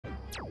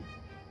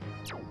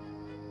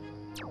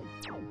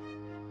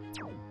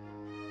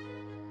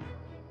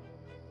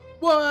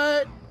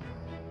What?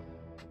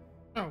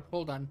 Oh,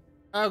 hold on.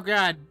 Oh,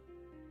 God.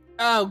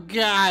 Oh,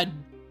 God.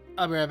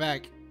 I'll be right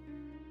back.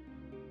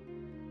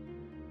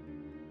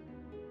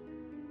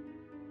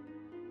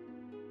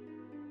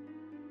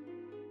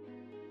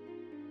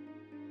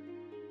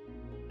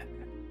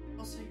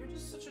 Also, you're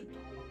just such a dog.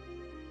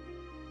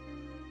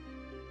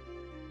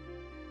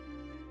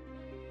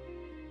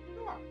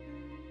 You are.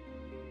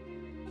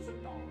 Such a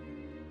dog.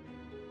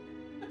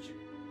 Such a dog.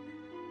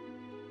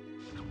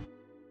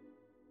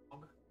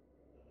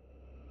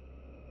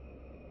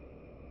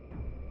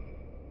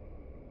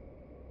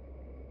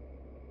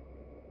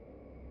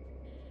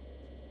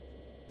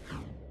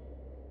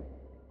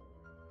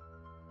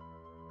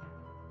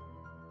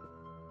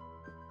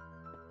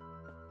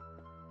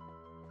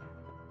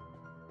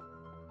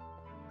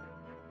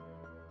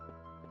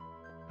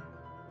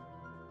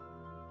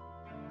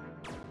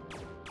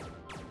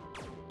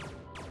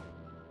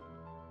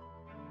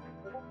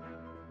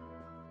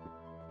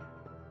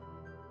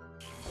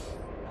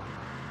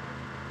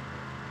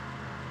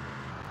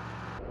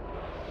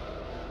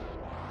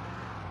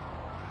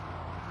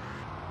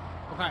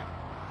 Okay.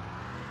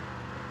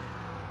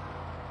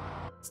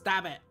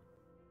 Stop it.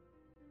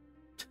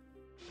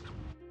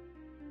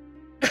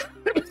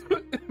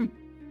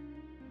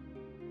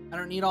 I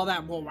don't need all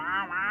that. Wow,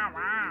 wow,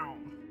 wow.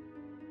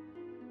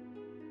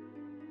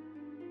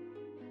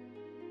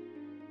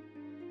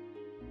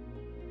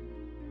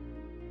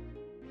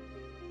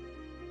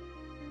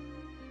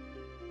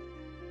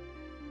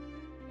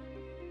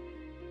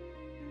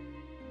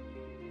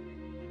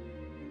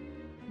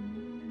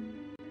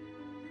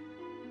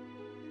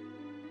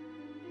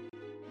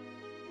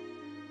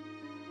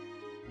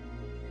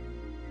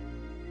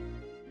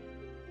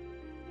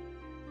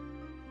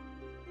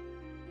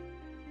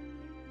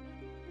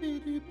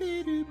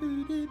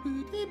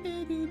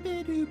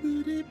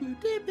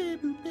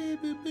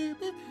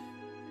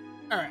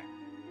 All right.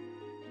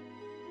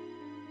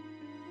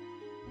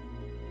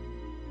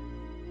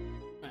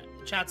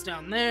 Chat's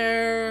down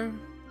there.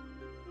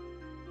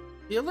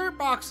 The alert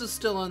box is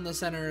still in the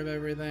center of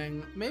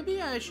everything.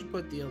 Maybe I should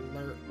put the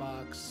alert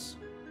box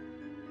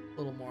a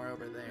little more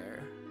over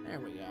there. There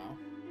we go.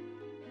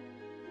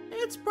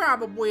 It's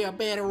probably a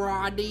better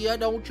idea,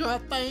 don't you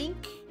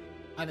think?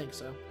 I think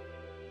so.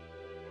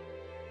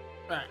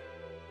 Alright.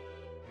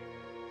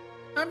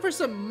 Time for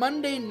some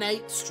Monday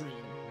night stream.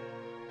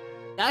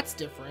 That's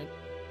different.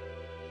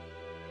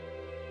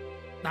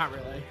 Not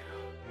really.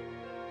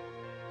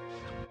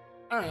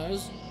 Alright,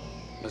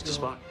 Mr.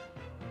 Spock.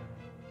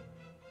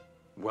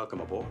 Welcome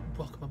aboard.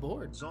 Welcome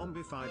aboard.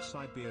 Zombified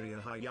Siberia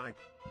Hayai.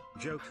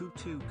 Joku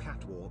 2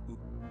 Cat War.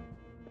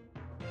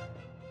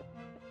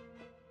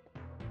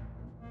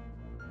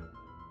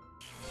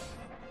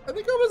 I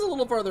think I was a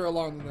little farther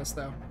along than this,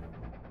 though.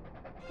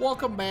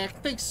 Welcome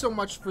back. Thanks so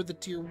much for the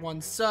tier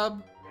 1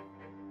 sub.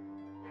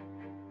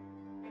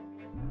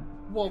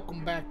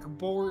 Welcome back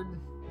aboard.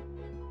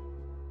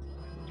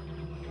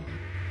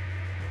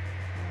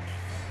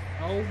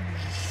 Oh,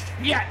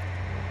 shit!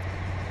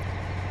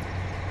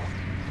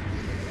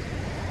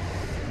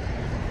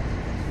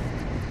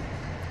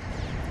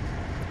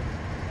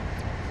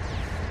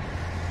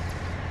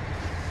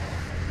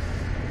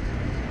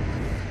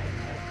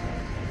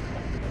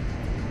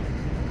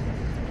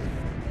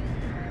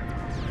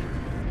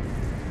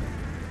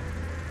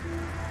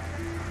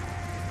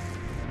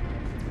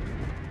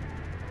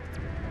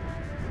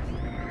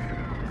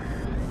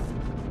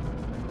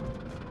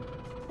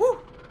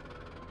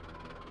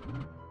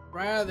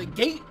 Right out of the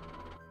gate.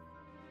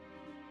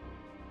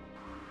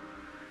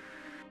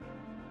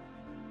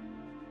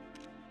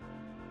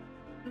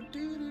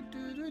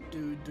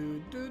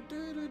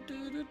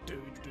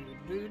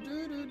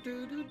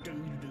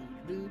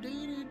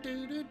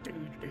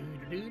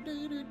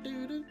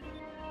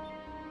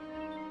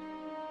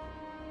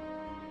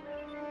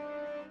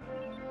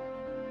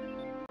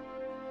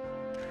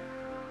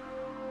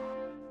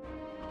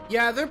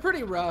 Yeah, they're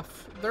pretty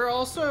rough. They're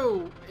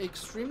also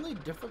extremely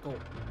difficult.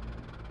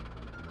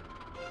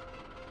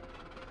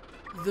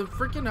 The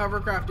freaking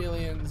hovercraft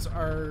aliens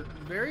are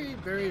very,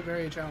 very,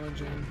 very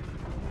challenging.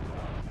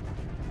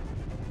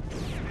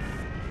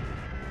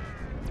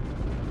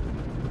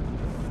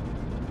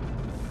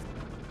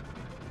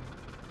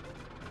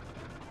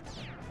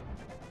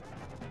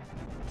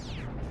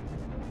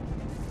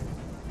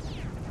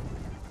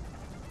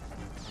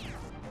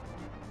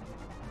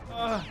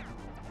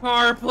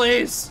 Car,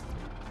 please.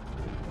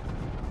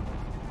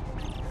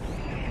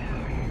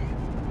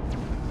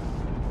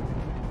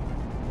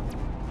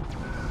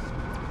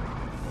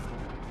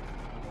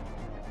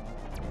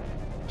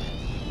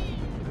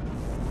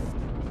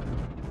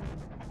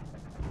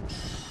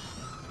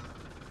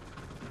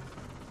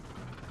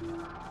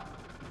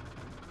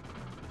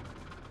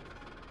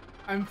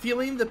 I'm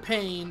feeling the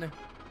pain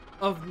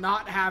of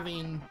not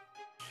having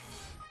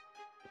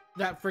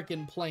that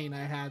freaking plane I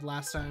had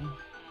last time.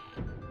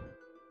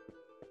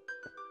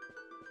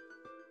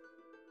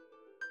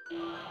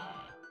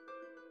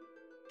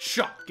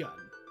 Shotgun.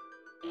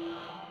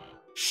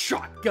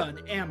 Shotgun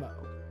ammo.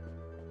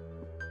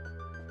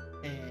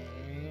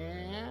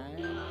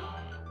 And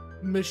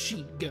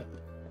machine gun.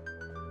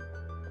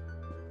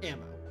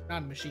 Ammo,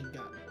 not a machine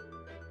gun.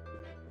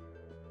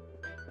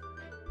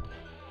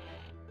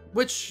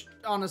 Which,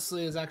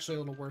 honestly, is actually a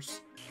little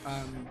worse.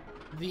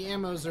 The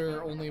ammos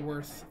are only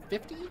worth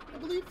 50, I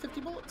believe,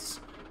 50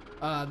 bullets.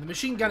 The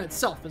machine gun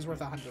itself is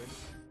worth 100.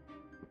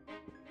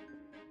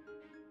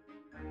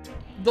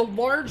 The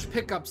large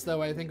pickups,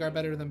 though, I think are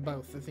better than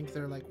both. I think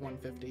they're like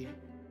 150.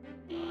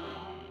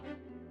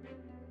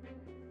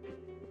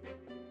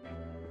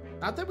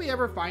 Not that we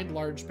ever find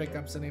large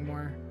pickups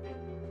anymore.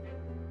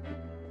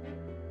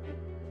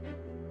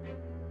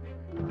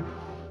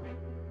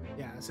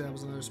 Yeah, see, that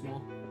was another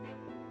small.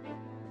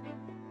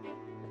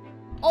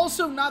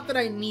 Also, not that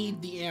I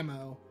need the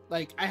ammo.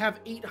 Like, I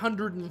have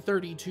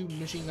 832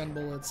 machine gun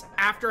bullets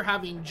after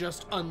having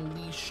just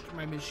unleashed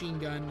my machine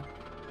gun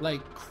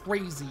like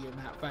crazy in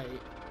that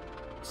fight.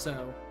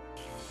 So...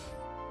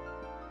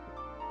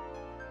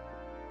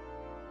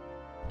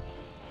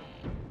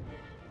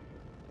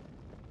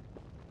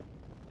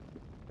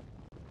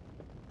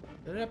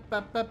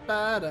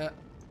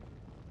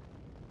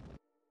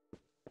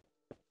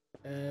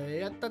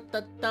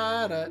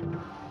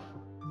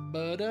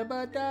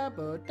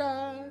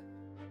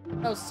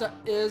 Elsa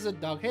is a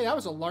dog. Hey, that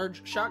was a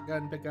large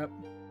shotgun pickup.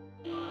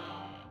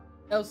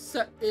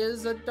 Elsa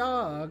is a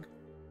dog.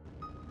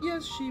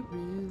 Yes, she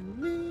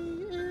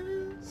really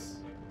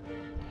is.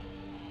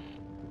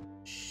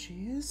 She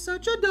is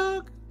such a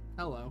dog.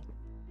 Hello.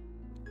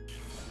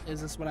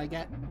 Is this what I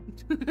get?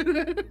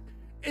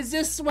 Is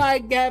this what I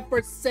get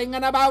for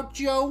singing about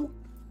you?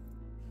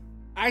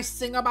 I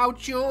sing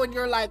about you and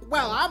you're like,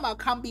 well, I'm gonna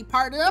come be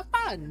part of the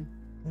fun.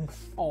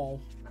 Oh,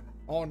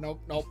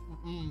 nope,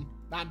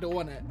 not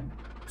doing it.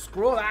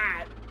 Screw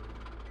that.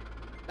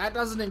 That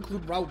doesn't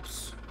include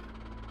ropes.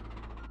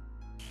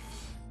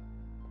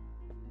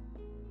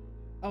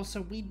 Oh,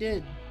 so we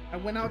did. I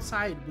went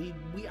outside.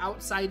 We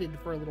outsided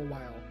for a little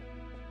while.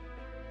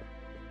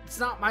 It's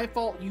not my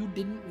fault you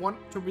didn't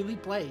want to really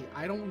play.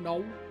 I don't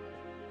know.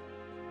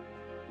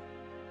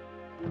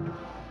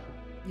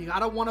 You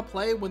gotta want to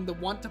play when the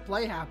want to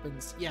play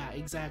happens. Yeah,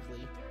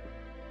 exactly.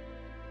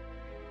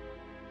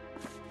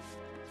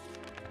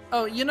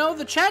 Oh, you know,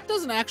 the chat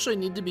doesn't actually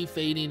need to be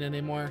fading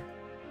anymore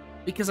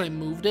because I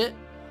moved it.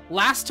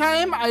 Last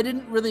time, I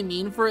didn't really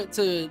mean for it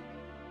to...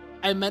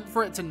 I meant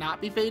for it to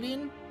not be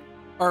fading,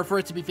 or for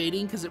it to be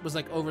fading because it was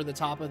like over the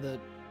top of the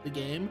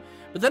game.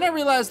 But then I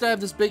realized I have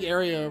this big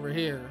area over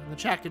here, and the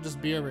chat could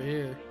just be over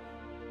here.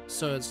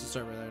 So it's just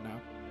over there now.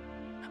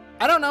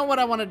 I don't know what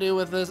I want to do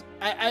with this.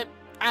 I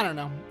don't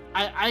know.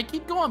 I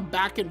keep going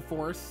back and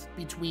forth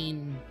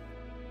between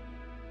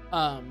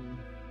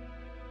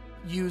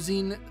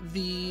using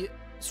the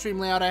stream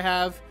layout I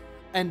have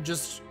and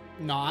just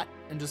not,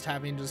 and just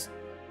having just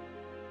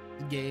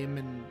the game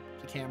and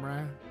the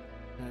camera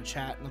and a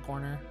chat in the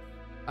corner.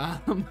 I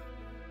don't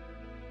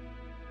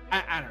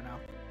know.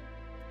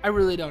 I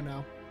really don't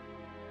know.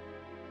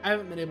 I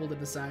haven't been able to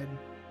decide.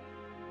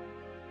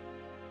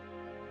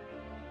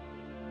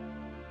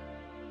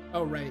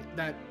 Oh, right.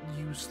 That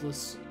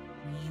useless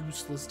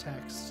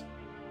text.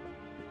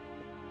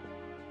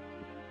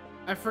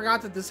 I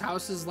forgot that this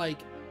house is, like,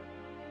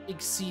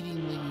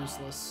 exceedingly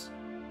useless.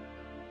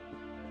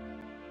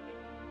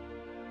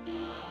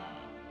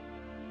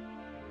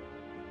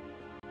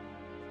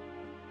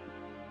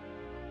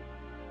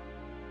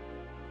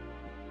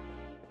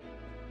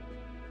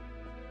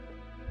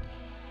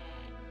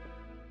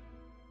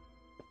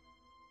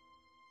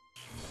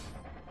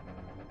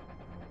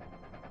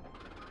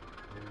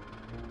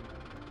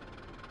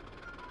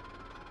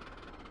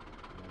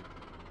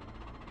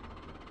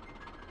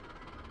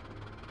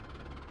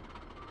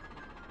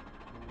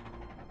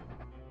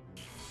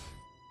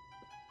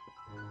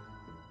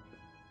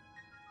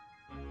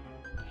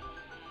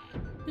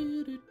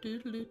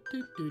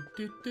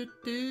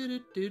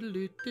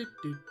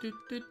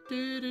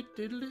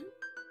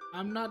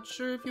 I'm not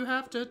sure if you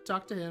have to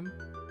talk to him,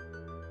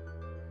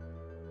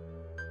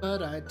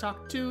 but I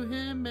talked to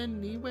him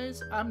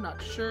anyways. I'm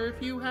not sure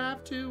if you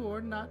have to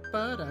or not,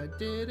 but I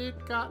did.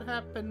 It got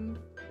happened.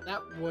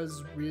 That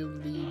was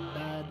really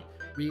bad,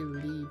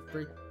 really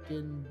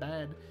freaking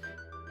bad.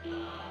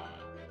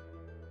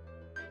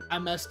 I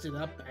messed it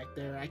up back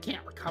there. I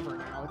can't recover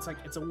now. It's like,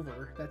 it's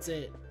over. That's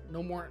it.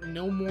 No more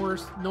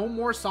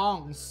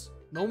songs.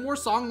 No more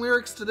song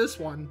lyrics to this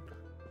one.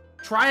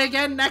 Try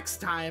again next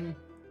time.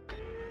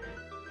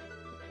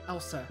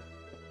 Elsa,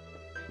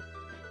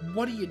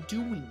 what are you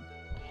doing?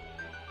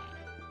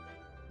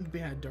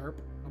 Bad derp.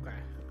 Okay.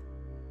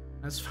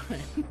 That's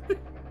fine.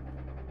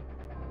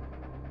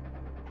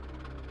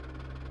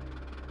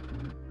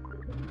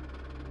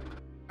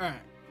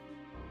 Alright.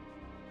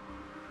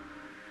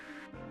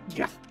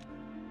 Yeah.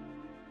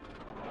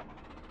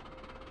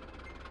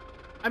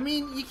 I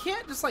mean, you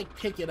can't just, like,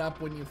 pick it up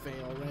when you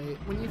fail, right?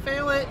 When you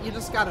fail it, you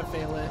just gotta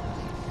fail it.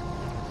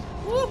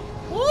 Woo!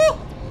 Woo!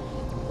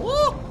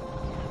 Woo!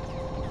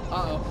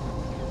 Uh-oh.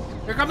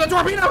 Here come the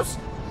torpedoes!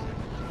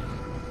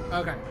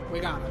 Okay, we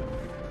got him.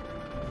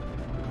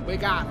 We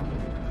got him.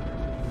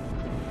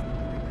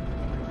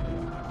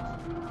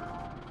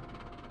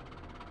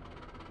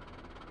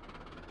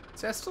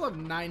 See, I still have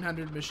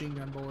 900 machine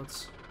gun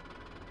bullets.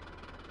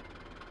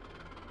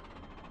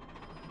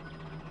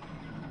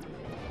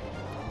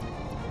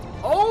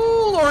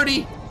 Oh,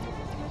 lordy!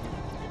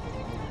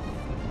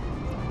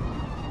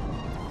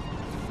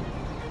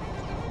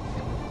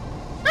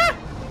 Ah!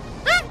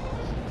 Ah!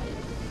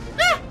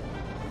 Ah!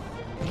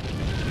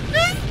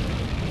 Ah!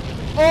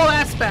 Oh,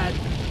 that's bad.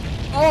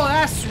 Oh,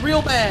 that's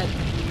real bad.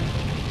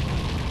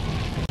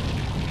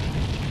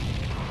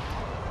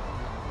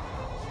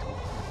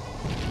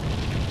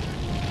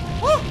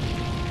 Oh!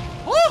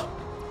 Oh!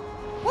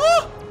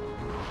 Oh!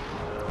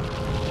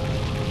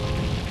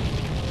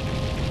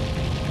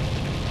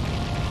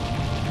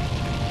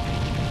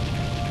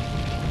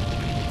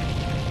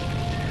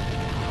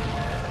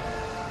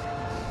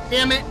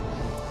 Damn it.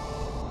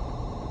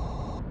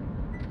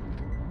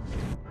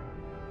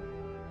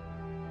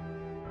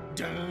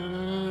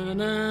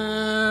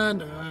 Da-na-na.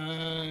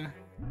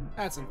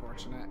 That's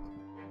unfortunate.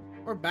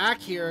 We're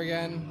back here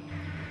again.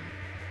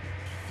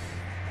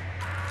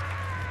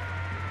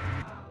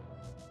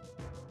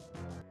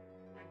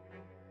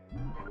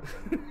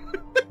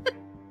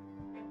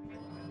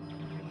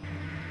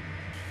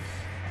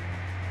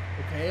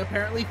 Okay,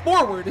 apparently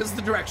forward is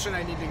the direction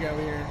I need to go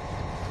here.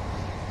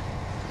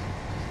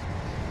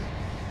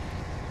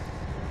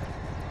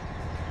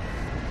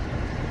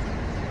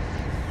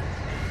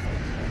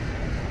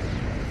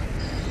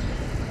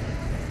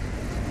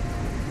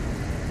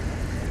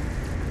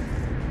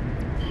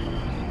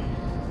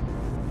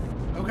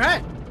 Okay.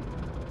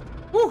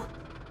 Whew.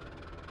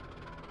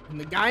 And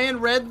the guy in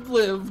red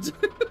lived.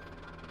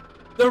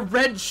 The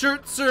red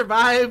shirt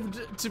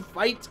survived to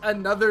fight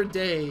another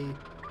day.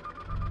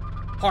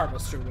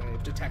 Harvester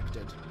wave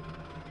detected.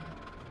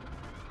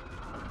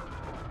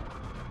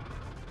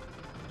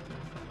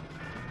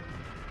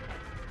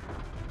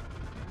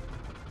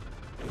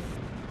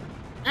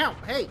 Ow,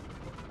 hey.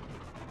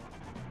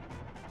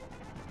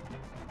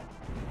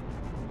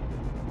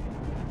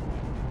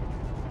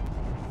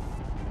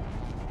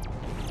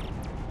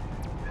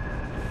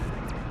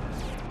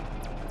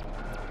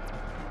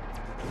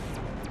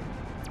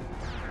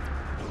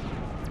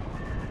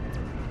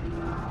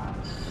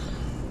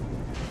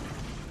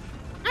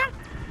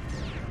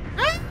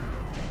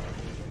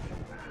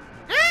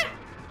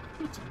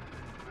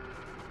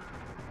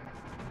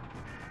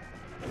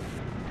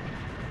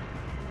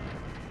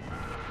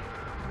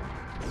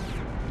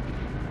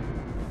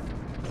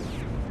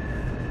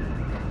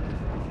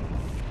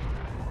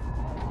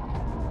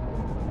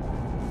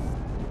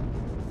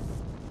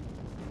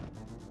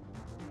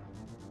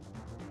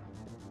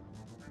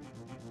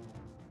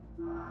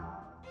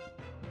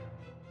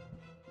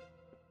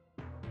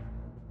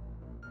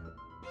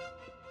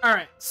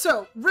 Alright,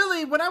 so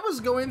really, when I was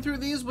going through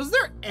these, was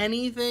there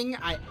anything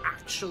I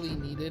actually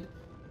needed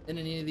in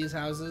any of these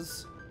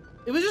houses?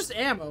 It was just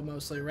ammo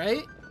mostly,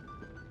 right?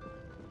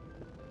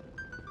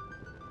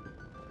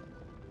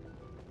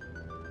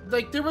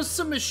 Like, there was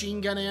some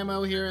machine gun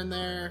ammo here and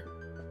there.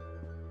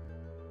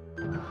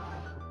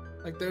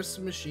 Like, there's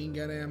some machine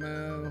gun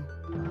ammo.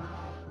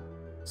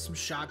 Some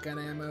shotgun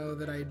ammo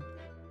that I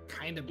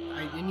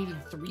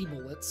needed 3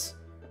 bullets.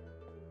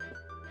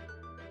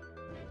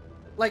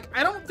 Like,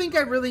 I don't think I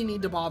really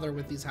need to bother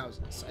with these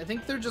houses. I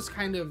think they're just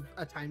kind of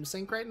a time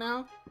sink right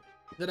now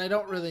that I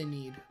don't really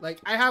need. Like,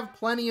 I have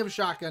plenty of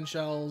shotgun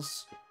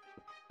shells,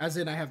 as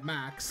in I have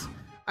max.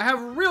 I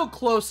have real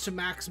close to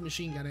max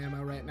machine gun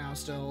ammo right now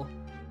still.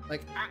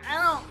 Like,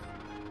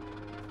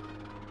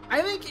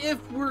 I think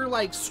if we're,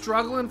 like,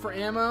 struggling for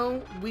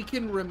ammo, we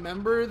can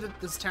remember that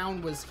this town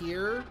was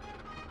here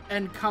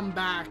and come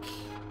back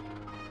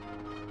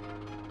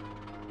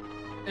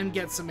and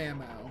get some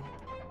ammo.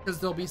 Because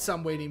there'll be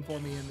some waiting for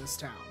me in this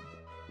town.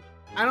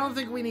 I don't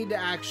think we need to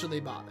actually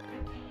bother.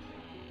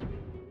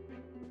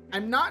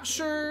 I'm not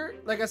sure,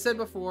 like I said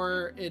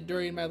before,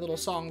 during my little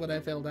song that I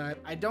failed at,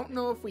 I don't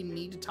know if we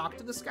need to talk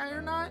to this guy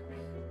or not.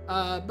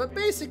 But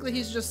basically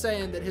he's just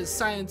saying that his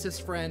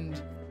scientist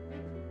friend,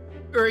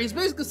 or he's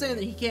basically saying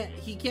that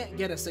he can't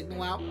get a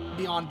signal out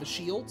beyond the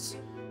shields.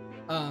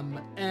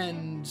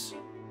 And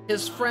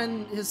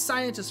his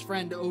scientist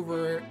friend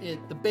over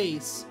at the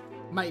base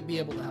might be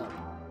able to help.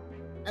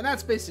 And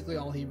that's basically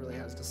all he really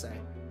has to say.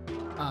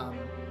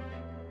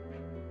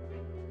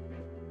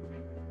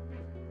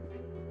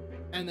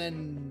 And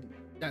then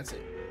that's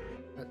it.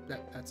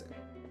 That's it.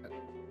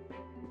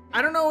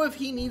 I don't know if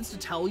he needs to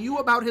tell you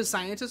about his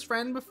scientist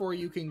friend before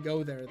you can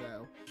go there,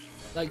 though.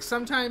 Like,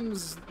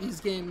 sometimes these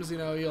games, you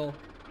know,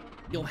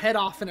 you'll head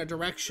off in a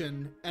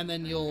direction, and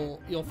then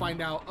you'll find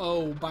out,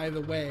 oh, by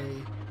the way,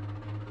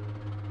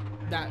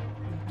 that,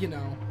 you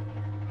know,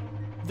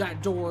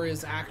 that door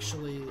is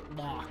actually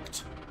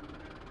locked.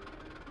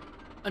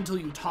 Until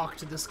you talk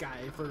to this guy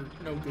for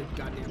no good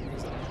goddamn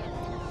reason.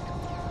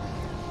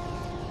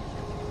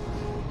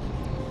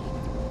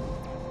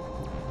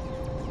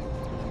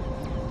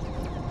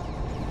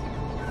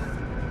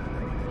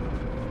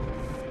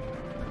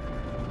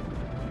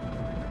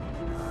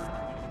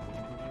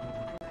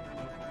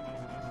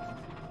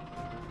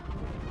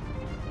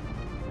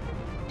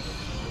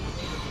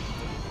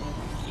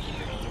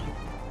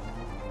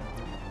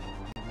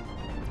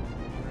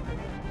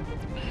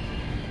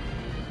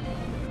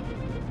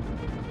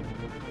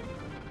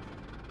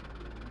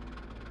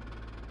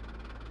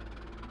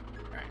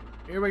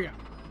 here we go.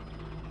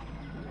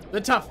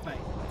 The tough fight.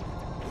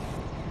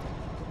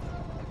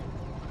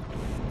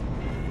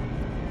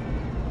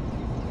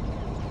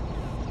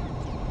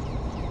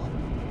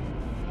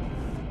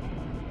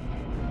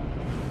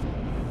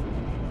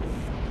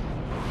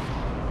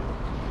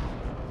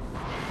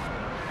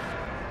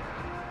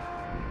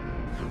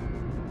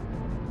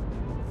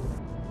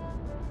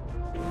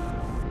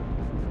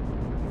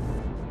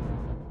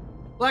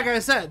 Like I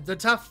said, the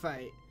tough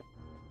fight.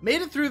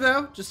 Made it through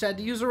though, just had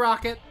to use a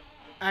rocket.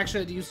 Actually,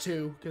 I had to use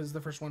 2, because the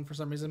first one for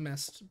some reason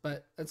missed,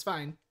 but it's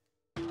fine.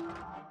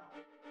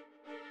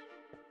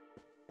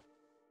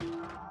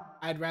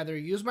 I'd rather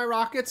use my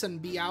rockets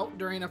and be out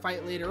during a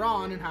fight later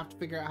on and have to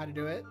figure out how to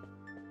do it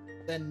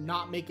than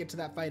not make it to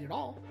that fight at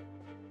all.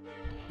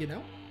 You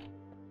know?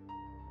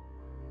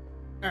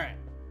 Alright.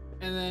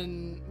 And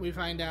then we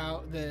find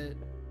out that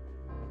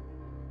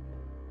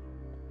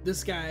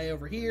this guy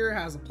over here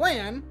has a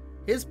plan.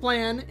 His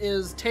plan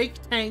is take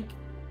tank,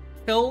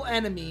 kill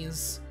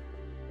enemies,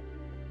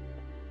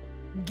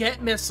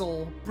 get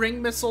missile,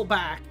 bring missile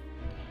back,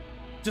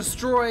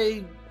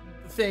 destroy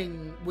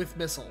thing with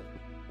missile.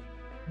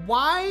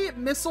 Why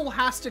missile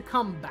has to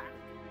come back?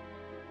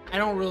 I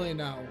don't really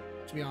know,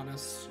 to be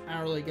honest. I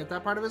don't really get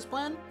that part of his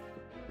plan.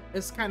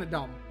 It's kind of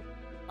dumb.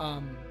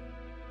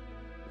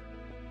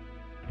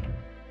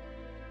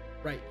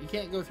 Right, you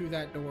can't go through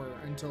that door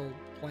until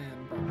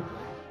planned, probably.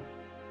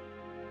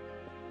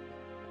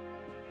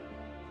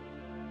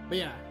 But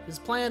yeah, his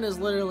plan is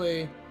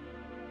literally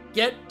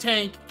get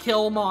tank,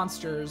 kill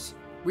monsters,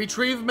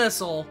 retrieve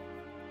missile,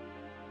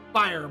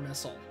 fire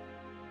missile.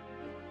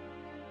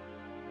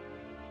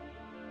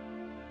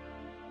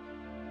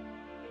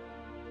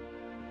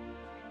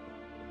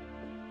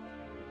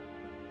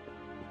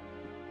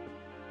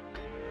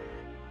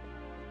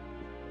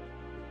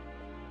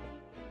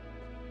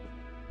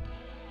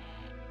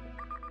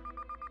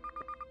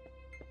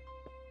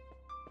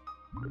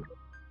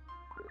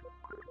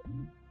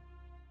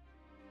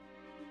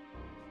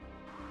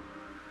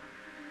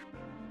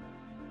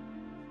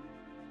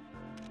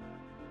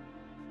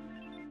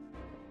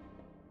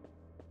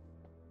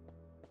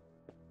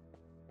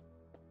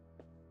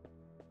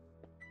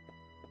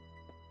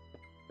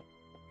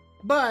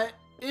 But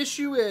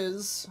issue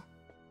is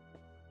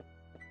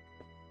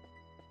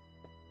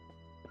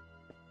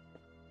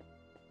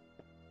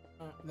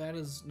that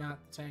is not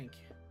the tank.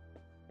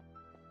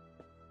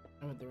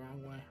 I went the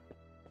wrong way.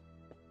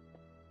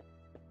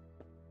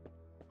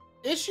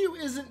 Issue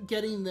isn't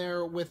getting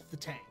there with the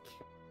tank.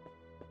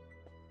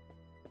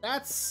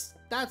 That's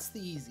the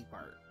easy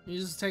part. You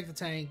just take the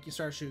tank, you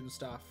start shooting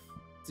stuff.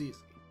 It's easy.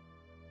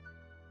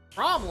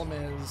 Problem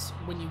is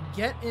when you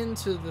get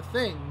into the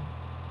thing,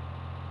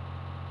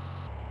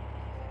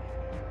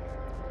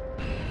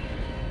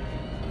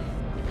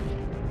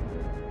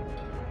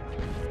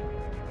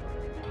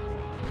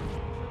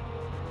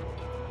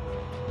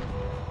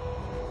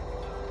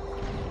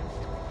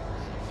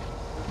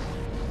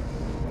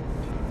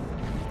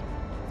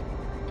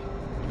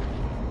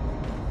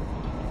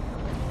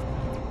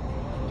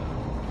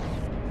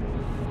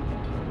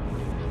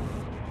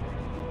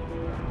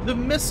 the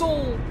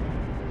missile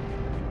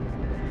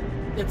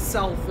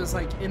itself is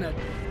like in a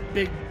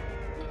big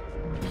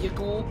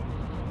vehicle.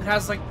 It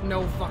has like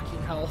no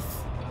fucking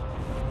health.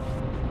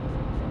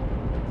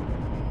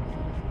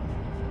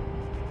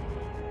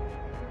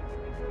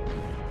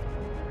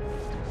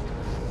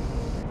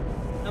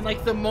 And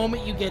like the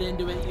moment you get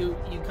into it, you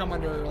come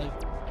under like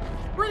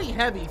pretty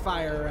heavy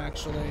fire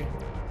actually.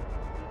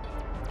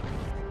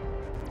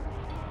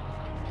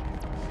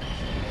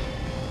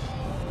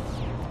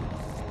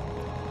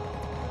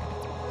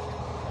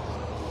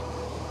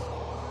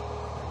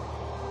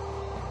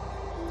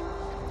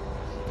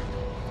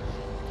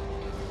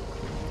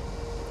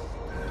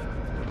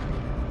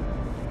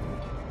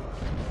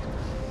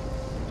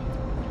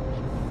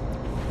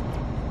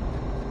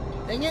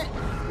 Dang it!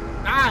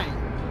 Die!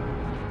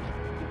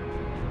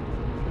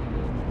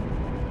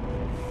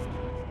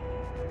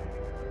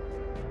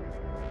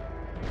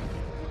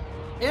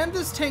 And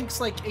this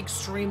tank's like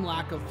extreme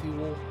lack of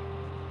fuel.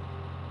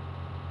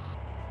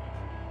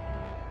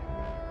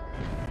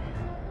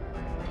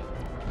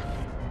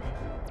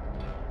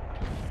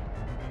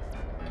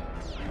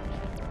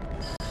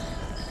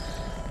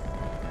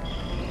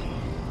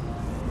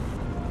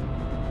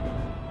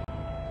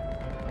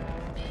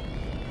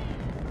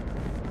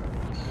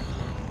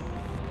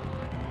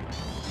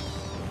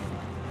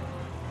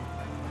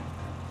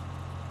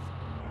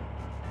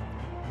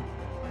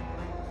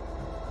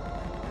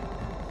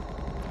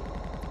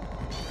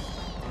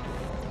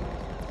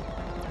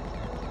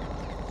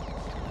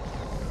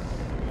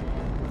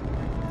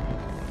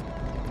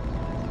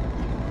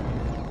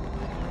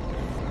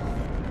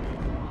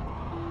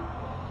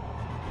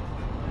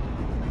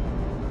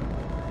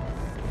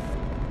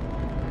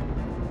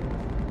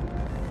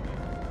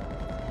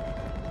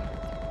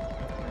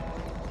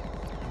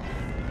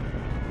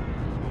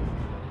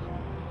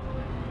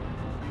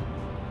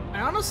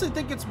 I honestly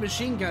think its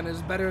machine gun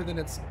is better than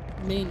its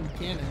main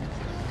cannon.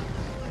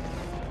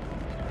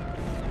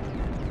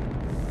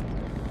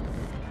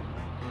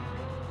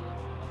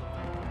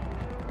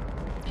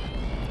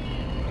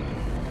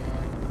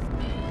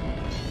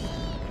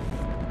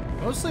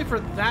 Mostly for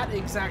that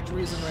exact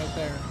reason right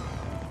there.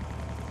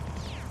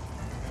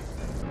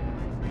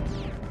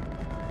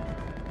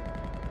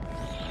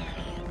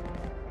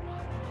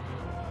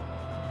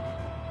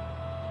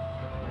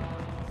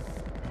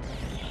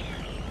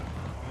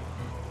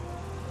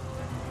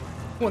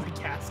 What a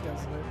gas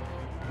guzzler.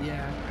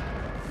 Yeah.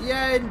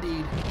 Yeah,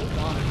 indeed. Oh,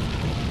 God.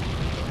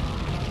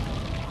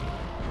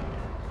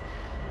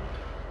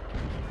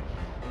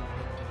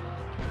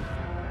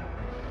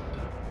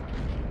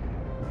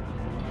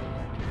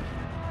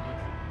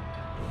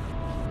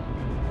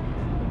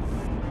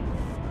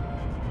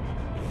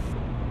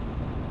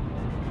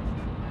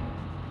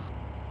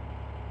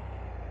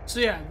 So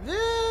yeah,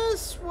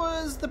 this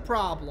was the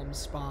problem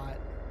spot.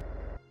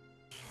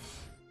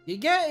 You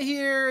get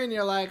here and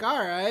you're like, all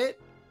right,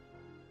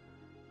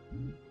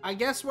 I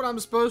guess what I'm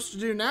supposed to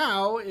do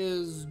now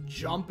is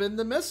jump in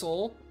the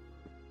missile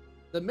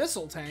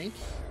tank,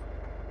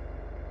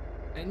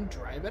 and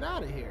drive it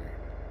out of here,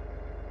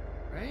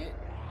 right?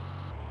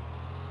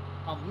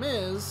 Problem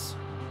is,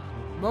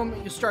 the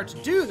moment you start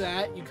to do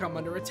that, you come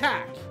under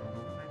attack.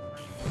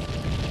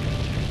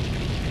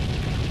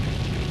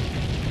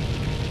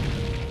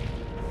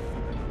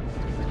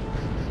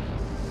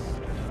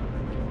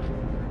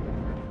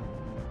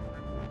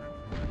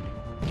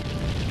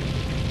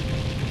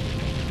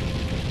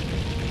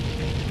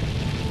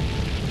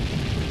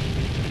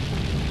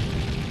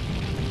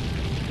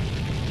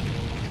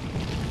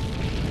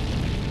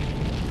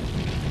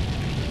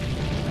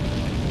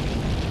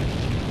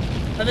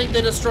 I think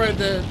they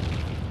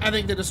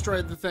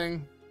destroyed the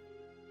thing.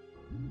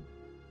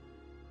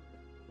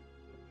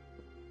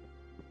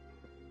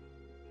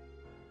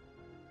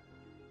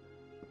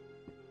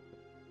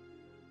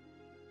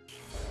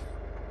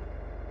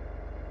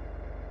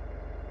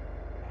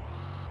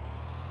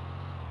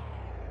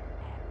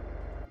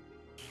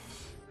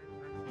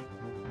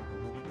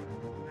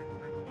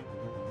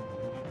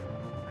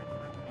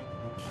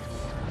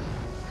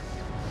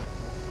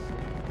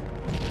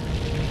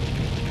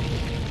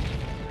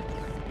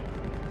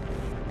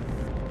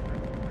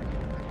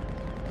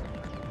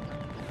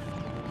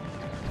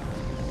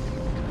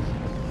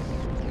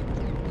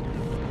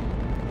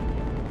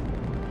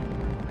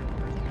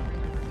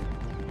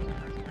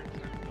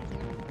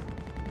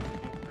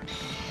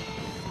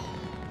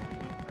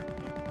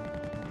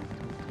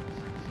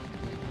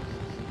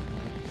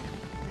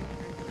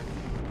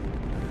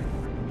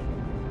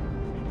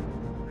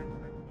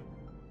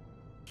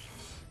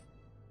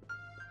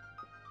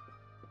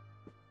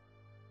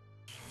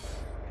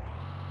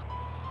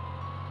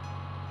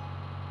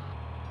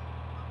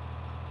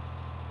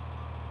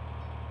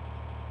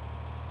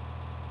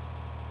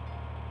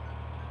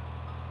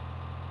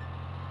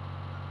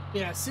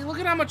 Yeah, see, look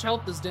at how much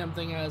health this damn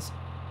thing has.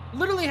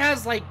 Literally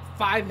has like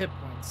 5 hit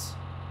points.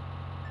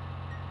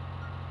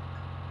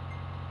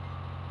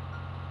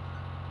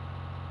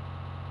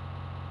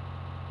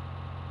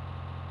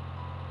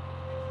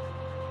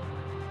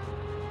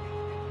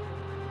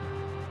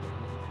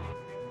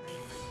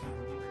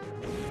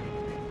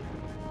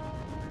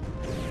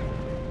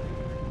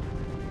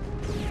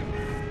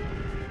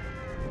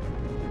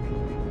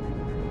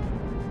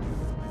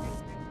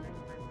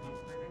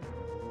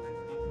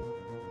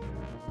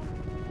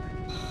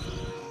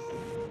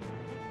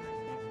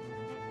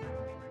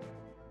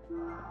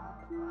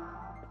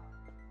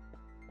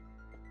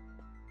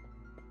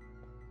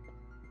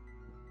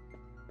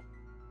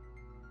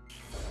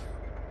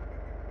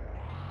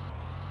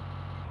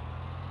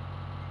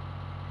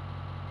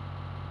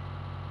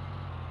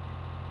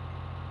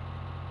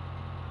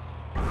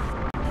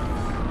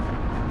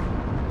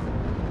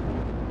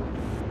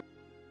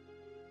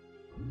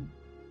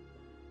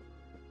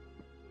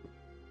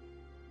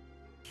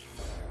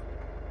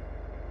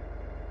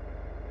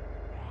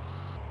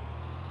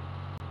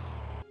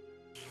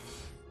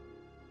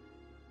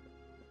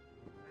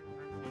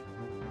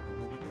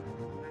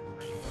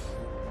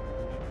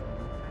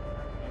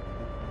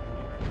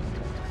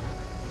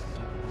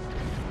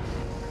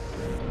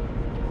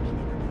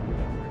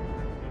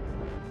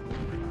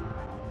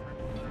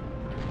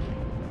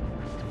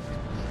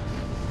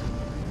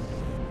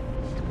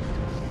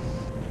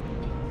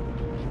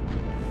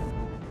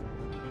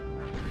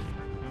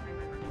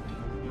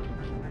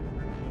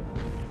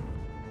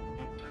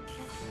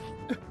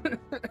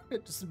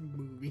 Just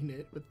moving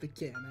it with the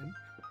cannon.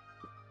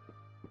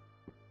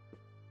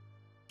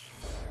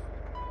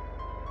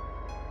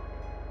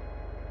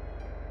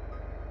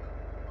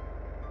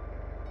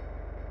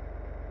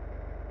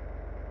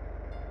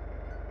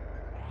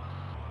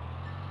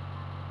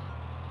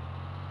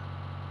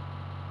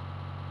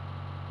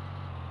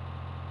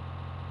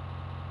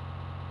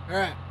 All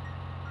right.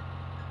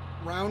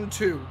 Round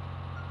 2.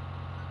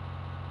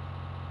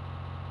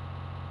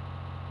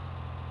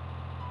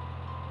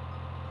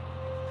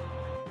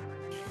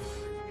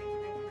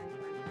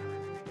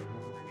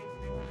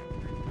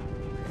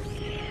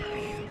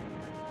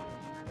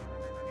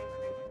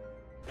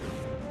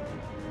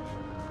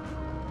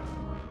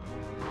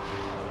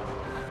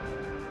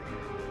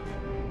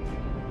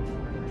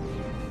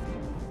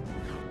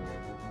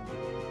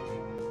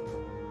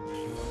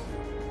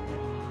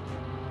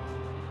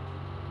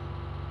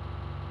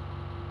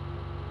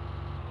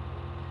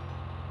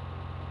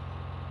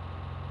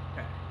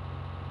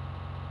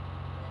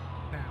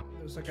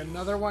 There's like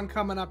another one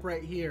coming up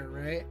right here,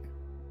 right?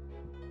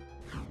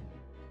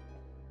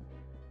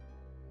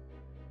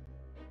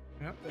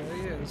 Yep, there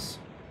he is.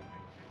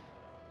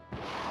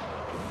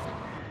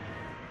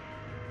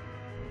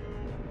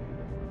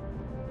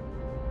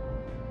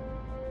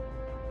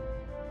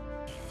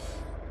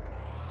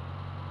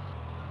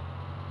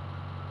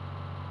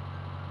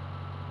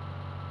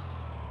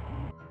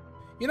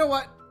 You know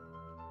what?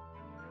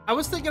 I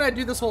was thinking I'd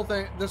do this whole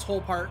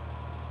part,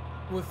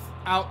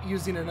 without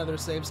using another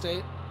save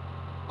state.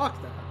 Fuck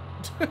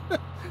that.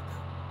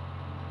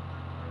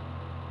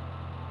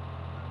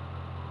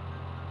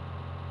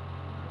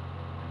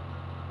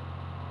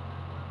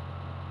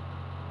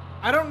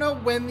 I don't know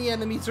when the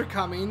enemies are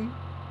coming.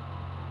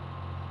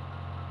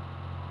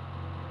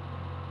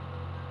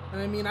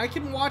 And I mean, I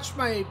can watch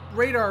my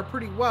radar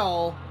pretty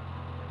well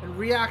and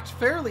react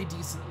fairly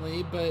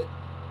decently, but...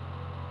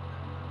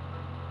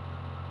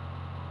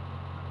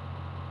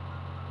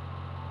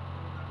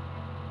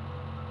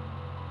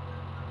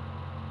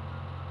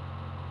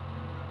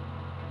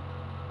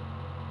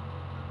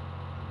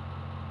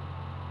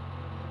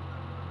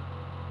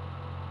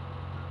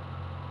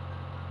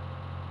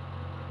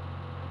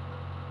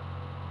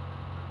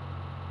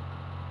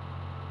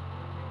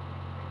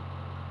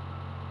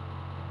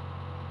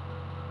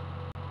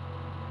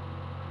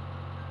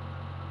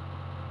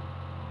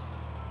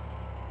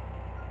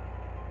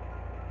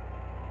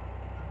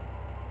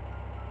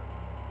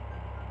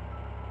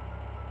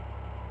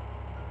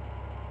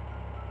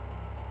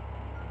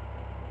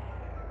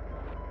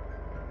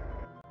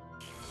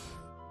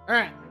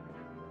 Alright.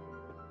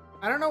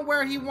 I don't know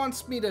where he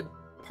wants me to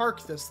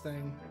park this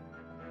thing.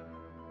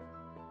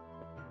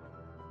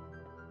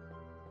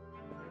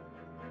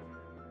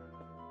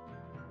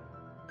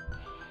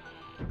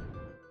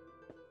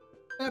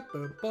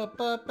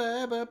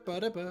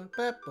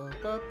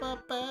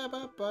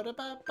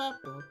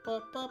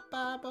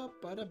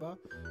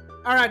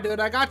 Alright,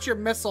 dude, I got your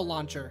missile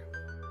launcher.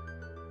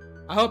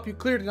 I hope you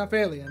cleared enough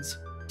aliens.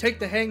 Take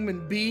the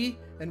Hangman B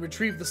and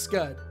retrieve the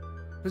Scud.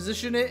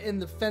 Position it in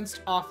the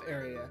fenced-off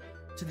area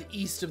to the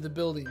east of the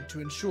building to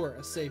ensure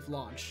a safe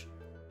launch.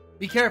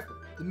 Be careful.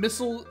 The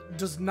missile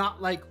does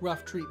not like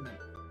rough treatment.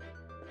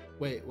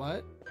 Wait,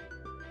 what?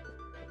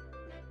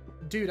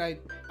 Dude, I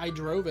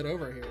drove it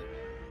over here.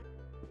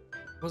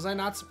 Was I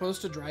not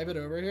supposed to drive it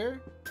over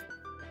here?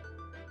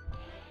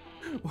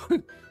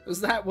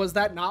 was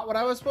that not what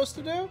I was supposed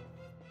to do?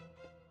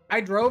 I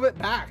drove it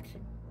back.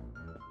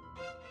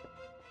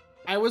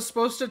 I was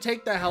supposed to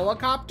take the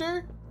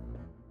helicopter?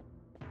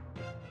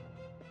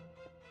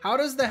 How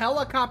does the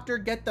helicopter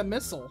get the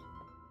missile?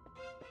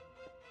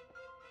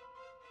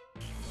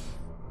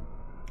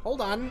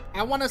 Hold on.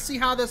 I want to see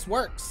how this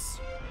works.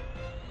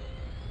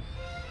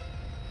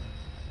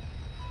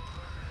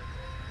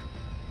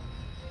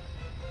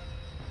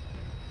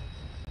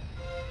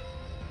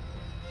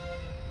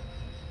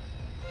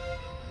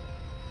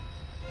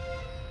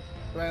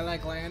 Do I,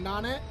 like, land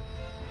on it?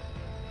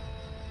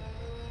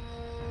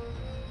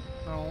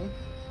 No.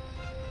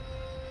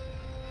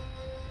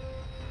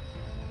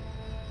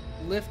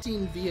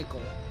 Lifting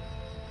vehicle.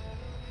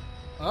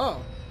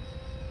 Oh.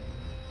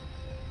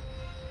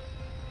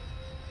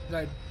 Did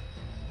I...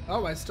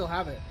 Oh, I still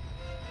have it.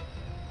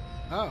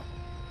 Oh.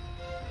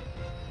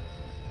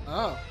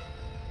 Oh.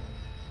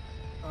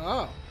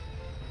 Oh.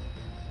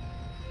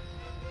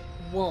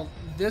 Well,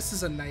 this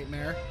is a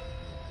nightmare.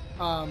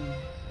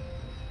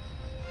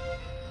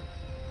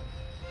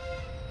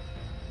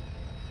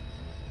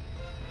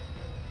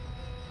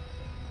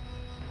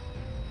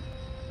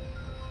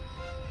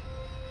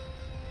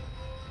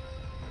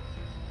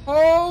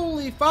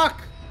 Holy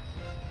fuck!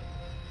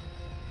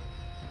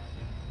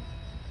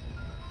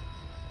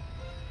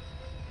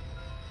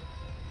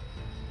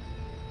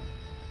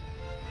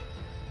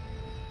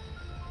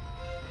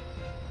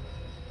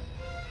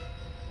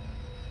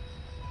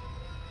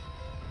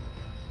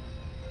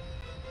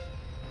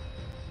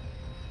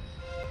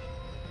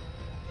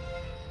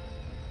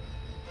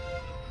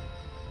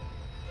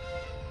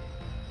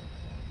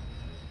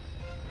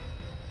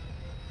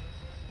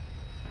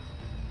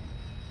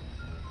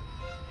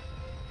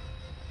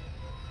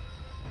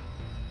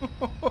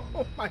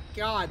 Oh my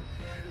god.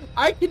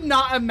 I could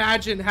not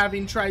imagine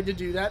having tried to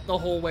do that the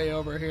whole way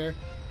over here.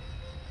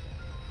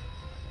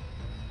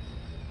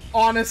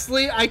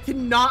 Honestly, I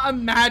cannot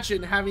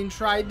imagine having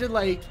tried to,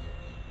 like,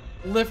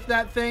 lift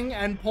that thing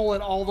and pull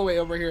it all the way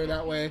over here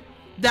that way.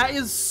 That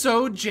is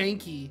so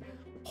janky.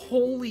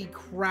 Holy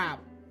crap.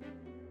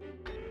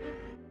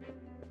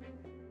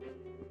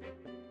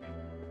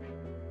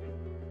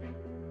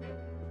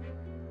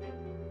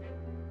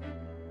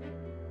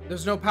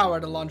 There's no power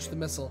to launch the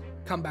missile.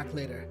 Come back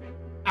later,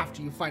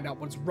 after you find out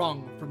what's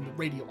wrong from the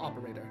radio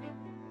operator.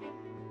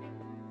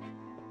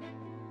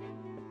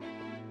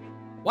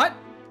 What?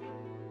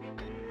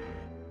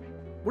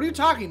 What are you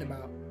talking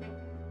about?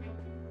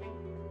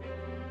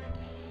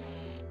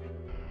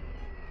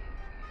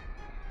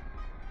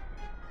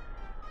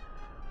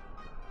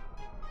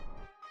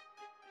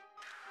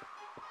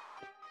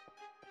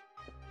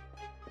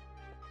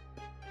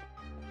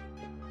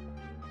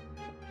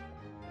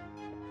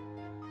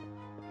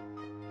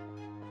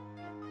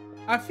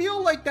 I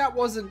feel like that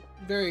wasn't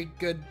very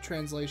good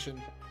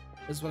translation,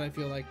 is what I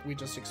feel like we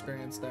just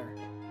experienced there.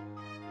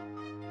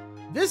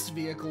 This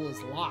vehicle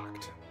is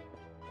locked.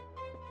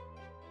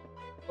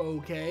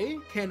 Okay,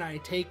 can I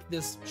take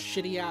this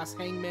shitty-ass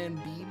Hangman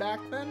B back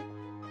then?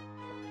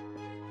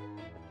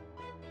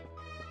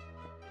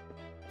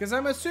 Because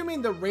I'm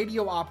assuming the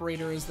radio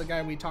operator is the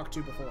guy we talked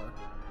to before.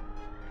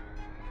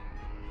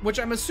 Which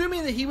I'm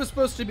assuming that he was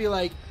supposed to be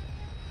like,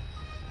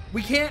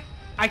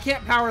 I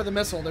can't power the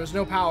missile, there's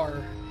no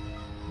power.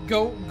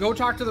 Go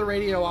talk to the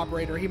radio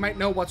operator, he might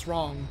know what's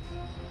wrong.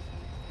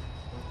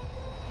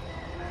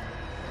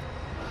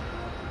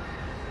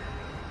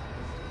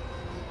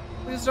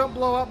 Please don't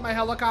blow up my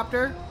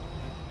helicopter.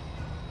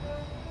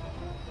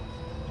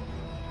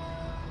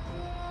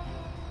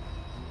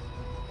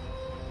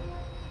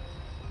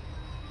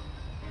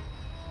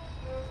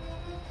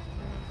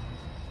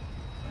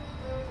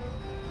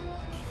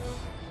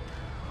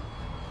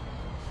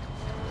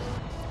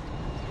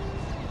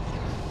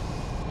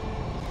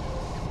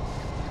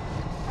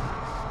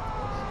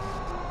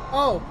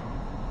 Oh.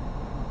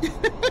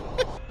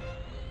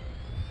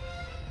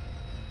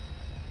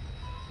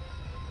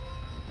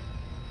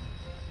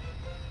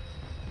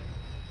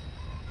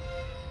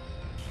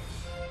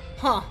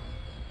 Huh.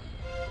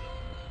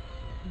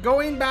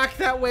 Going back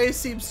that way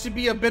seems to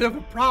be a bit of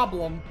a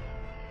problem.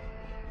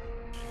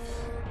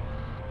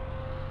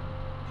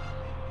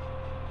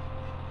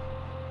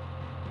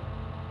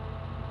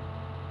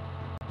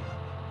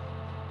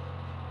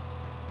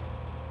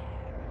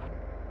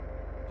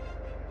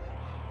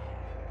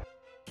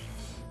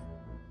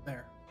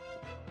 There.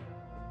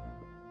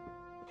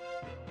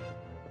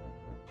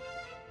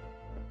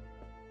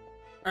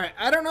 Alright,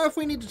 I don't know if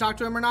we need to talk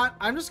to him or not.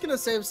 I'm just gonna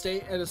save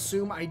state and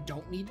assume I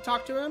don't need to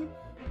talk to him.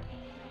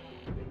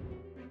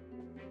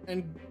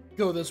 And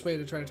go this way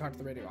to try to talk to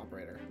the radio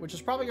operator. Which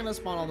is probably gonna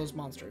spawn all those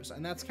monsters.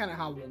 And that's kind of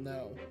how we'll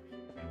know,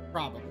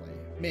 probably,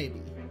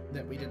 maybe,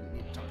 that we didn't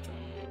need to talk to him.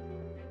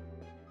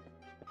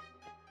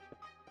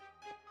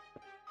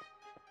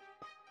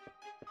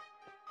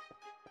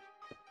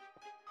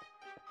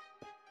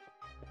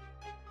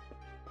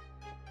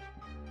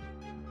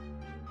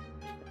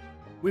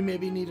 We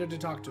maybe needed to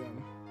talk to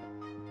him.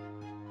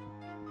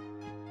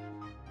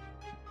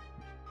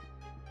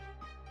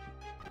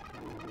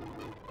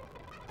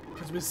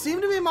 Because we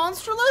seem to be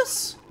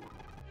monsterless?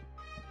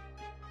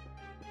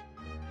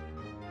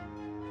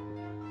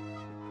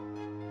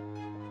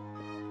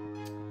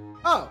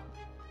 Oh.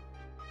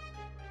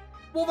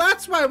 Well,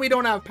 that's why we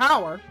don't have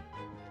power.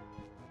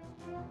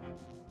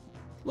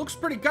 Looks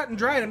pretty cut and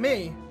dry to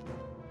me.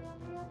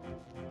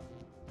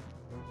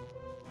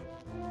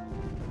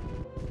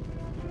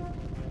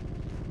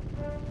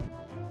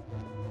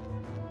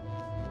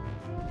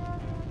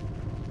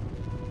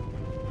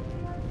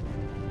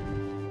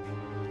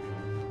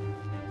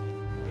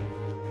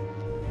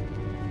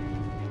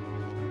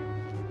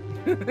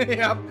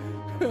 Yep.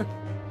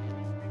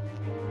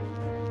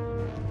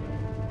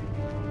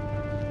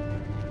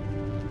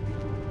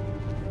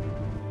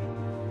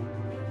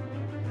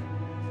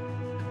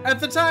 At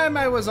the time,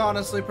 I was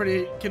honestly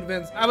pretty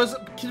convinced. I was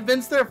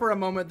convinced there for a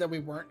moment that we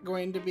weren't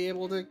going to be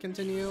able to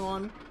continue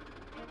on.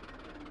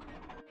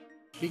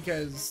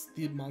 Because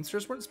the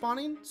monsters weren't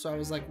spawning. So I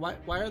was like,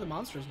 why are the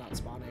monsters not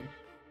spawning?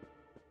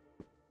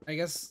 I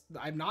guess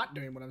I'm not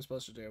doing what I'm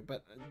supposed to do,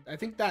 but I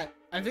think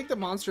the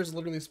monsters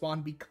literally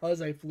spawned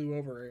because I flew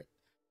over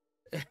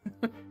it.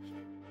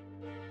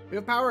 We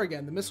have power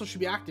again. The missile should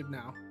be active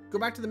now. Go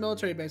back to the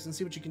military base and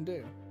see what you can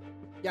do.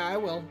 Yeah, I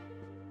will.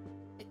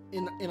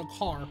 In a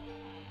car.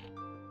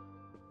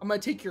 I'm gonna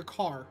take your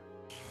car.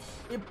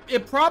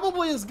 It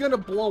probably is gonna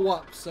blow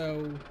up,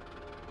 so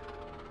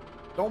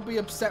don't be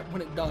upset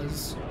when it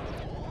does.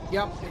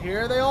 Yep,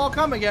 here they all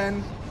come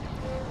again.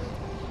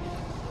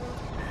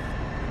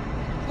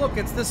 Look,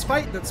 it's this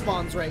fight that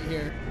spawns right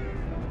here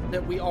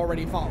that we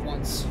already fought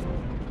once.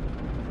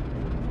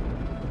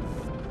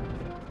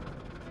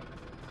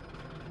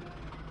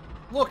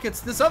 Look, it's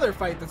this other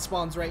fight that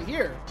spawns right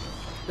here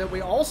that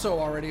we also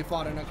already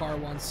fought in a car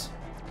once.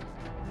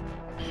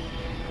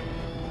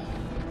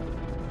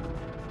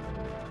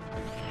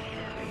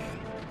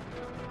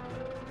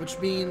 Which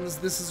means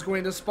this is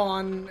going to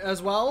spawn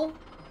as well?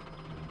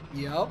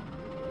 Yep.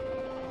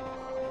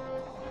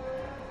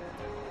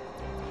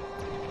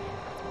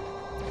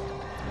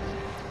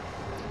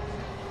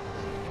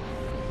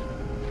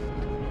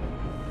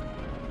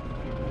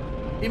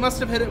 He must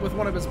have hit it with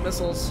one of his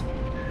missiles.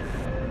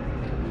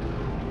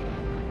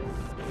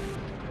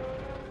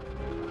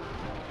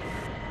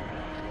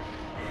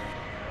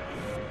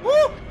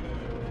 Woo!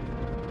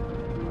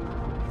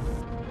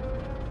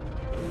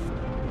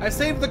 I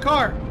saved the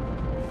car.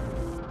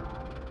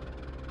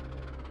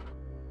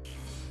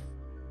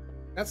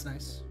 That's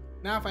nice.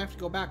 Now if I have to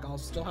go back, I'll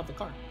still have the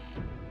car.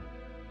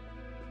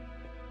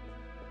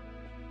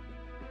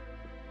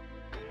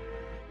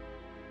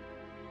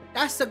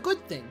 That's a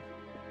good thing.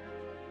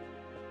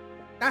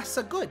 That's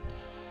a good.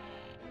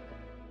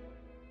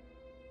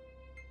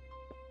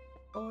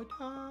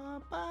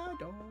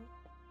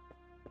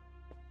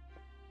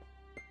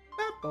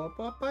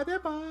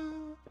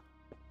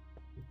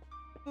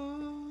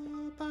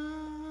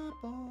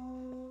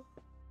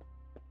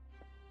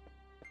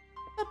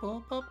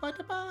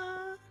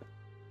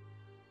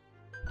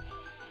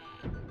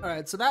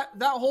 Alright, so that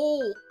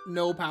whole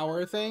no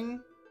power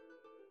thing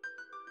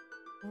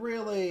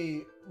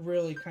really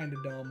kind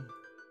of dumb.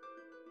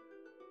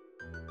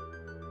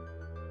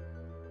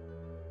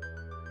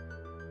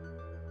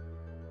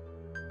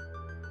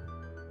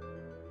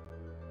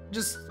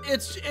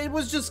 It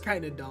was just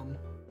kind of dumb.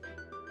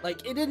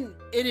 Like, it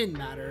didn't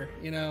matter,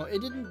 you know?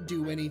 It didn't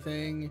do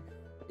anything.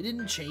 It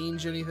didn't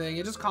change anything.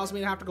 It just caused me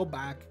to have to go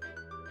back.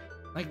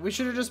 Like, we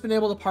should have just been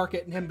able to park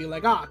it and him be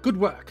like, ah, good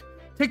work.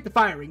 Take the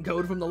firing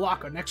code from the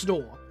locker next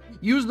door.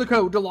 Use the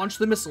code to launch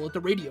the missile at the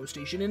radio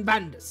station in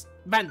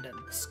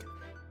Vandansk.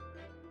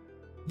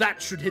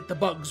 That should hit the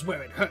bugs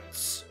where it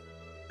hurts.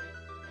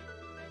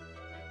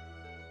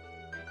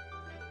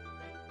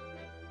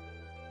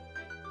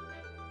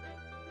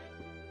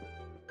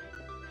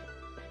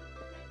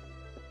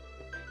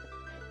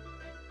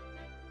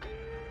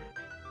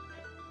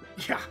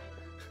 Yeah,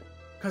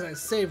 because I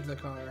saved the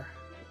car.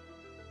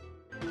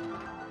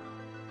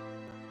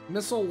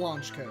 Missile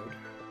launch code.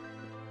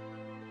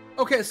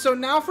 Okay, so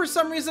now for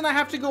some reason I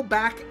have to go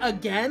back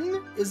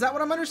again? Is that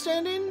what I'm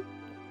understanding?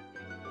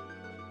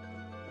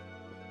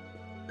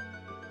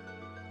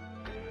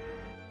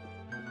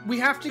 We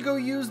have to go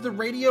use the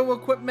radio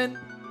equipment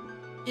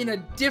in a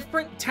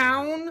different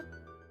town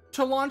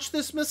to launch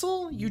this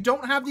missile? You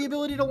don't have the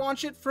ability to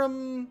launch it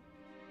from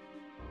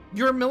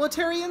your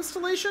military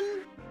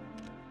installation?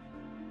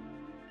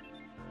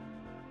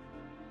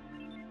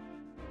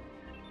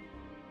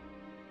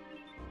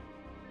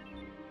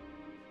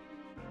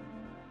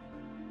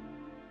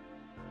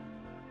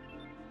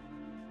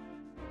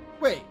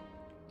 Wait.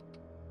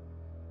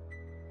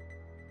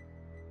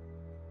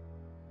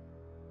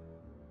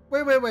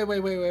 Wait.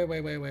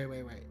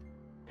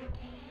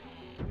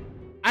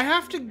 I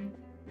have to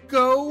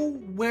go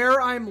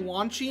where I'm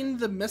launching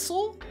the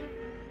missile?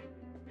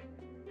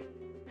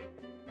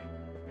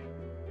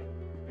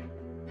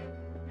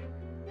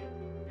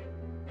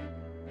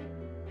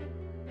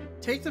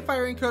 Take the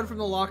firing code from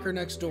the locker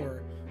next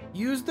door.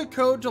 Use the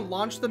code to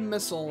launch the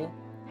missile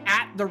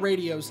at the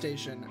radio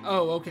station.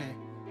 Oh, okay.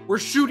 We're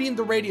shooting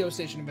the radio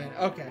station event.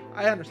 Okay,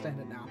 I understand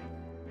it now.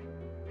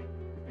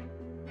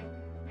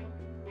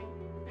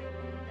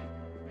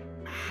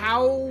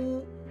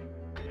 How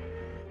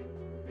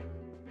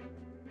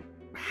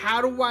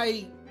do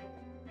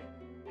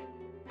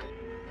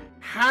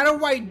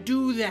I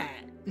do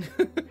that?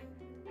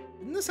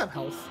 Didn't this have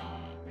health?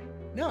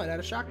 No, it had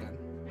a shotgun.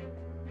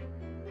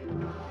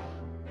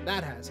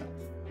 That has health.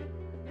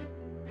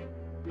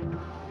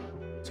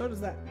 So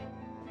does that.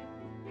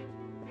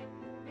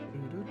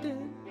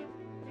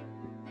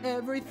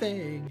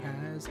 Everything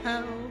has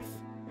health.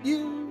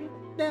 You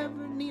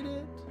never need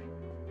it.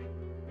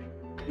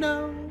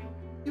 No,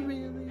 you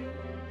really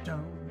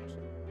don't.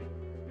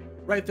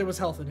 Right, there was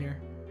health in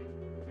here.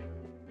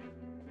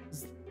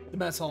 The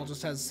mess hall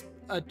just has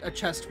a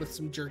chest with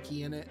some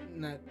jerky in it,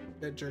 and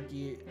that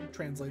jerky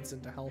translates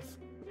into health.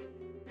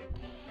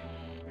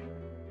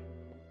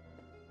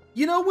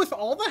 You know, with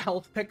all the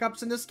health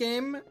pickups in this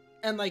game,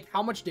 and like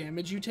how much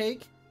damage you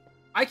take,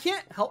 I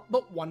can't help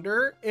but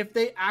wonder if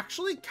they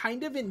actually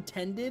kind of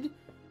intended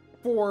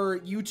for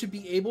you to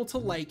be able to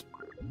like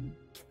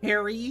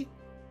carry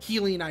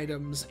healing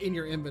items in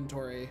your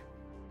inventory,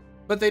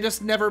 but they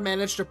just never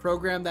managed to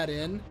program that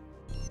in.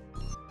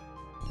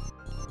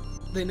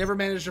 They never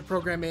managed to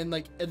program in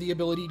like the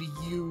ability to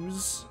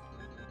use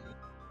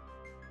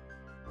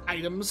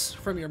items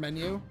from your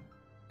menu,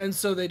 and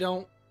so they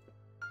don't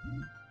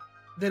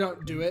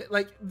do it.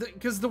 Like,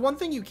 because the one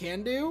thing you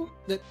can do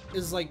that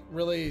is like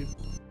really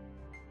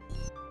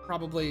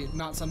probably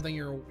not something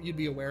you'd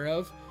be aware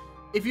of,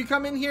 if you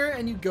come in here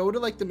and you go to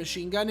like the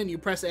machine gun and you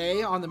press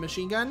A on the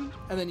machine gun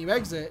and then you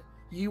exit,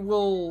 you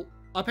will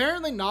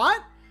apparently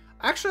not.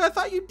 Actually, I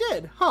thought you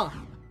did, huh?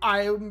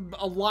 I'm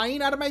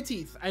lying out of my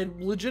teeth. I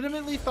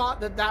legitimately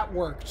thought that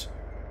worked.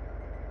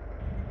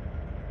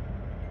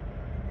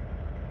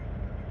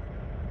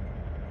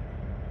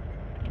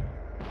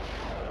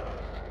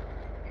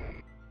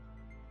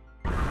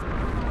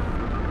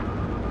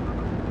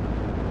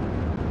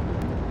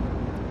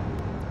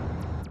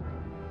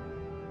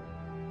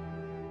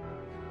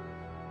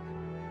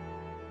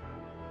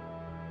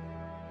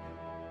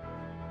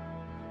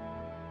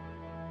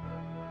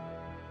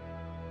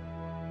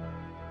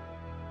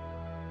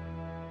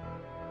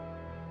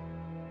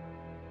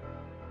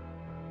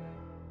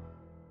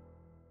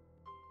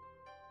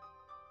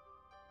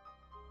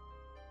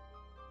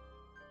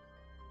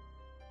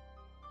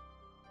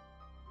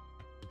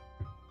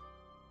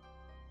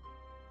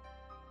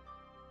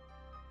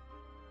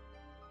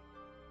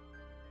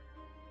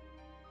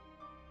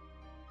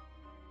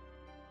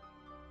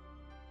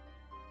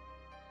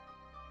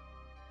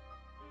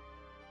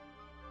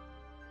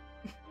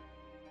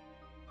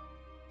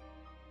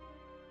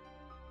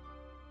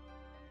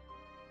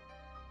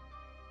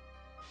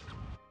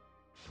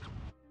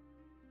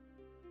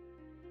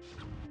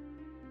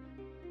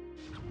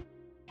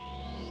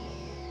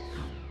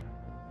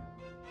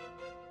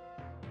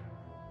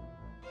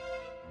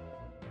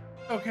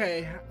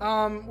 Okay,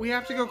 we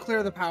have to go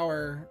clear the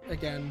power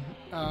again.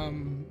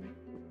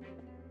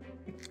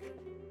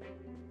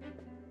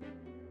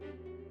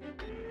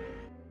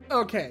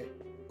 Okay,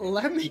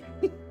 let me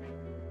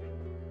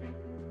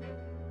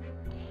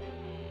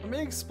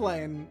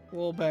explain a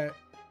little bit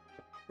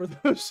for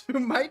those who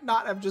might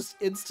not have just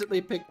instantly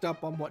picked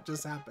up on what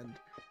just happened.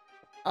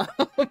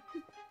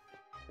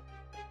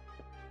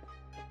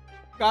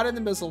 Got in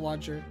the missile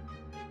launcher,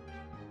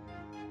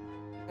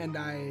 and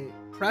I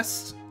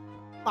pressed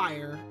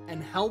fire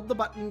and held the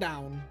button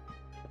down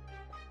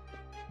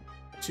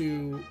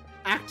to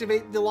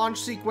activate the launch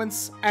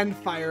sequence and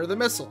fire the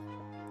missile.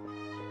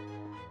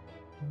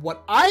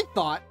 What I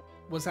thought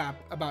was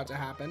about to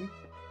happen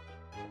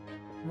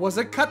was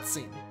a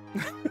cutscene.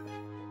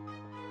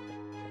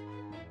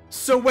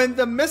 So when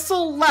the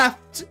missile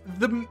left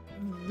the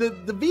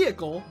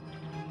vehicle,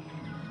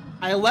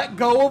 I let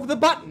go of the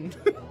button.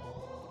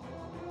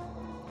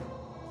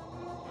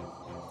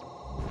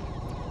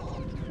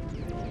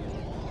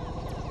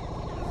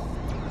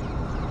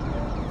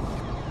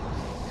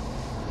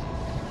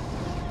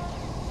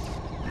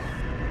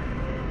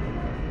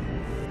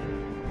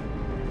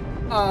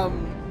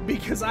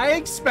 Because I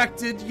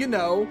expected, you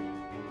know,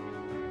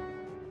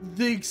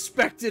 the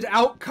expected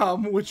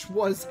outcome, which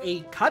was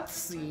a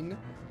cutscene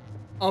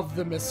of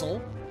the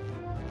missile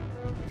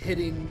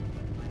hitting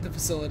the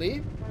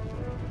facility.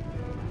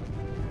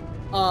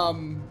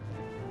 And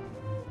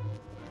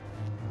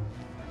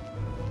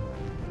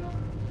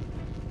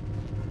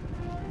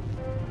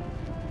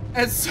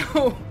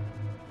so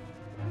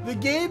the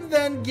game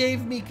then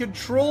gave me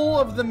control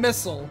of the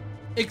missile,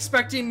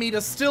 expecting me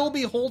to still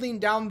be holding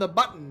down the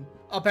button,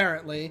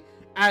 apparently,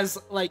 as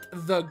like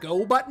the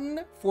go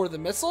button for the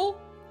missile,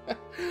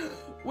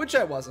 which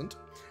I wasn't.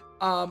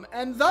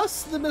 And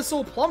thus the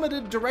missile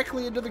plummeted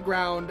directly into the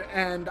ground,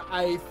 and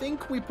I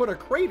think we put a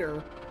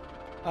crater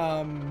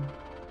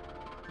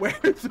where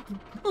the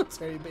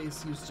military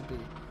base used to be.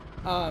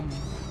 My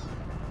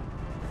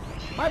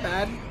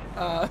bad.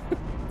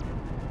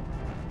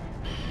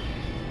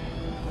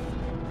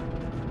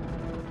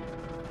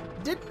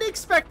 Didn't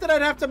expect that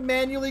I'd have to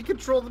manually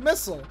control the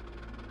missile.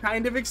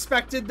 Kind of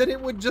expected that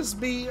it would just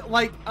be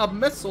like a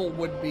missile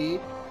would be,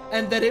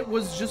 and that it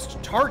was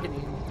just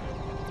targeting.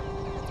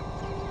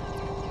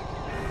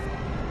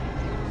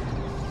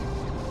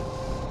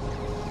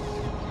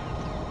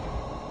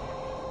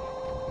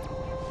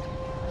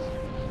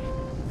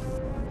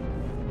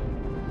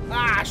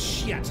 Ah,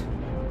 shit.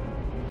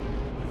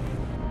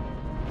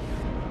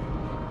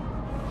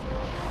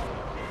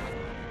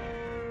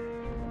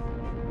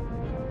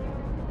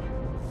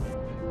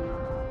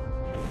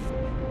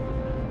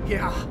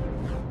 Yeah.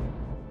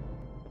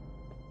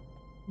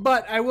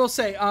 But I will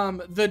say,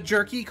 the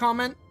jerky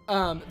comment,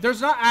 there's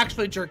not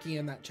actually jerky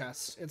in that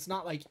chest. It's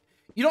not like,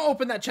 you don't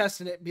open that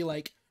chest and it be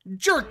like,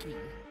 jerky.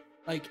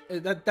 Like,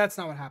 that's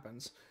not what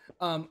happens.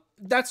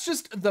 That's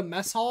just the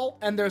mess hall,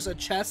 and there's a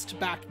chest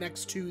back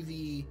next to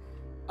the,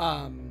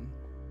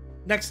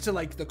 next to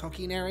like the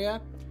cooking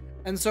area.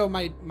 And so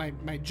my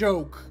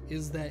joke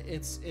is that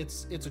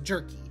it's a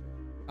jerky,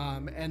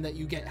 and that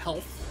you get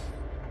health.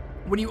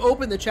 When you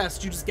open the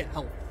chest, you just get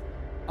health.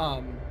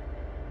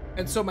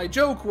 And so my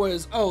joke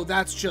was, oh,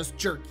 that's just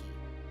jerky.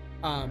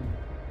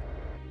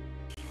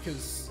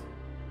 Because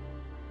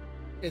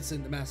it's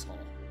in the mess hall.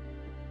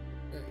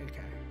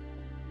 Okay.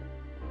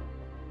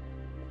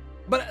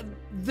 But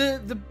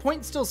the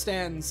point still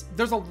stands.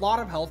 There's a lot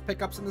of health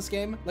pickups in this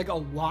game. Like, a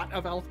lot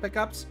of health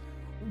pickups.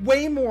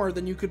 Way more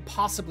than you could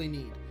possibly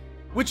need.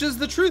 Which is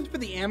the truth for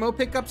the ammo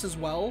pickups as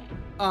well.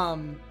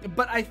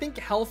 But I think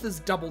health is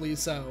doubly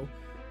so.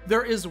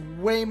 There is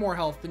way more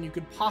health than you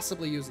could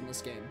possibly use in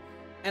this game.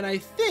 And I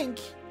think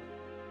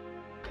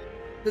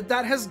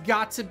that has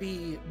got to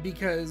be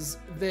because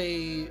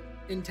they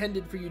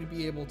intended for you to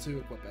be able to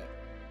equip it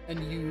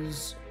and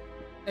use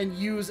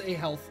a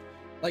health,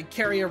 like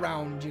carry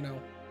around, you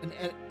know,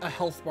 a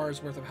health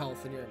bar's worth of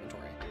health in your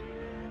inventory.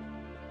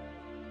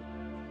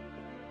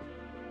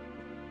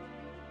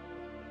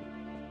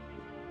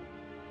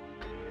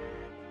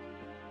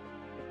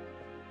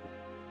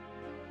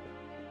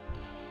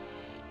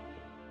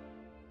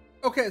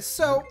 Okay,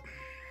 so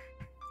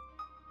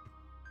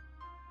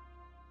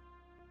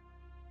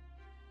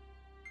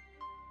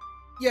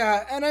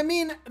yeah, and I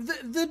mean,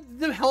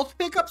 the health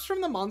pickups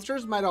from the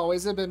monsters might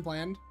always have been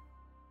planned, to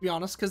be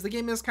honest, because the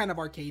game is kind of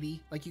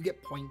arcadey. Like, you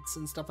get points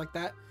and stuff like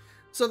that.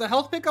 So the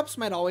health pickups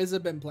might always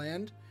have been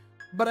planned.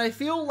 But I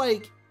feel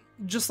like,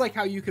 just like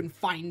how you can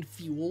find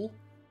fuel,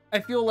 I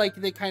feel like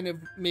they kind of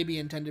maybe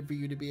intended for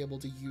you to be able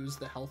to use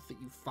the health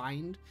that you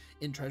find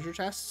in treasure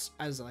chests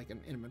as like an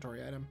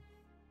inventory item.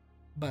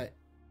 But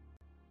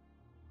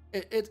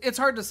it's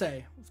hard to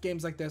say with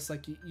games like this.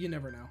 Like, you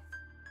never know.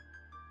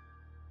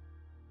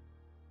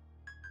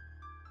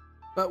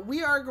 But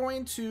we are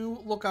going to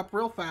look up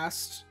real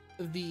fast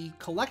the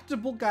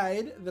collectible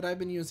guide that I've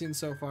been using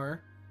so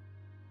far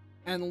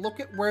and look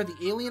at where the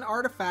alien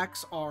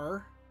artifacts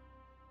are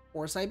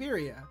for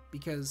Siberia,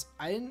 because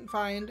I didn't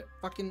find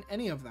fucking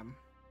any of them.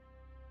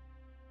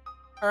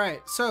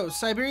 Alright, so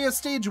Siberia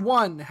Stage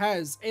 1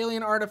 has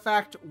Alien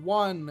Artifact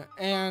 1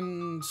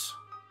 and...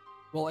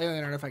 well,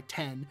 Alien Artifact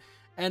 10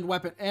 and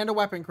a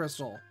weapon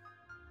crystal.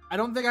 I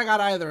don't think I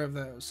got either of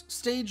those.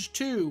 Stage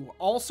 2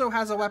 also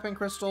has a weapon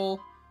crystal.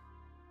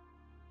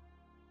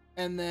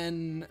 And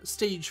then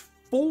Stage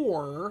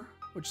 4,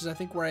 which is I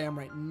think where I am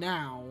right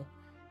now,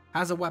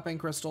 has a weapon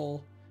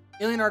crystal,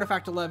 Alien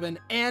Artifact 11,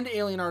 and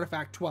Alien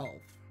Artifact 12.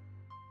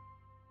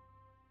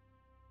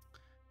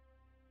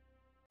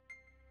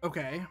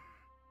 Okay.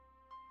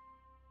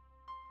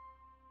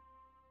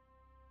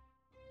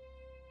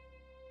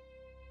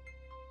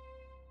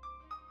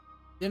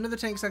 The end of the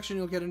tank section,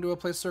 you'll get into a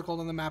place circled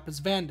on the map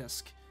as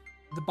Vandisk.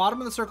 The bottom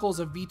of the circle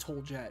is a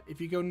VTOL jet. If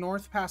you go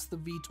north past the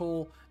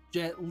VTOL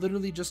jet,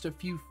 literally just a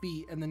few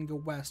feet, and then go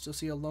west, you'll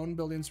see a lone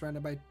building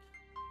surrounded by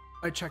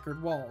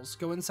checkered walls.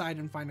 Go inside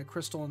and find a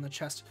crystal in the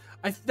chest.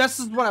 This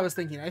is what I was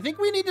thinking. I think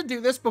we need to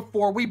do this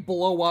before we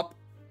blow up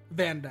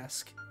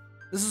Vandisk.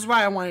 This is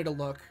why I wanted to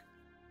look.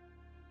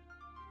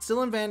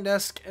 Still in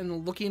Vandisk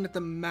and looking at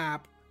the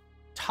map,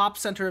 top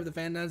center of the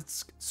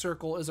Vandisk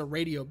circle is a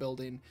radio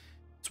building.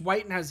 It's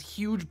white and has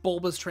huge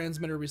bulbous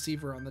transmitter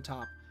receiver on the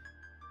top.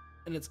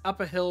 And it's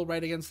up a hill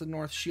right against the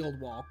north shield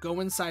wall.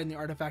 Go inside and the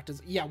artifact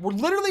is... yeah, we're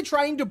literally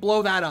trying to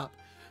blow that up.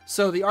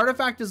 So the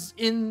artifact is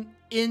in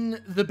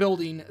the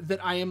building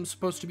that I am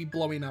supposed to be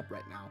blowing up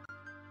right now.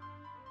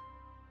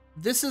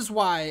 This is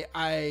why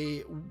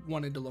I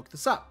wanted to look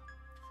this up.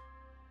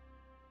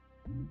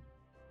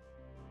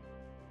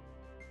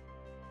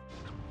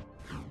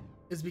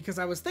 Is because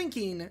I was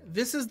thinking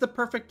this is the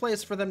perfect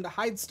place for them to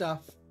hide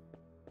stuff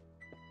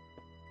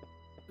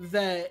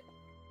that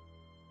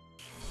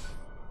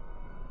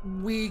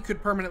we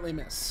could permanently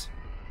miss.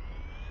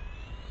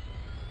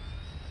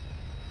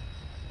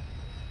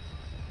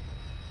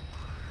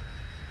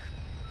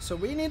 So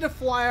we need to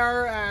fly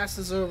our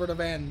asses over to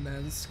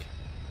Vandisk.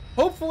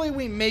 Hopefully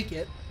we make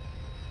it.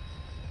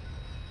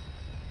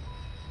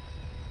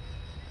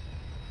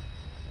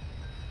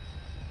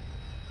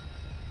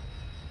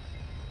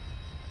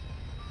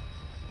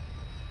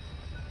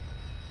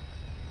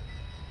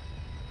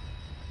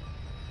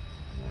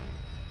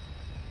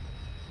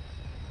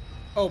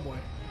 Oh boy.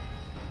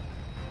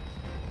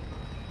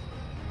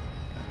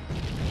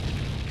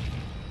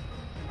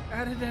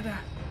 Da-da-da-da.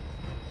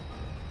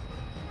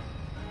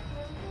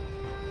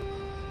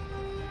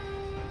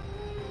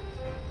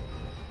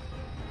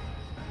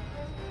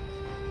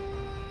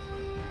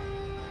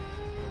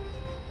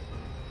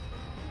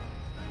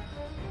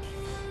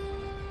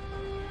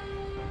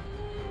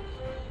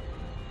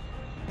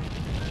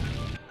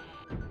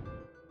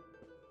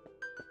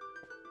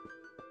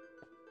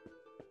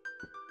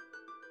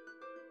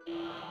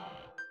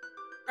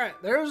 Alright,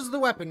 there's the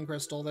weapon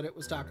crystal that it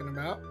was talking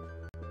about.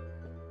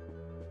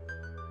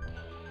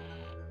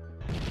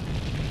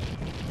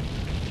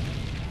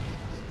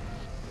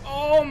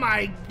 Oh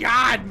my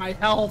god, my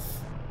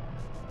health!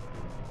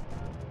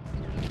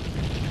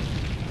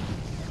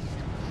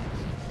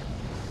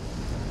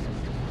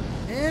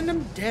 And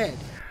I'm dead.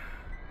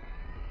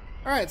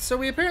 Alright, so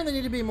we apparently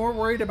need to be more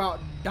worried about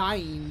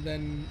dying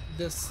than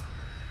this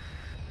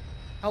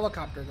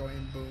helicopter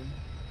going boom.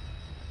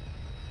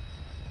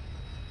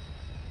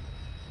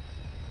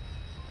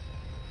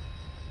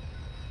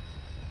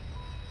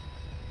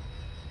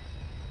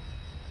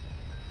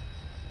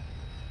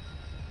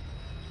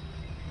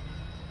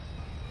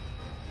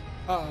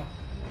 Uh-oh.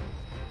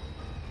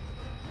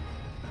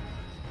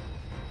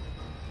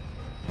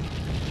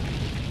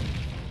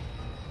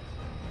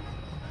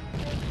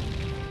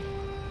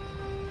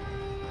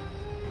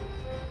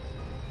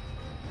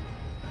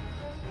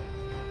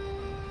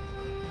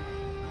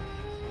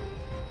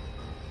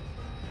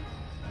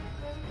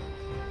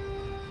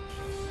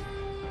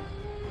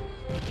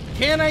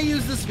 Can I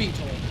use this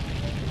VTOL?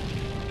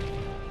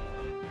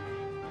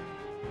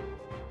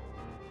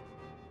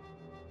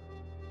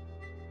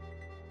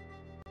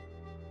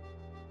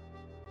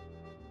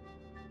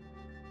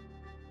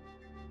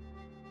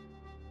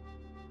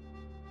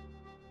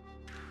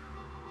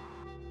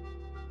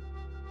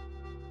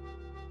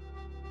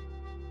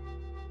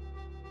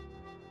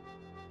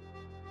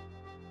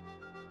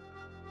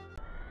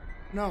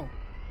 No.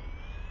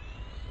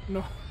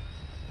 No.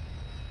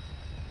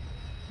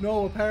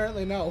 No,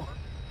 apparently no.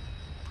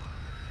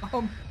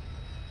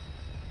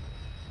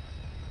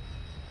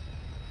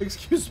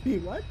 Excuse me,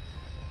 what?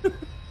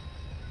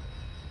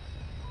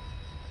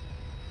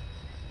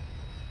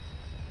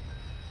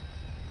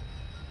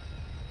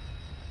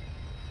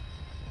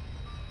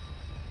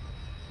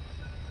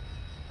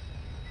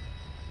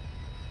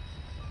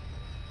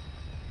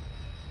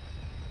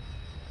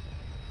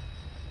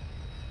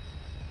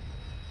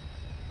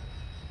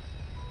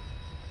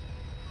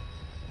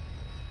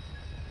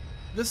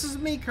 This is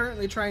me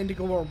currently trying to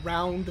go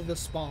around the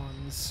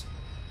spawns.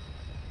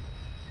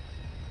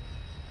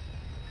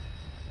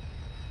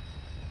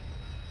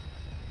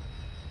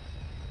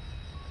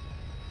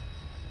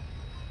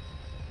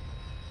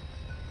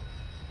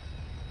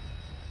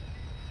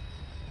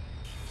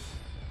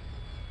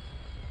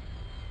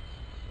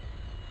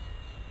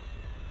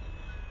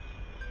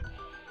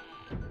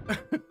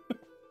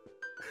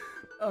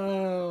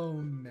 Oh,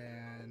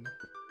 man.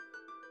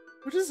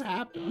 What just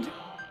happened?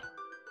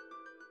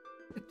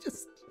 It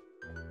just...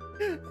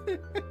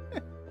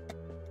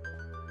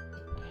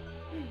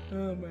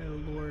 Oh, my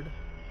lord.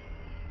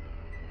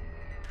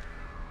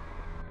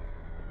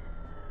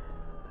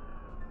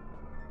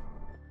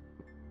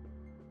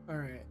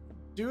 Alright.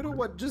 Due to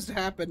what just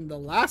happened the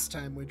last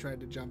time we tried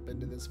to jump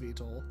into this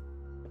VTOL,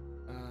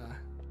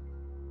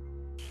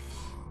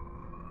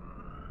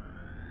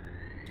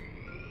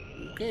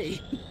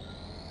 okay.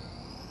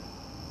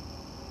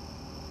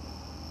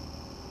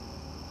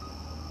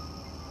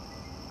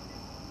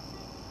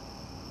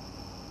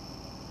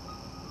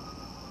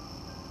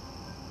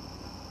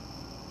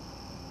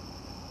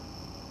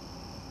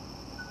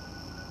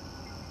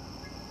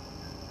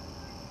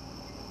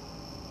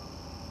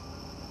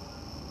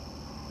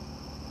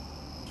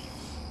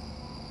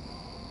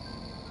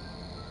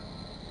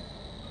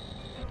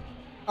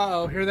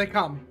 Uh-oh, here they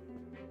come.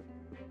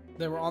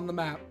 They were on the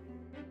map.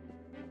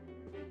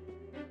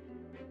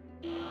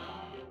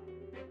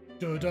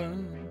 Dun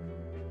dun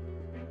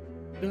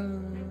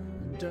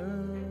dun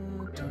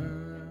dun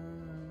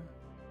dun.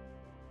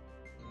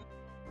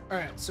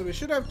 Alright, so we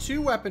should have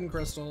 2 weapon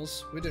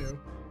crystals. We do.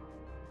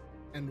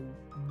 And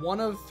 1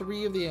 of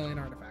 3 of the alien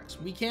artifacts.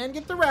 We can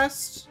get the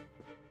rest.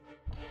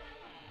 I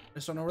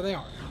just don't know where they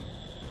are.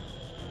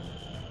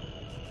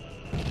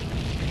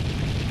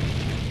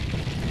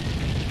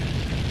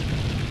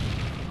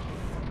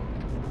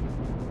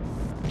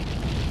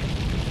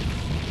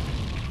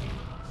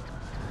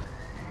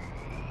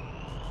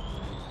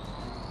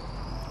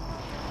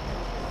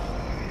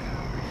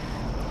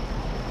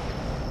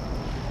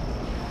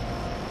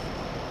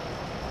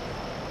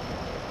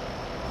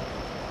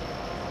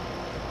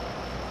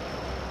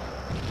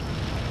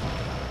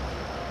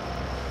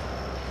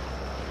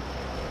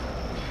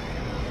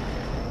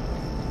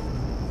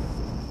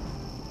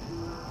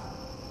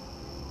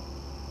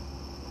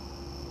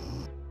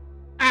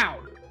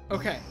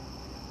 Okay.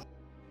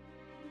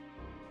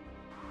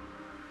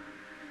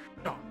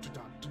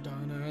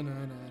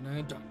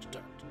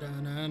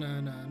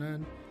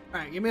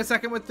 Alright, give me a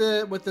second with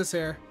this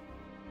here.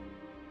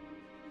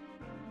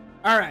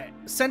 Alright,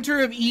 center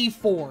of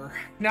E4.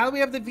 Now that we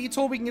have the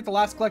VTOL, we can get the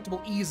last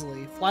collectible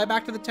easily. Fly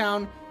back to the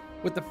town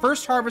with the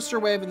first harvester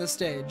wave in the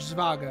stage,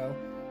 Zvago.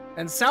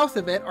 And south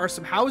of it are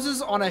some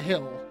houses on a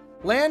hill.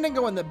 Land and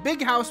go in the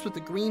big house with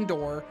the green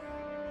door,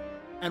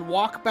 and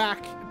walk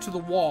back to the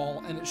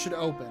wall, and it should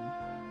open.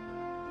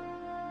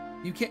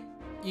 You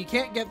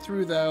can't get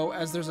through, though,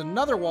 as there's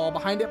another wall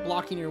behind it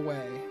blocking your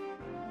way.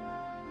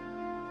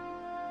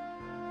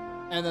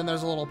 And then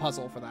there's a little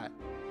puzzle for that.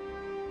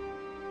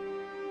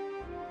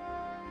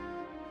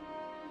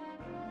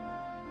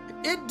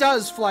 It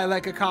does fly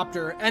like a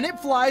copter, and it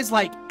flies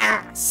like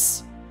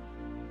ass.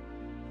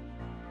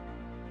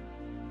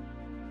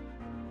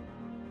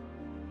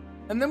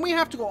 And then we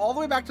have to go all the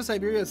way back to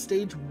Siberia,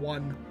 stage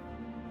 1.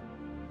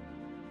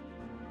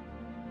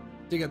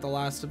 To get the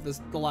last of this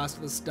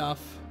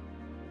stuff.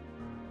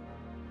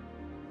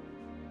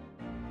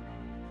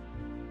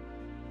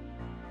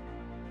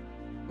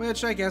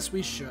 Which I guess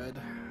we should.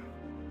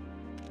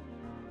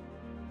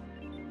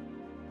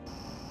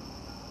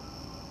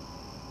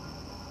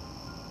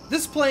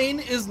 This plane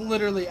is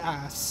literally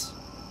ass.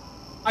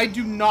 I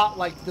do not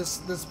like this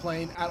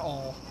plane at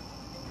all.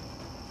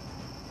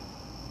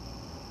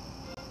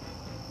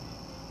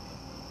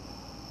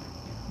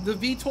 The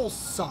VTOL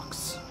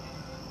sucks.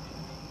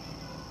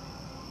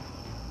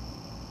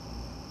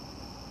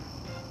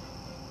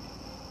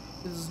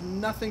 This is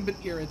nothing but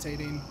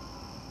irritating.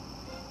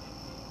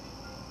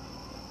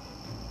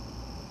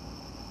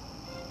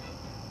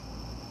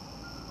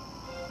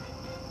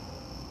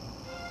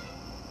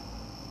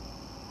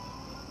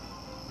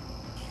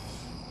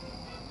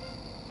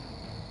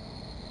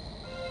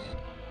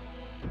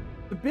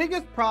 The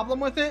biggest problem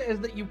with it is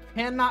that you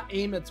cannot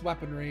aim its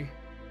weaponry.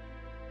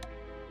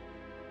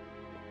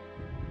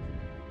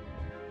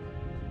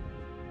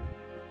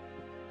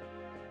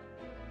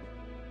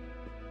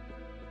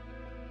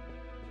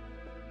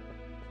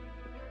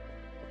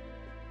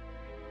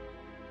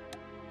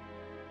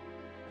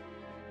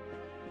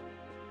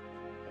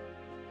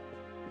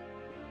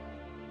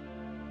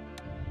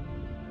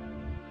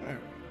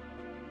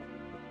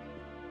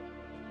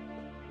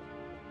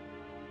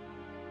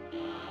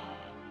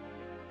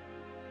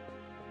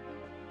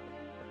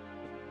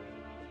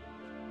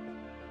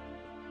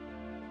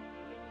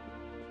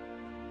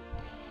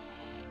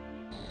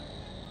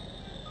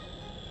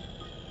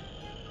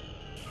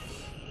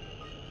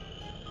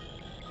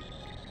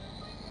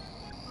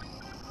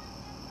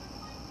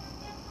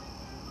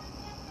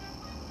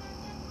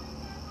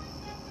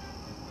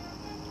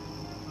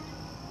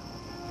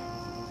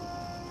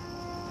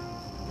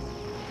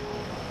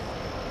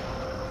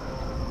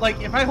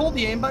 Like, if I hold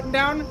the aim button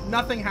down,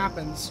 nothing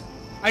happens.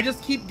 I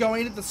just keep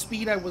going at the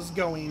speed I was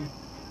going.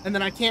 And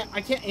then I can't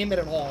aim it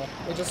at all.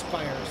 It just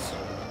fires.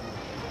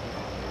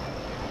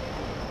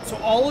 So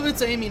all of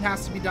its aiming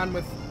has to be done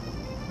with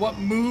what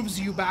moves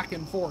you back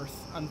and forth,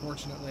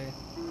 unfortunately.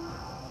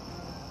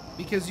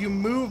 because you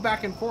move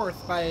back and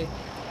forth by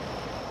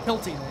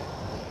tilting it.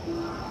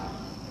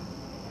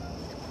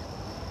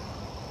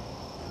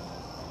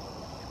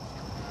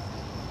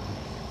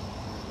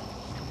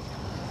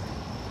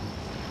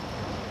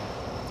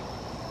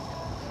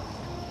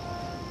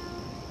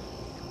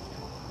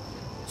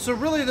 So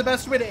really the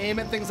best way to aim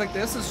at things like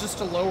this is just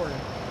to lower,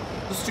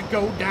 just to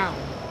go down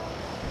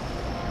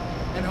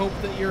and hope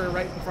that you're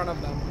right in front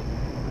of them.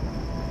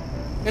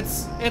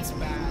 It's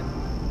bad.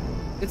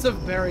 It's a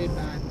very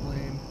bad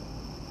plane.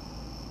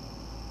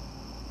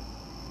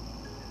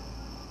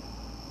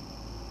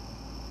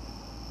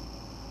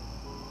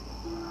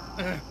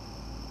 Ugh.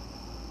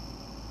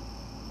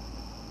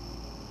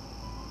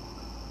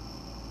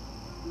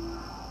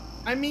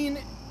 I mean,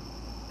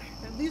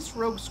 at least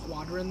Rogue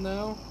Squadron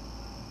though,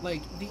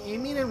 like the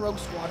aiming in Rogue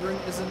Squadron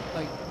isn't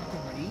like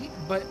great,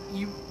 but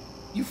you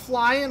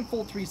fly in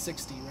full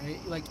 360, right?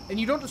 Like, and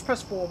you don't just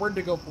press forward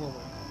to go forward,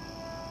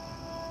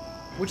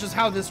 which is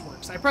how this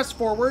works. I press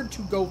forward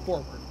to go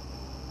forward.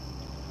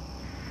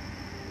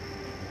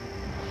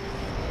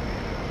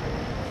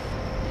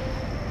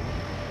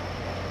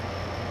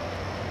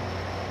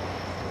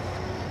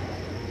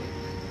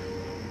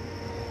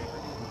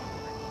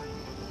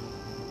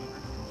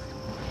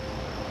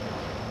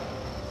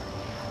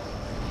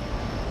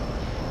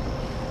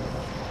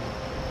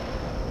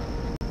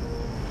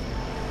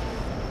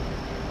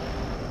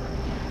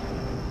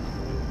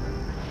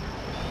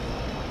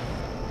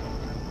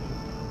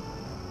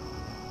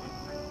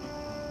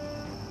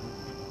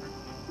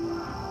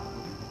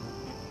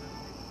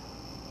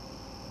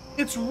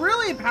 It's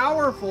really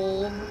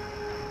powerful,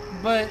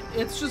 but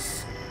it's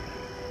just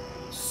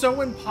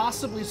so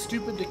impossibly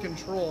stupid to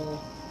control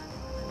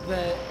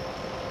that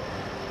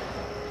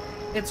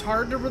it's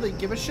hard to really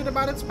give a shit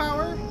about its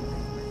power.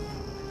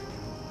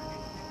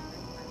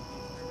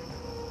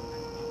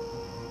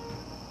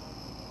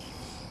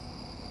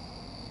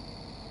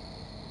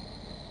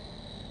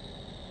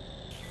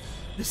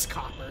 This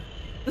copper.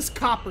 This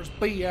copper's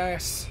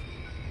BS.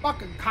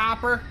 Fucking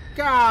copper.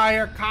 Get out of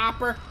here,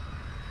 copper.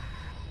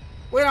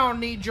 We don't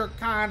need your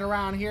kind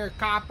around here,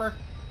 copper.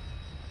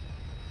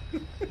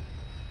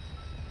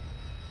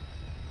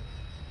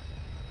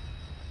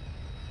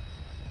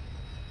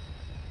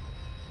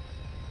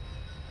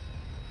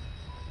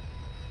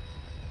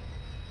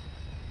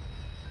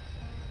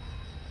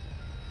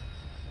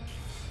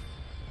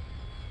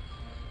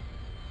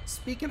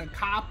 Speaking of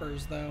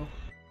coppers, though,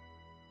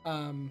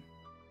 I'm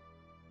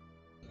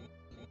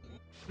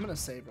gonna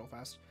save real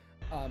fast.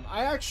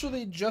 I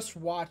actually just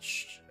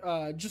rewatched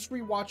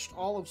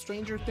all of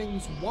Stranger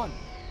Things 1,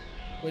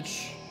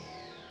 which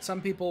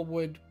some people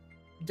would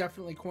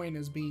definitely coin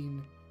as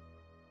being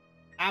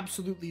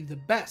absolutely the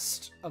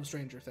best of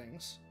Stranger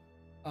Things.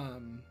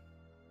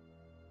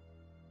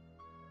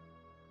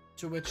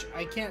 To which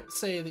I can't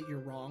say that you're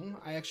wrong.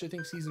 I actually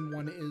think season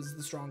 1 is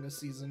the strongest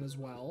season as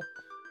well.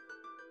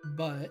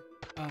 But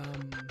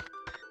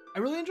I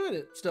really enjoyed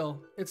it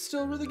still. It's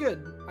still really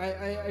good.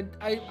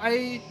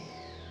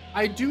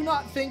 I do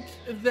not think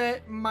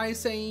that my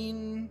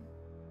saying,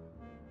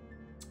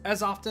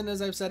 as often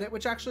as I've said it,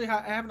 which actually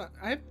I haven't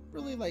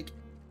really like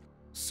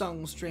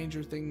sung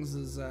Stranger Things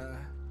as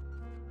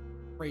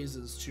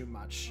phrases too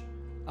much.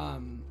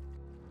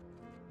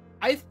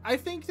 I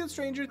think that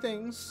Stranger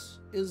Things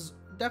is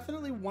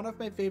definitely one of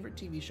my favorite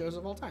TV shows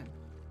of all time,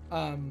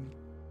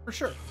 for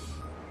sure.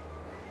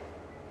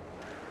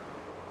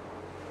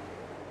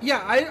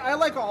 Yeah, I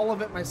like all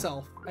of it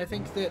myself. I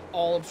think that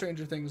all of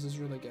Stranger Things is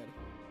really good.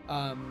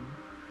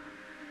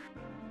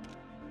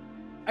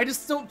 I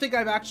just don't think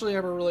I've actually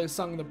ever really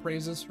sung the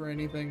praises for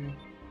anything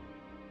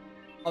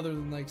other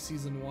than like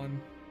season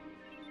 1.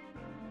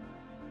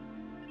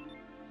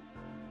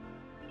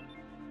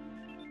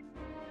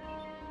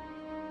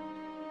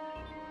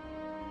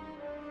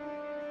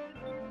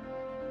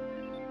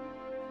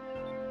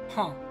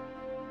 Huh.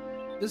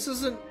 This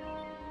isn't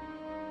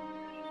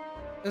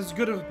as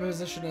good of a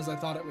position as I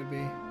thought it would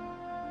be.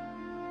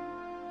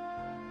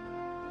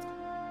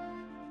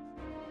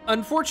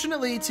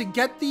 Unfortunately, to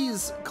get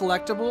these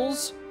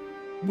collectibles,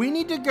 we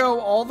need to go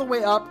all the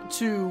way up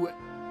to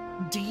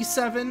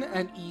D7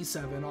 and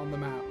E7 on the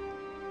map.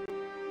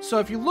 So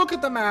if you look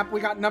at the map, we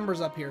got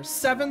numbers up here.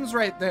 7's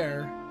right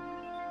there.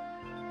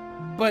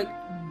 But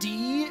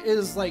D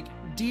is like,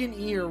 D and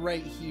E are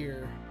right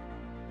here.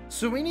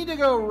 So we need to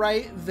go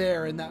right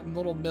there in that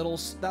little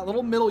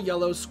middle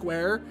yellow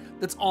square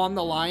that's on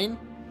the line.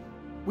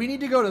 We need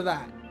to go to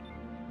that.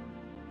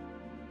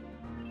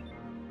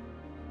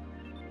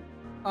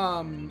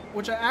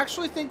 Which I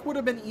actually think would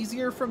have been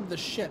easier from the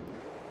ship,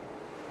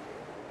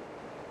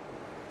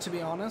 to be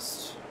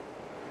honest,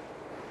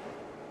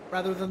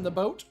 rather than the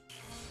boat.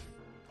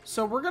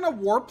 So we're gonna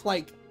warp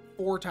like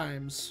 4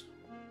 times.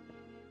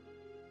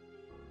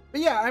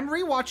 But yeah, I'm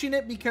rewatching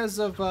it because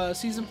of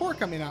season 4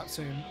 coming out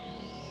soon.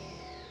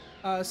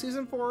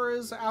 Season 4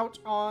 is out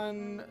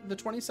on the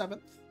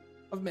 27th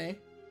of May.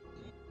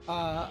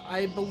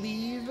 I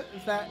believe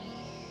that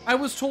I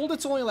was told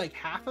it's only like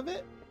half of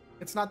it.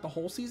 It's not the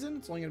whole season.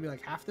 It's only gonna be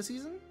like half the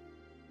season.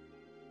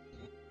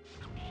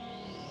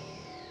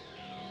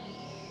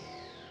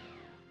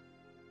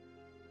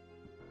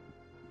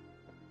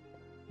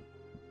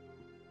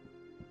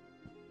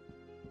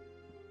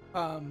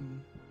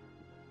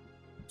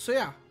 So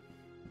yeah.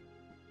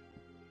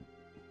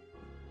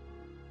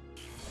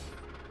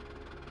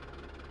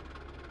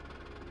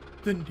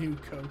 The new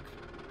Coke.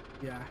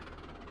 Yeah.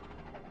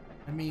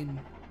 I mean...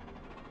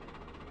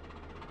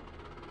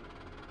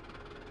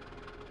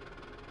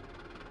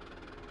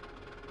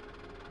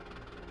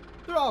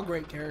 They're all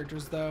great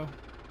characters, though.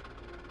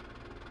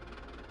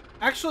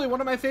 Actually,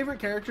 one of my favorite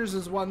characters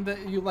is one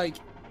that you, like...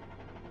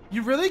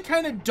 You really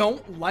kind of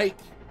don't like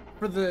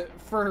for the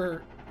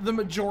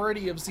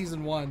majority of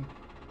Season 1.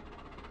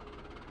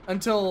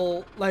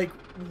 Until, like,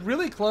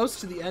 really close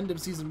to the end of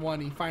Season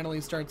 1, he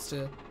finally starts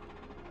to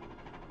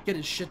get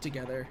his shit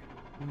together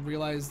and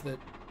realize that,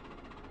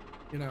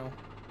 you know,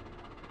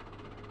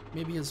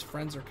 maybe his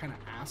friends are kind of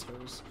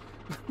assholes.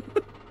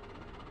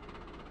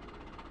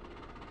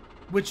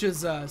 Which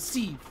is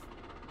Steve.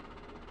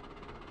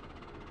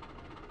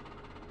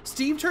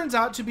 Steve turns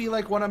out to be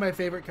like one of my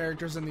favorite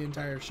characters in the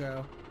entire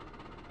show,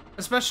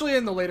 especially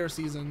in the later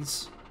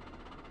seasons,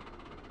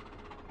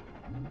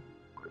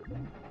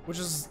 which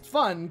is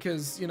fun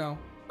because, you know,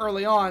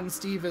 early on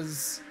Steve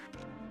is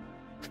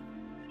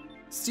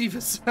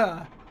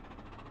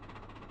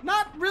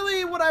not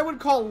really what I would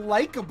call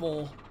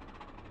likable.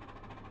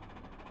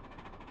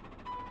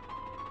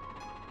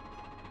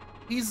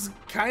 He's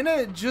kind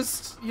of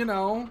just, you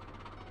know,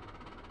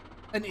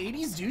 an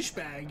 80s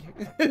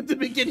douchebag at the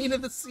beginning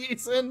of the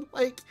season.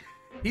 Like,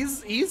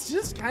 he's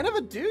just kind of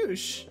a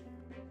douche.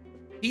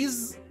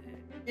 He's,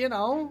 you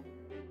know,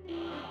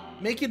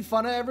 making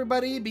fun of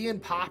everybody, being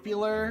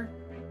popular.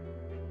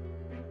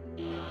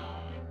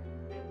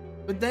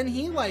 But then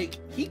he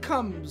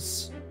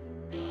comes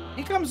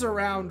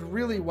around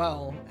really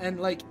well, and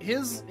like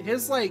his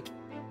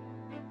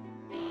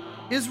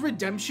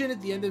redemption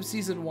at the end of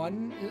Season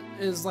 1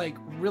 is like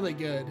really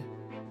good.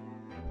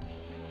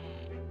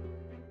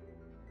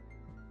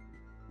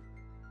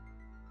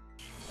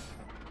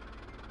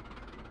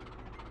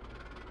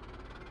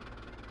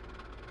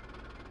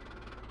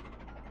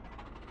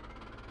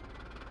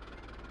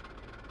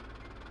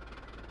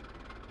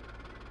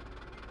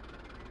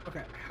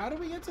 Okay, how do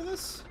we get to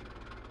this?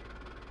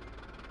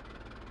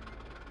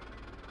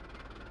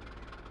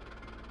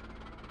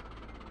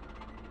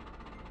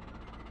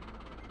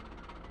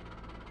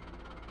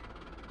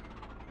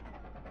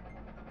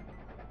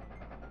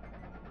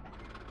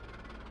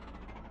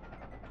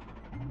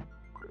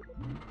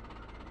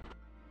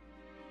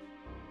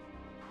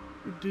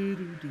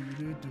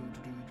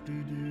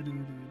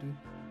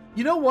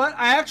 You know what?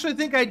 I actually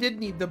think I did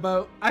need the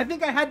boat. I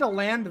think I had to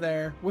land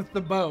there with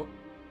the boat.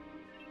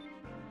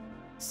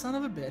 Son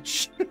of a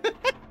bitch.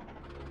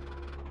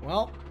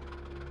 Well,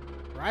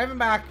 driving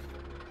back.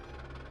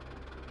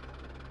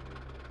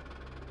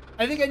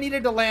 I think I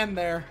needed to land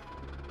there.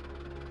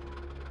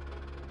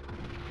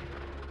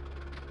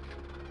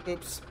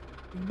 Oops.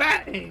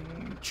 Bang!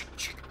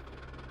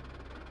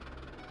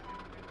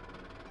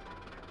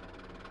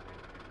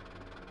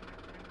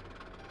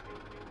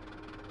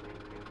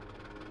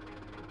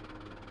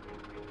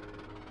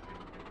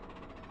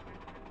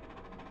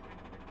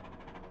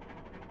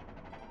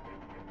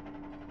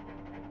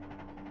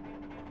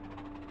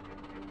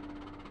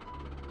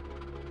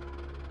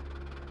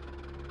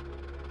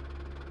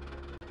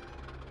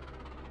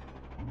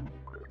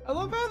 I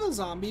love how the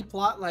zombie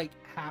plot, like,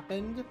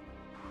 happened,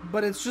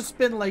 but it's just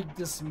been, like,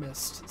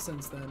 dismissed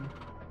since then.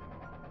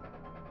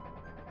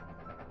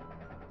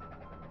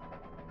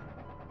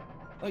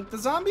 Like, the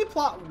zombie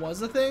plot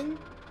was a thing,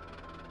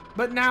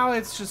 but now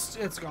it's just,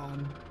 it's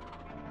gone.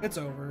 It's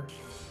over.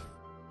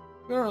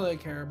 We don't really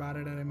care about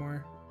it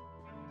anymore.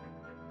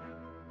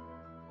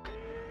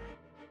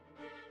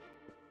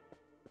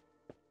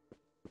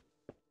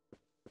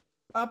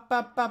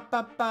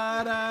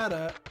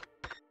 Ba-ba-ba-ba-ba-da-da.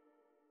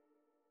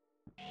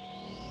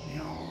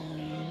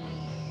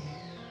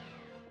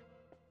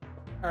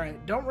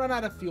 Alright, don't run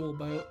out of fuel,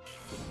 boat.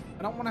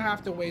 I don't want to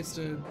have to waste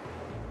a...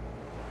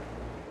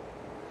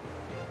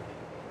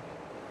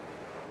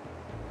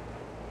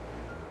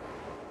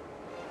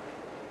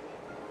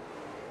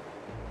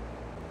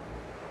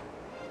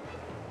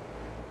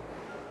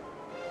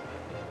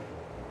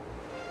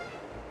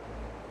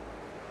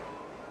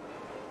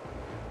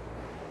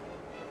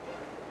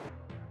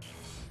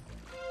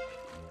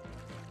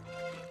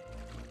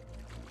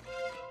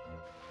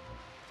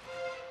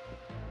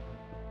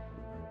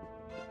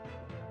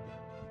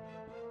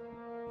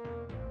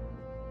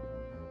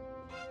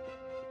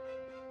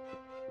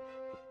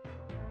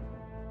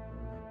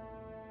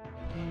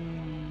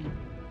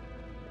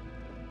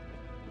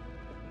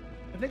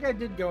 I think I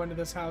did go into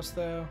this house,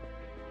 though.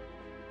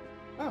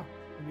 Oh,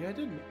 maybe I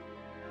didn't.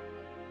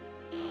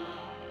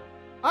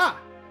 Ah!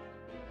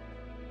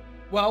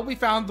 Well, we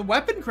found the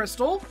weapon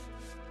crystal.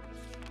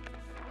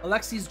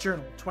 Alexi's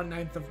journal,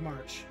 29th of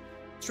March.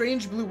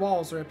 Strange blue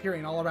walls are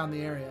appearing all around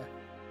the area.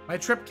 My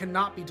trip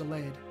cannot be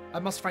delayed. I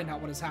must find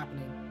out what is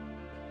happening.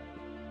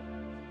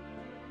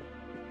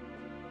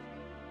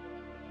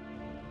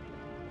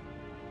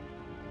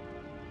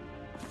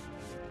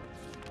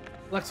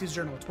 Alexi's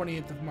journal,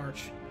 28th of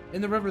March.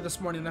 In the river this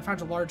morning, I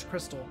found a large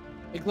crystal.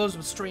 It glows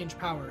with strange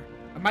power.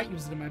 I might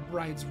use it in my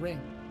bride's ring.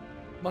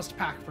 Must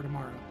pack for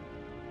tomorrow.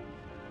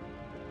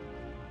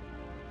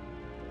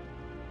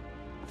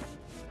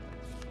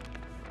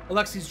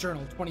 Alexi's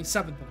journal,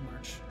 27th of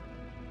March.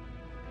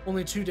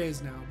 Only 2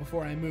 days now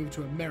before I move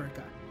to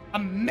America.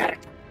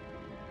 America!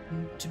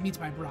 To meet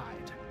my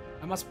bride.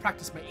 I must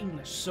practice my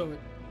English so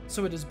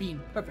it has been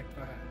perfect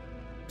for her.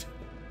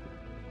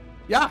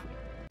 Yeah,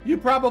 you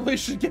probably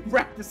should get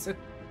practicing.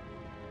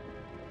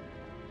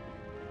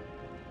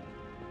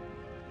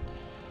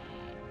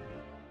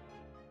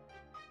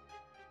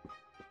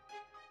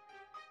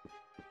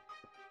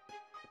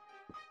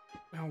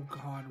 Oh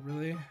God,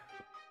 really?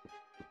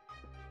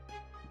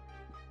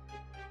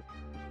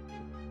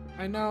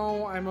 I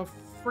know, I'm a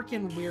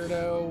freaking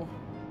weirdo.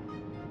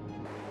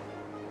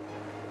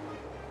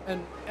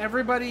 And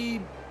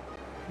everybody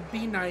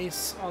be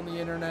nice on the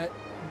internet.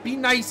 Be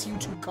nice,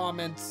 YouTube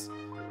comments.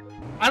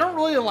 I don't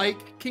really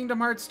like Kingdom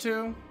Hearts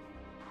 2.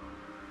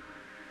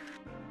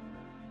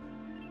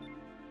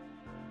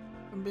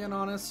 I'm being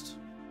honest.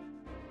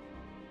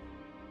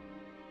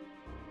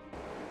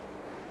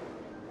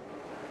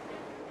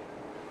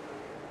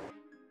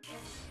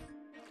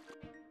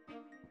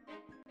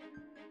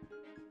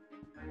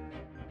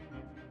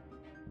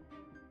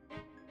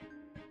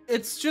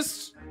 It's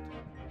just...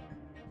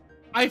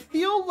 I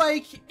feel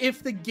like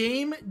if the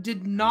game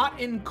did not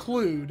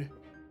include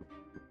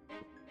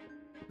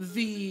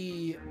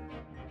the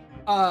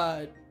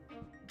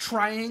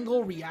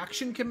triangle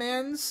reaction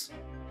commands...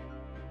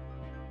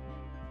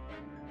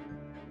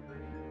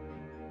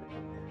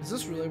 Is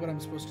this really what I'm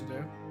supposed to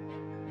do?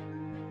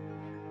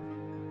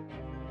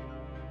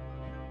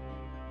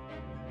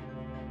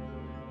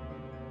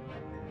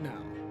 No.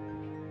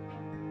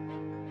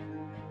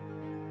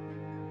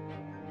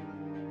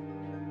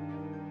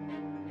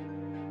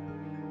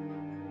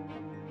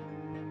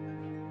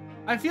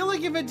 I feel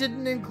like if it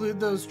didn't include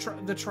those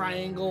the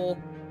triangle,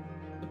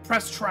 the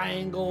press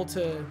triangle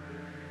to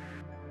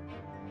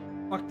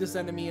fuck this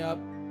enemy up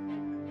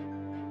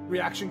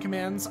reaction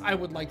commands, I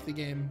would like the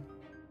game.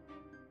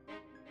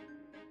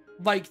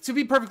 Like, to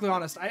be perfectly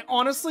honest, I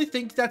honestly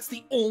think that's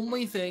the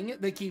only thing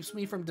that keeps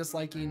me from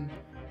disliking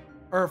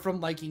or from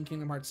liking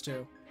Kingdom Hearts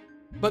 2.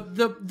 But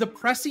the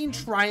pressing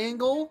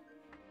triangle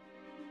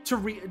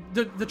to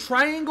the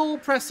triangle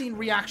pressing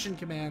reaction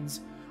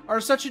commands are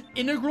such an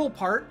integral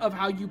part of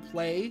how you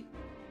play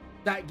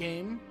that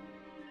game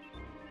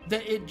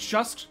that it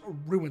just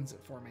ruins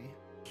it for me.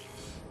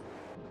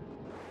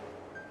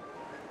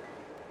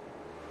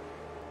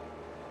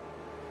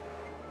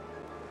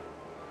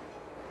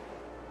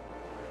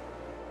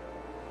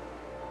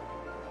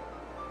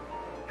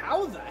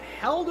 How the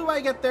hell do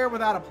I get there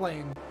without a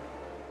plane?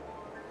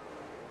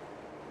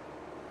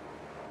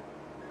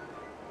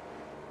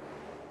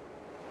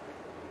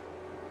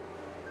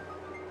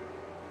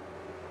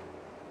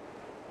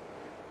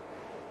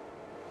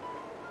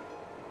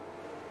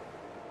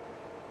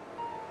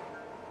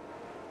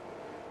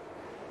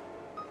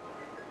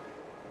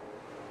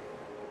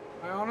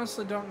 I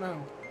honestly don't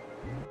know.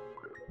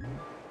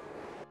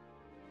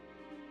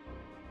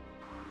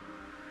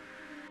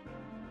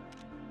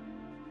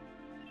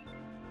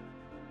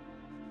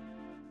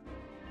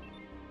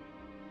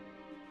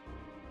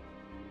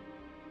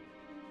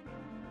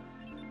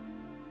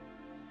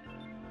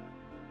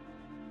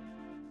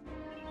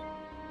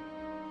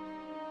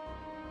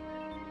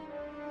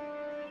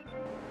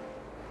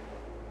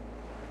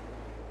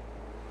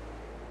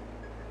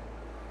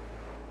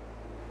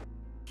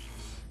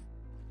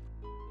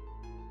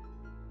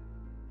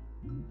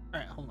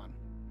 Alright, hold on.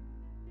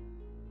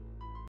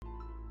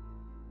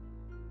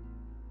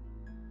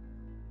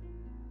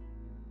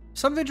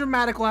 Something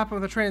dramatic will happen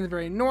with the train in the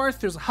very north.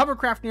 There's a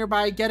hovercraft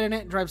nearby. Get in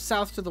it and drive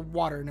south to the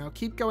water. Now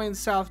keep going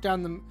south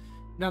down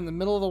the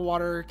middle of the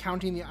water,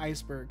 counting the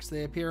icebergs.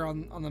 They appear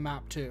on the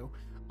map too.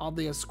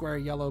 Oddly a square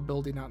yellow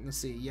building out in the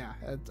sea. Yeah,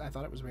 I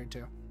thought it was weird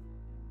too.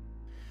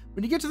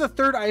 When you get to the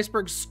third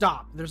iceberg,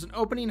 stop. There's an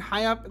opening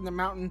high up in the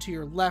mountain to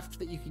your left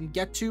that you can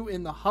get to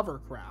in the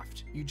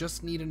hovercraft. You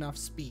just need enough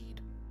speed.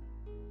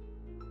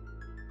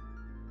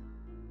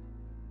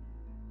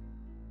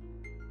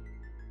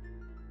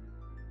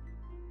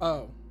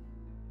 Oh.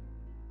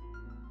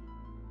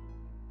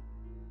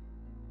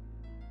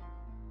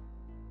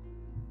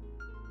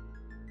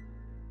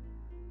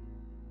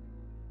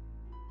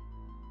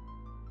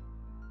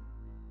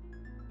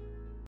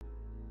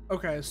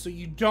 Okay, so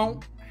you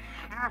don't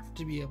have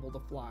to be able to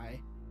fly.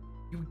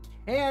 You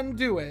can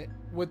do it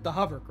with the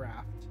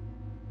hovercraft.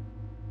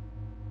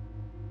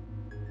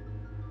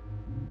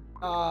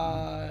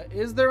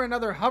 Is there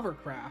another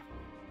hovercraft?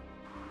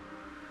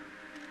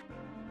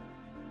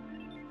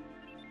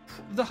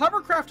 The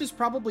hovercraft is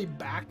probably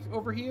back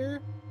over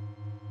here.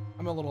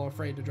 I'm a little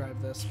afraid to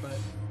drive this, but...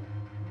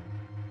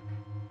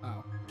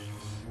 Oh.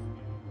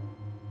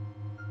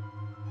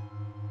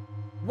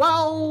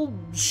 Well,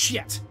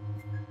 shit.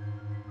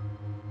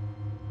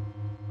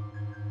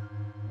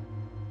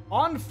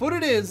 On foot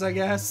it is, I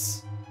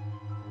guess.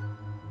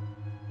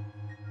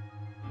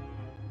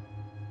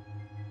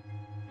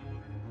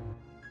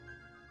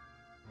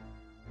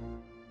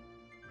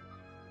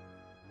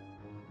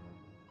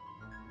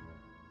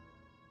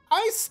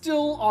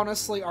 still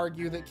honestly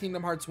argue that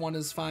Kingdom Hearts 1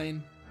 is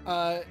fine.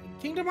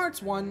 Kingdom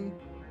Hearts 1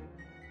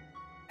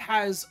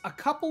 has a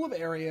couple of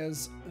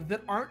areas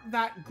that aren't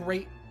that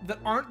great, that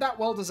aren't that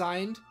well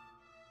designed,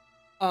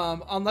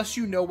 unless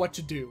you know what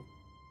to do.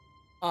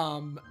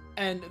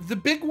 And the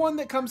big one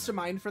that comes to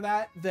mind for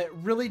that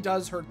really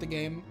does hurt the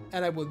game,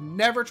 and I would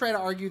never try to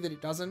argue that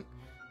it doesn't,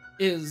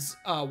 is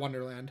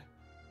Wonderland.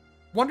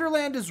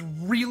 Wonderland is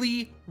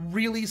really,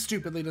 really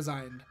stupidly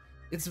designed.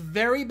 It's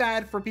very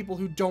bad for people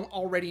who don't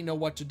already know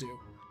what to do.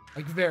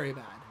 Like, very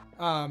bad.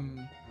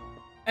 And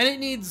it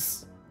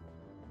needs...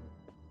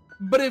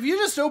 But if you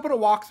just open a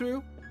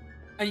walkthrough,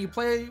 and you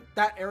play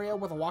that area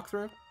with a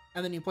walkthrough,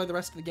 and then you play the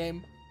rest of the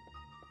game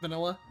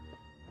vanilla,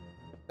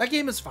 that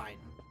game is fine.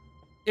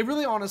 It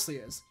really honestly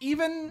is.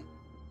 Even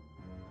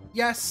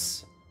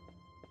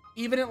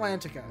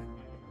Atlantica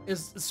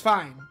is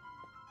fine.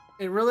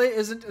 It really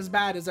isn't as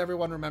bad as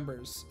everyone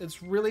remembers.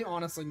 It's really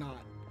honestly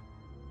not.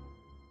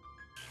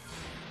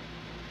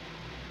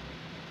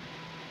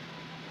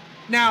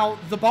 Now,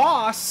 the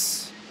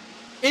boss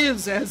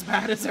is as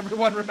bad as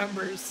everyone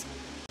remembers.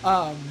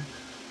 But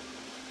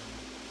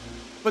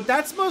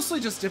that's mostly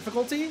just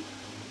difficulty.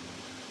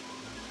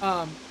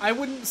 I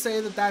wouldn't say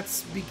that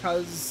that's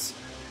because...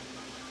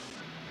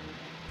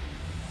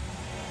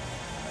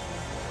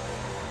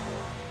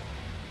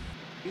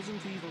 Isn't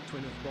Evil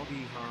Twin of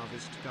Body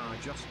Harvest Guy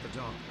just the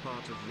dark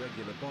part of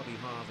regular Body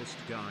Harvest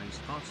Guy's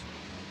heart?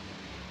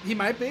 He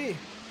might be.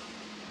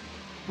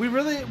 We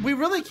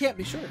really can't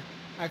be sure,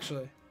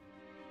 actually.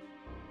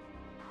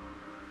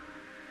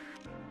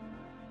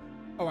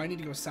 Oh, I need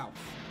to go south.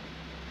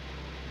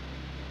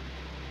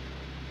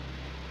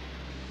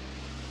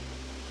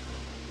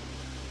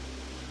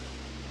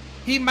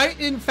 He might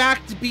in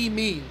fact be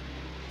me.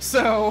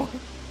 So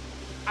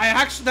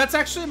that's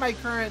actually my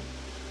current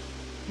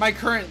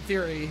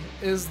theory,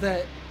 is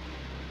that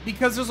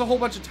because there's a whole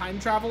bunch of time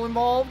travel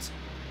involved,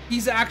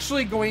 he's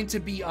actually going to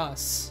be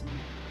us.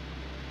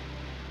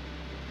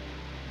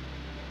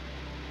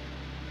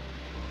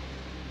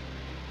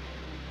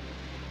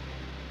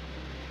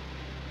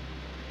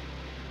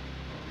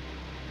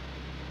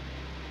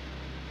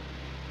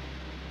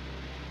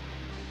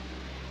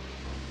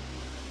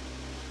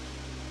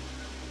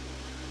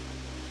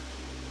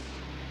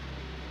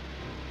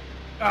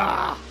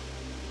 Ah!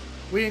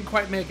 We didn't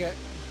quite make it.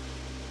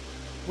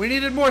 We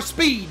needed more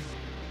speed.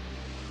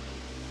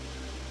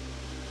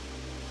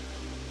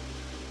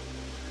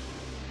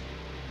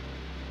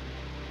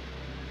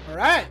 All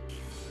right.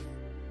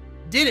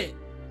 Did it.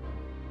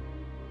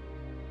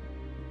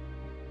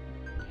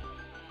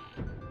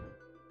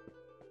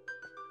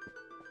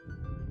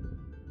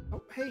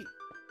 Oh, hey.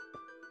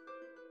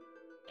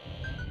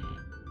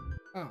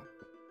 Oh.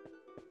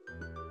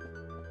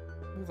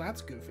 Well,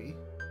 that's goofy.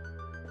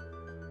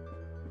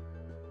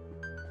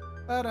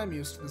 But I'm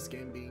used to this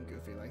game being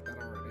goofy like that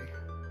already.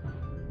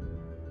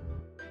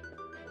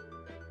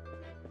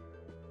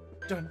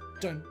 Dun,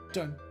 dun,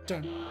 dun,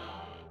 dun.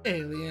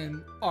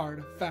 Alien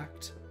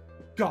artifact.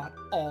 Got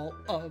all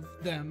of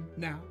them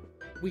now.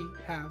 We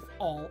have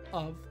all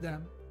of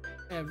them.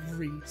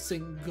 Every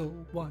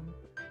single one.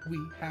 We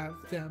have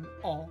them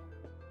all.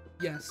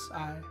 Yes,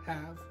 I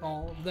have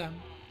all of them.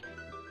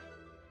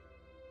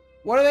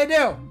 What do they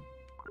do?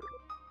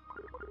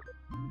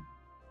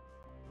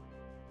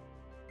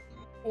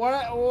 What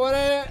do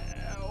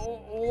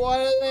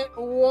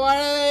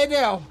they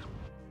do?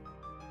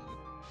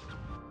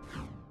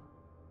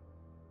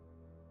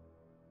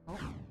 Oh,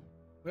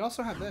 we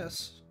also have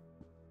this.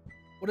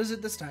 What is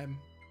it this time?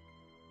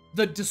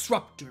 The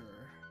Disruptor.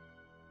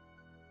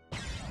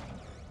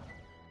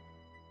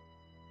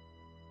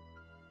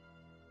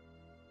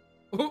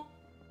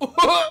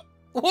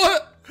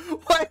 What?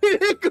 Why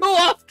did it go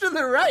off to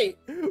the right?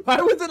 Why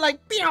was it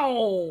like,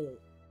 pew?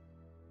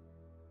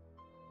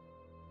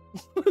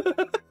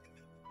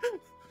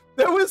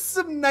 There was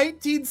some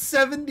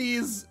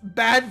 1970s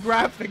bad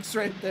graphics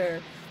right there.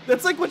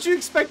 That's like what you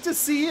expect to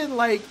see in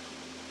like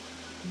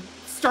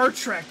Star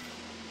Trek.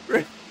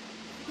 Right?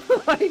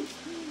 Like,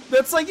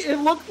 that's like, it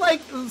looked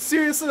like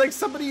seriously like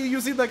somebody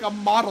using like a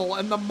model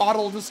and the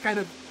model just kind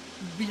of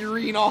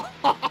veering off.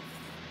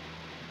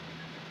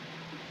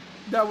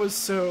 That was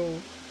so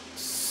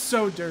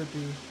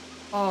derpy.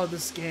 Oh,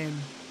 this game.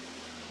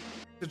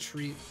 The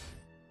treat.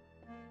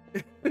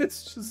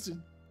 It's just a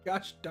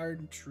gosh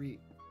darn treat.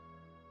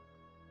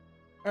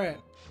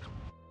 Alright.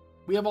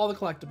 We have all the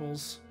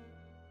collectibles.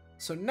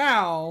 So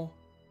now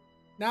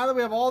that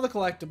we have all the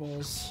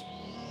collectibles,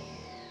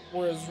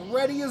 we're as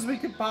ready as we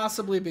could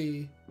possibly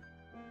be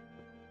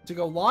to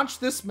go launch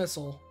this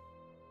missile.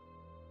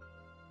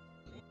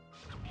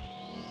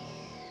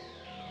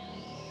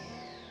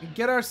 And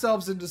get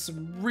ourselves into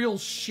some real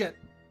shit.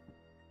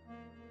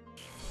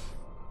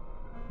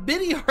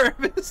 Biddy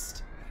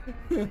Harvest!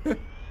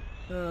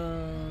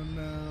 Oh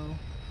no.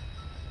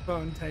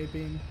 Phone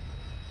typing.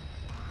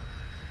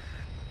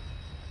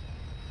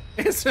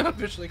 It's not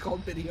officially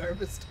called Biddy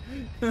Harvest.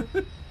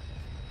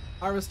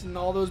 Harvesting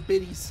all those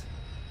biddies.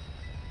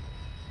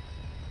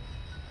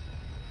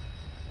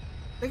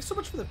 Thanks so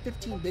much for the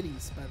 15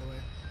 biddies, by the way.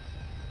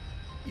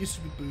 Used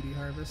to be Booty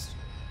Harvest.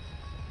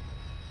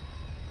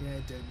 Yeah,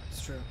 it did.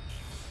 It's true.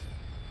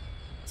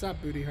 It's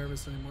not Booty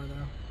Harvest anymore,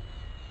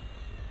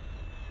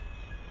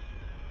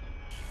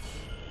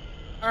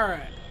 though.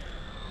 Alright.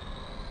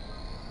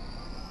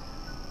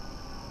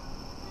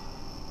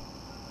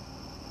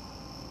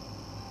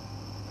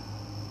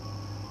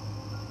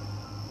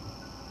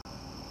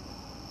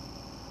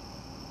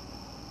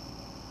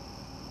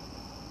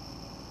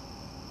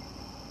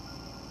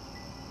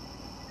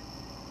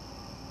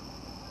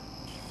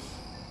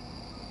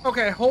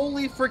 Okay,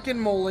 holy freaking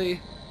moly.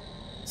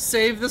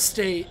 Save the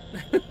state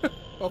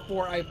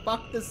before I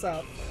fuck this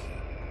up.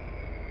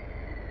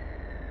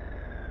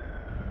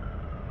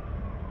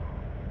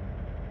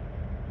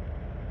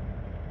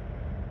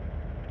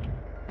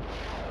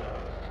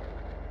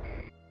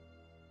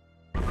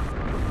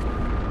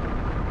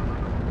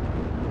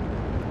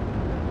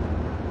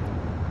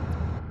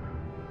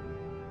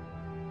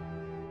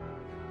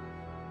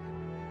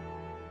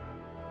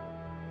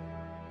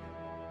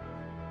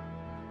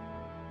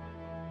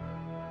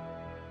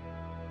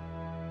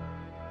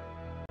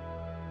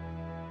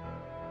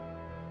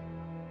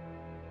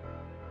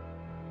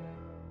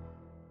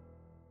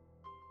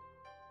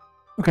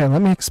 Okay,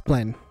 let me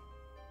explain.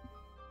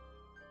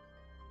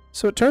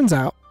 So it turns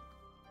out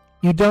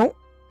you don't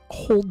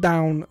hold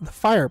down the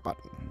fire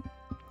button.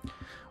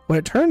 What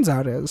it turns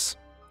out is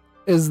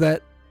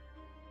that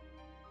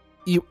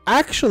you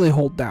actually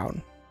hold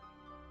down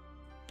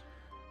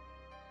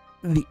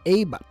the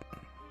A button.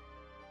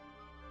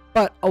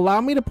 But allow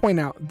me to point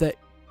out that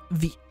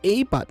the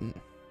A button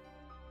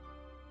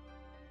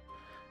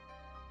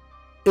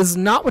is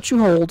not what you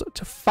hold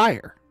to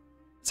fire.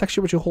 It's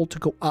actually what you hold to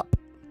go up.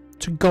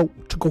 To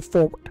go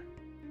forward,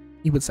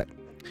 you would say.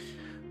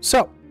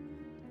 So,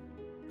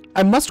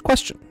 I must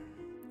question,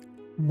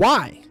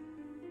 why?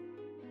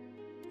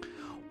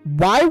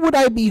 Why would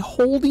I be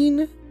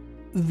holding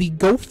the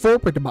go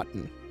forward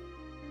button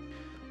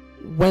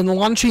when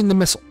launching the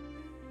missile?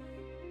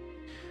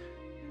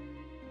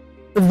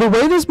 The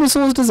way this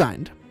missile is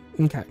designed,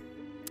 okay,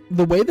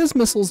 the way this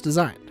missile is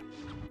designed,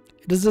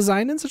 it is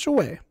designed in such a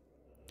way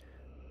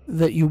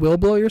that you will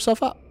blow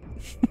yourself up.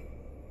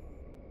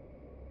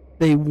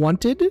 They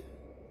wanted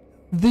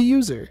the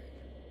user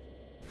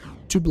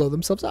to blow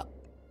themselves up.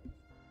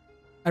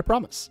 I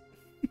promise.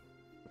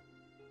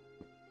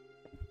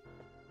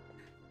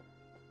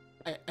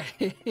 I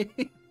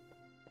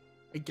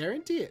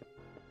guarantee it.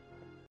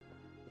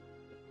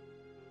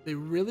 They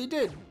really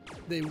did.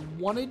 They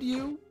wanted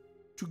you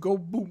to go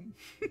boom.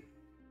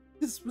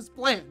 This was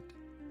planned.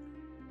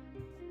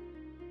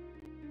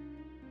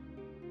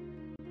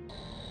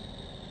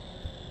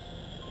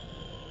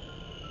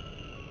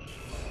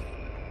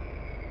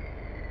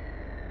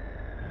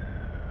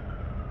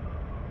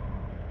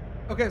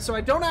 Okay, so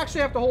I don't actually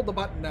have to hold the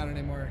button down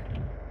anymore.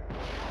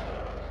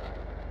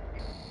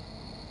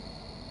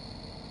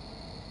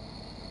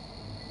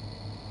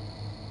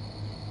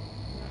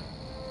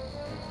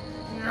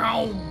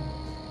 No.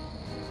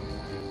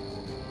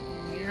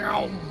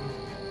 No.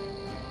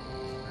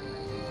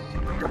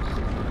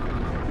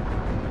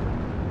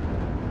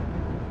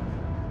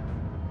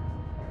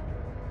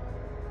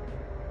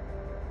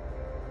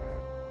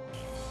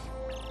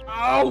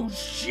 Oh,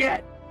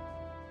 shit!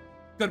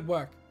 Good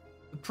work.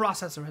 The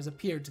processor has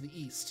appeared to the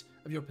east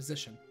of your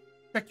position.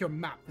 Check your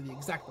map for the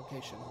exact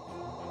location.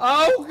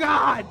 Oh,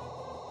 God!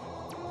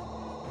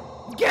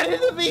 Get in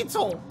the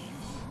VTOL!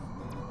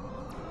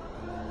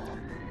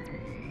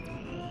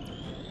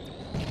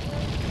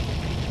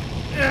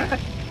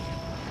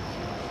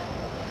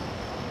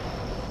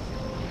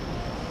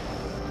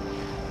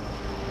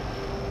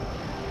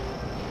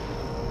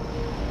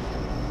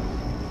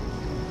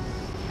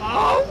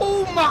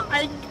 Oh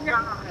my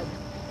God!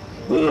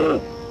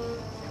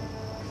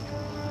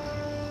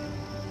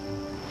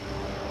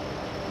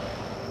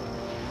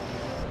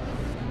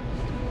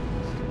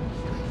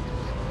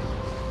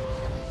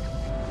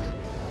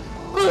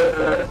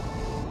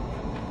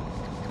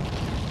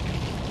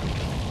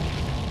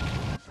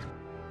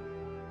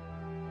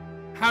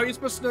 How are you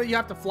supposed to know you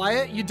have to fly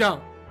it? You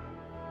don't.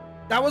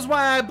 That was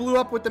why I blew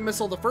up with the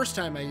missile the first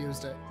time I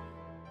used it.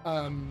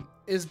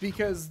 Is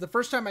because the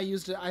first time I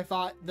used it, I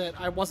thought that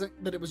it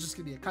was just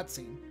gonna be a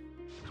cutscene,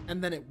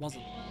 and then it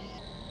wasn't.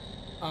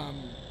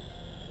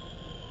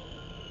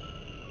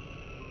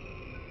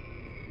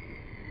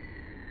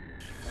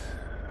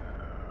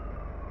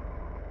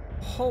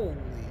 Holy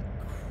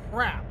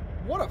crap!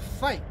 What a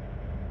fight!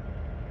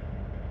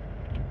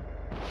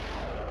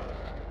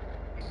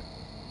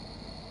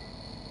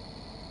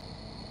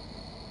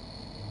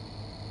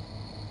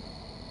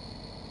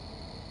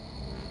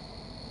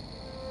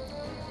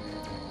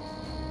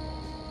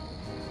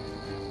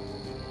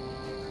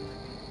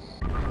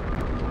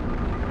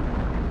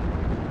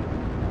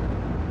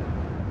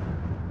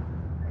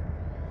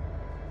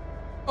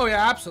 Oh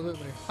yeah,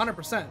 absolutely.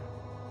 100%.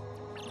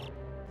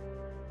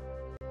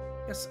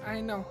 Yes,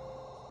 I know.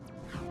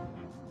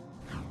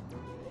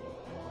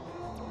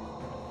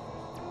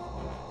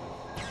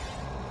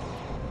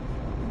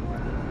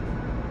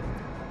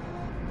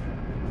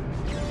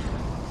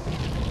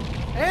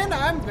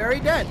 I'm very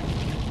dead.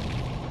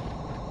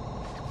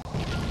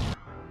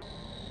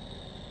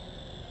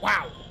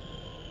 Wow.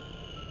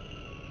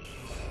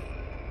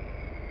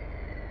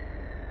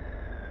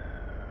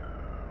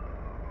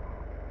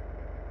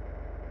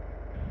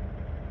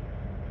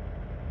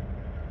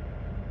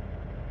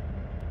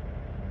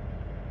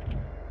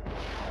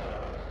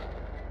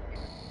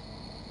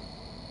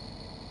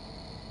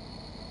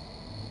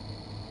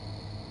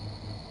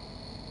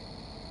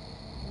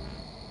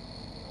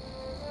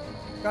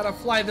 Gotta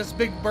fly this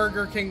big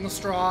Burger King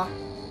straw.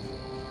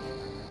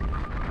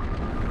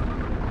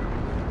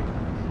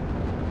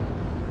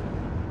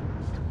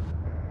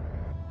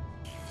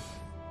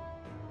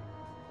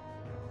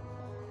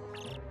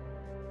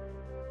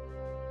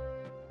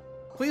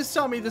 Please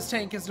tell me this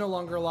tank is no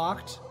longer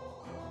locked.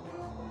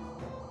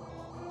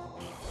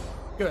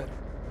 Good.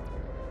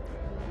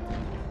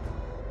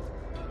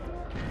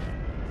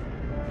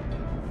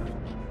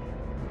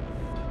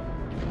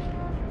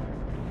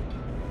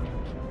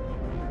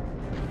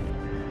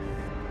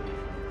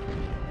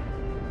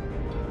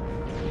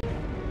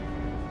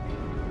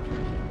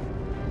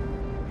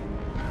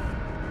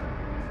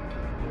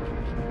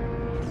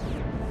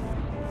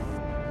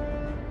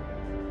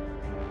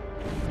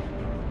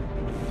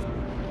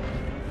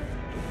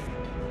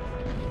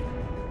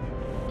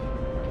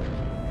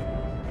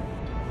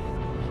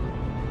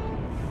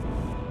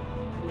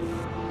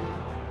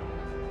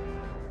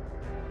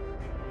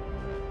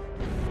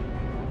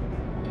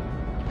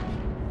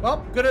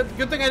 Well,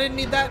 good thing I didn't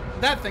need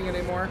that thing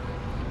anymore.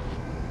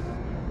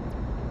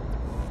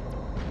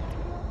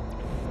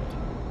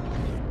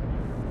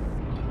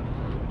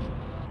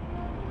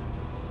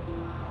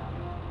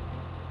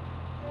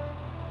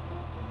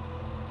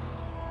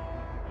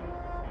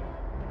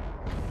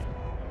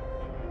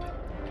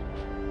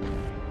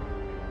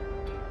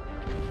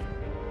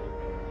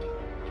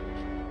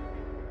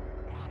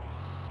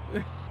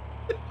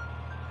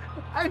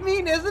 I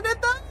mean, isn't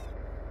it though?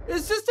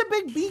 It's just a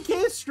big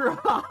BK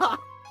straw.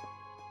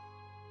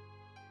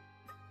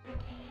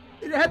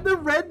 It had the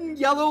red and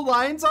yellow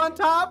lines on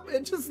top.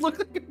 It just looked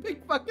like a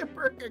big fucking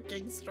Burger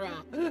King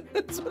straw.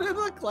 That's what it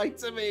looked like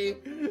to me.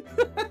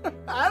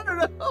 I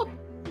don't know.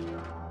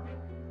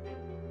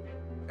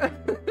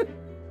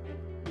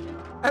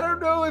 I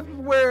don't know if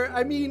where,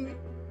 I mean,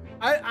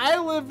 I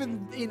live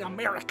in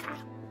America.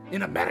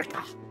 In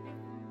America.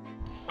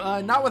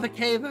 Not with a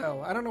K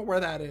though. I don't know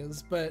where that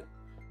is, but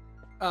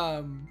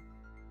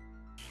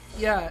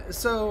yeah,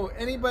 so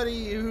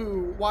anybody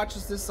who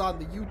watches this on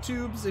the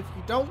YouTubes, if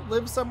you don't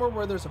live somewhere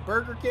where there's a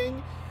Burger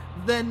King,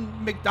 then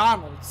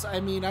McDonald's. I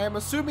mean, I am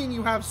assuming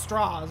you have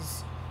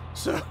straws.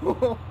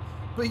 So,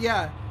 but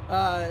yeah,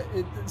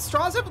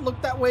 straws haven't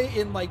looked that way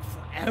in like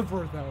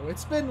forever though.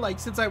 It's been like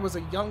since I was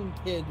a young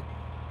kid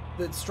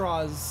that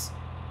straws,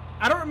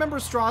 I don't remember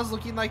straws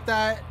looking like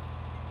that.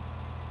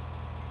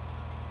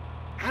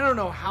 I don't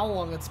know how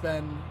long it's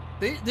been.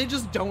 They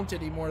just don't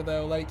anymore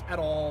though, like at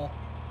all,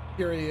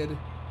 period.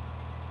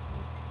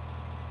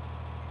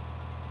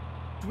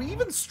 Do we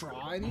even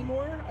straw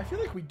anymore? I feel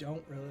like we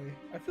don't really.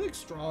 I feel like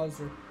straws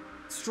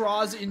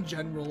in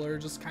general are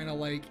just kind of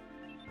like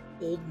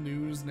old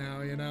news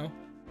now, you know?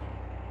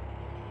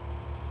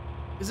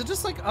 Is it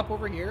just like up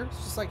over here?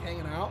 It's just like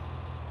hanging out?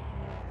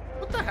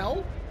 What the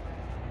hell?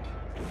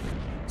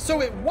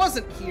 So it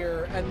wasn't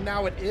here and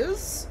now it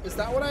is? Is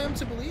that what I am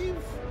to believe?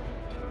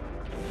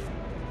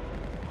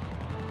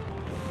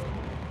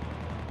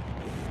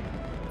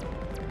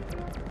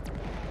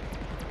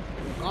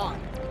 Oh God.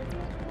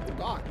 Oh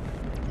God.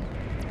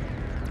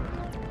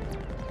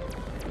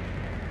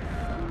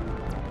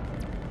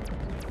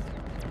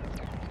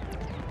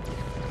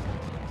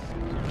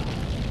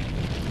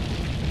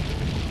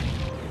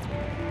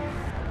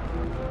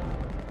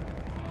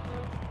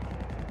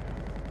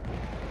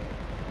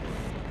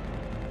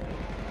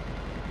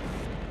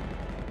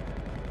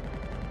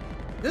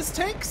 This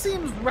tank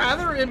seems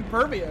rather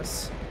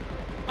impervious.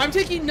 I'm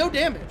taking no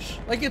damage.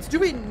 Like, it's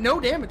doing no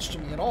damage to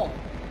me at all.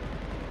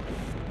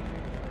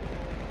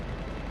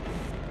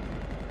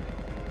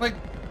 Like...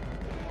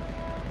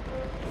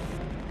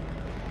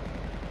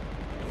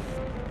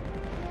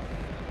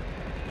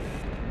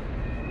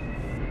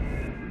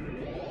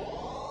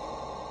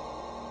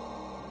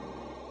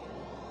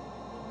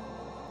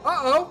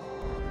 Uh-oh.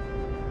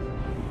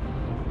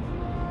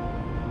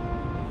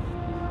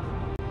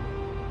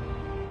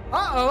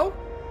 Uh-oh.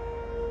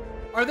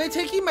 Are they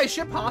taking my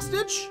ship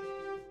hostage?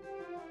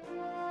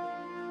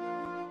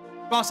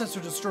 Boss sensor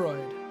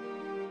destroyed.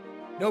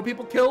 No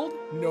people killed,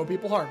 no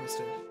people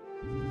harvested.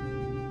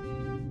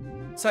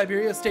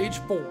 Siberia stage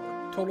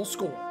 4. Total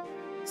score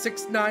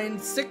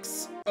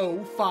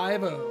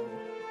 696050.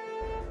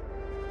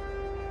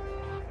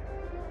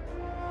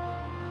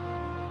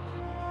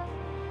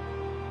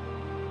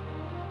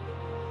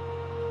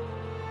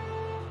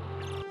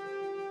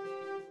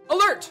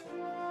 Alert!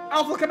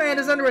 Alpha Command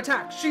is under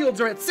attack.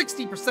 Shields are at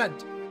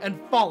 60% and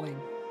falling.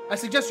 I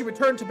suggest you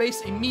return to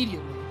base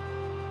immediately.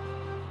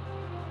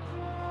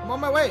 I'm on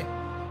my way.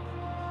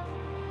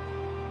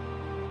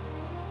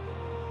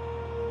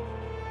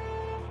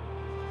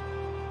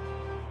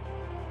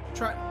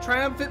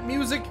 Triumphant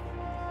music.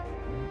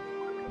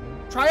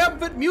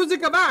 Triumphant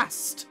music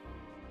avast.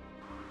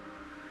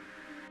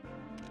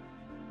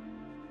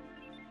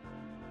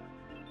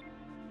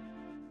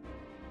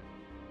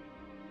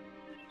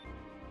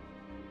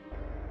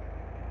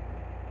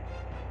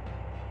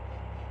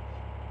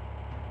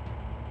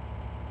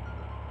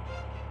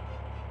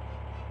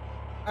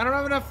 I don't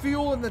have enough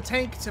fuel in the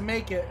tank to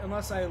make it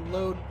unless I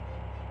load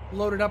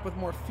it up with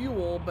more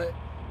fuel, but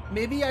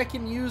maybe I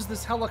can use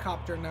this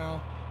helicopter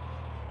now.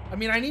 I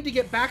mean, I need to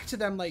get back to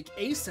them like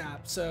ASAP,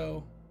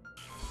 so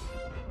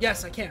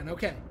yes, I can.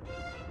 Okay.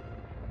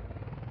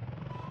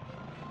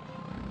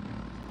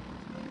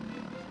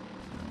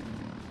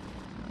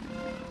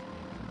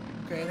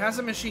 Okay, it has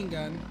a machine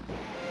gun.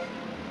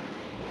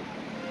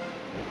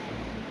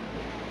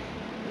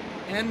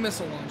 And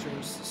missile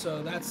launchers,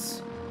 so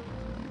that's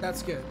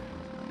good.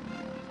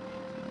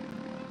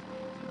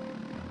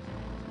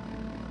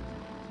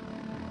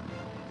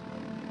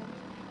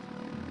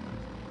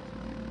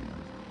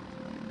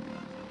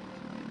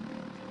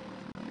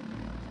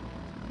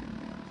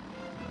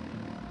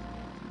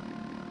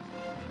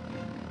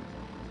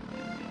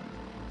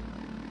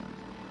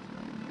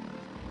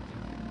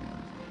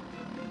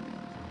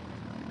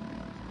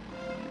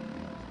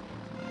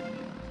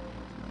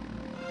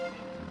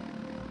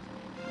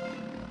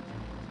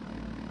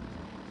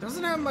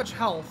 Doesn't have much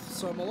health,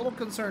 so I'm a little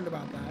concerned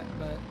about that,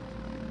 but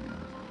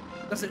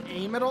does it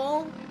aim at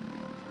all?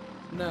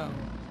 No.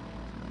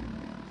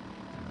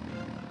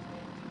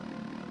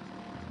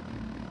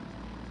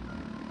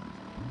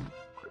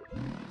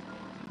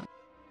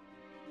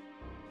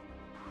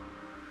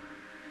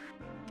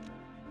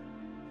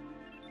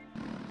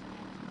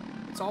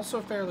 It's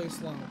also fairly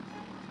slow,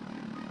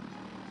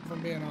 if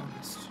I'm being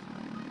honest.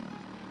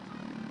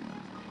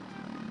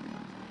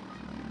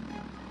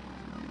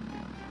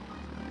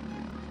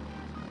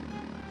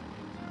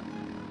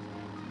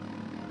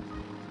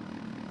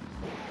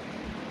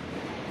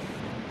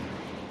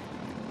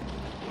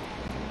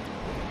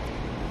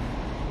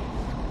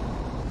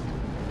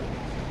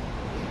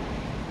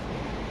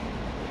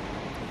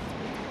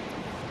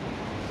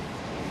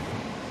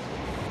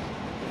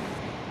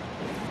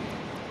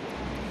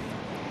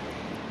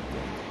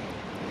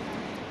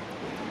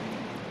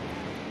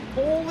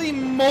 Holy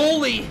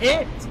moly,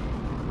 hit!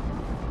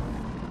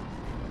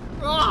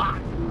 Ah!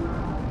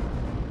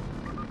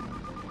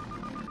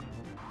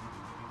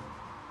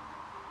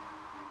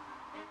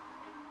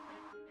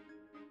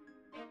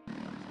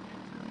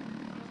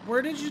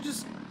 Where did you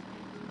just...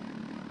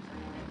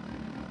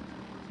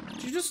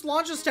 Did you just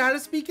launch a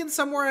status beacon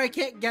somewhere I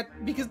can't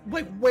get... Because,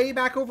 like, way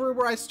back over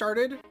where I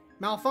started?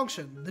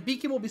 Malfunction. The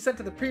beacon will be sent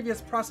to the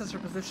previous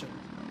processor position.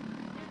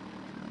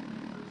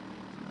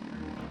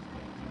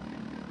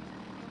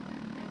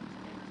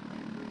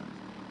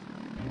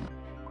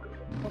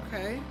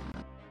 Okay.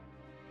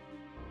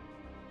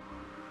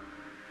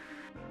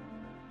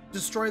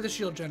 Destroy the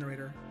shield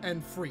generator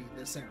and free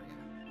this area.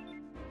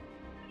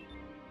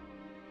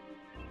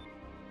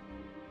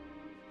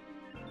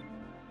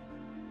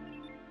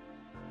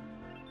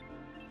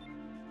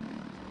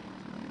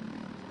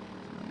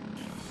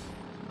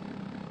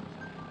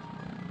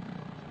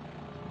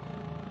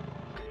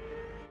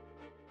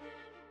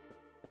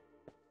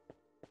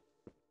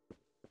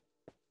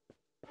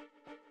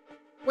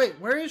 Wait,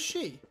 where is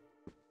she?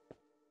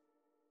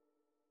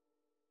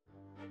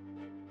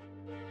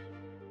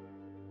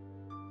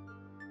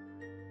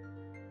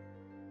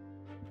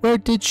 Where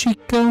did she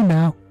go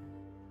now?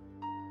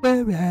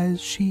 Where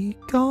has she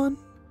gone?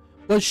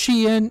 Was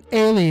she an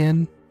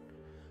alien?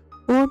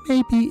 Or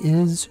maybe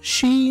is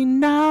she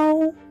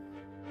now?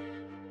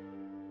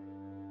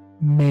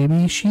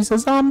 Maybe she's a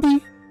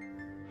zombie?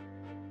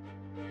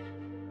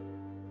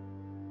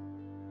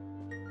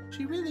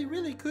 She really,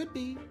 really could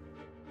be.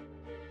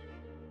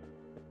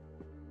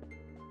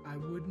 I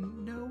wouldn't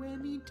know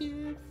any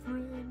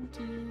different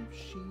if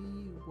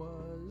she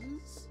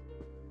was.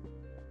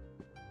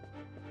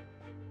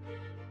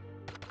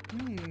 I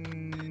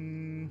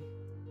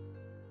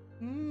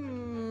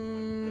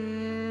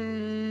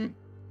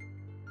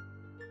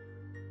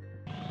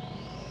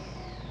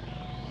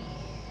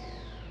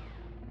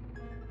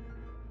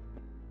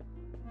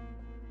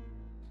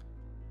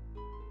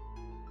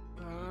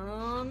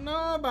don't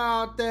know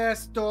about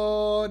this,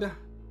 dude.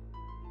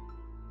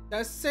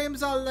 This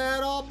seems a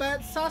little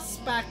bit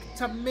suspect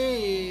to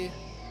me.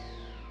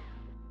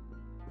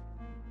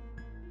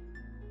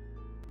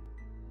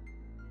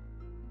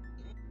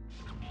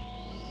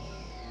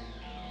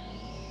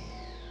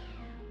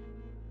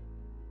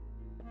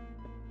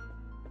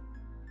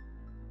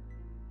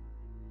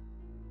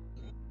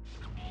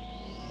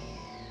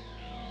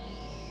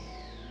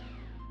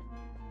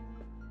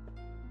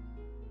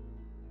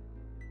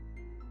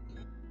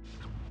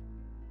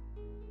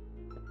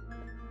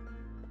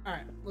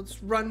 Alright,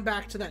 let's run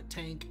back to that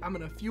tank. I'm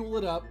gonna fuel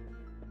it up,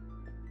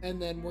 and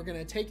then we're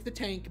gonna take the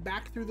tank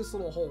back through this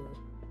little hole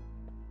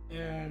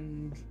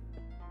and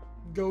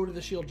go to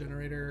the shield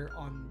generator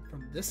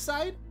from this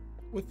side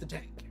with the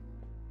tank.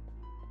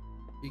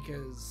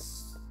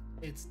 Because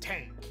it's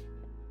tank.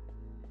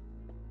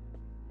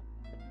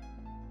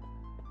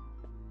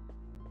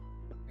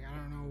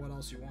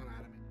 most you want out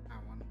of it.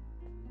 That one.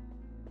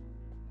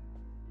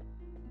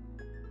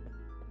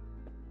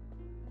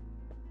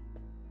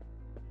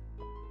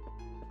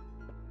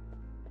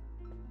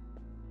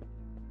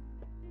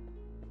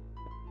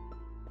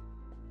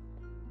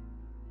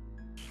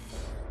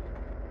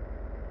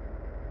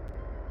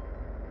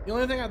 The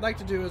only thing I'd like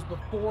to do is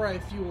before I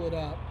fuel it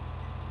up,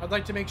 I'd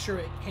like to make sure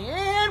it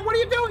can. What are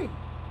you doing?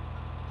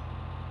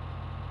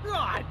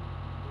 God.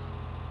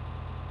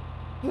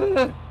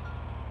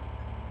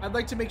 I'd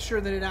like to make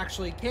sure that it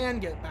actually can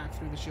get back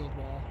through the shield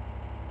wall.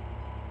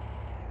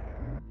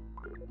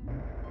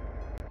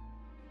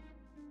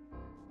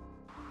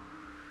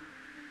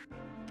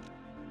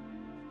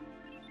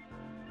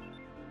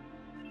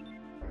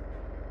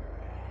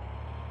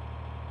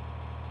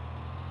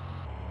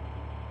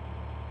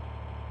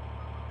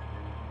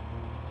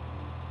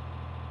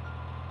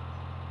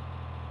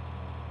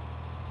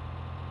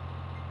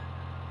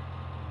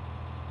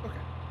 Okay,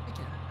 I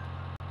can.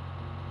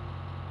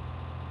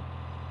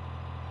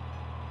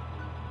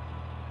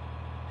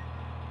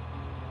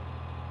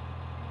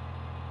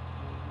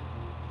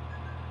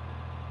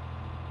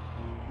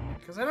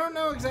 Because I don't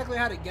know exactly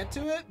how to get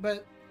to it,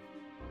 but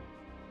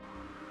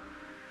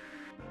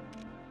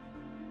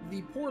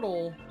the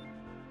portal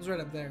is right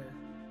up there.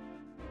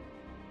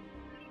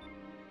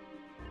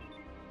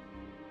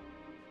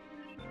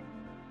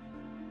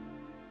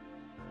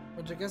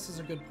 Which I guess is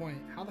a good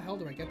point. How the hell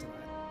do I get to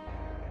that?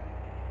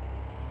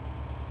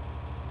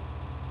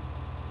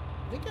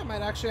 I think I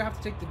might actually have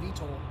to take the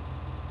VTOL.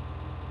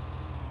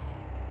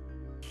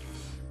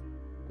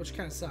 Which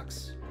kind of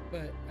sucks,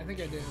 but I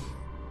think I do.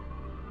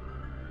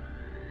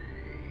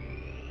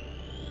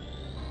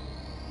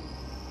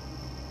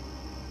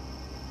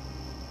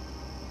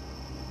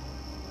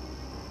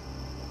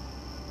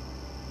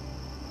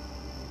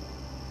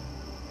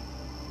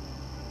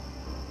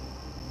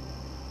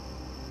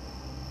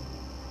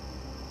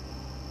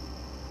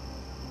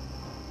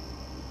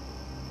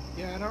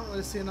 Yeah, I don't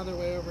really see another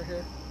way over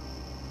here.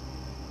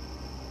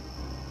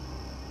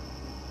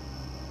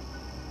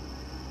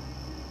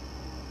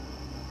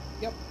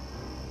 Yep.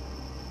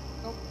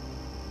 Nope.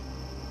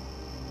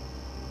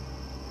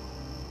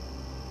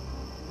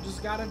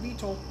 Just got a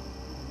VTOL.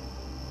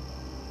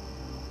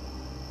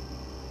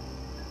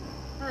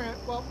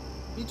 Alright, well,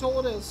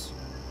 VTOL it is.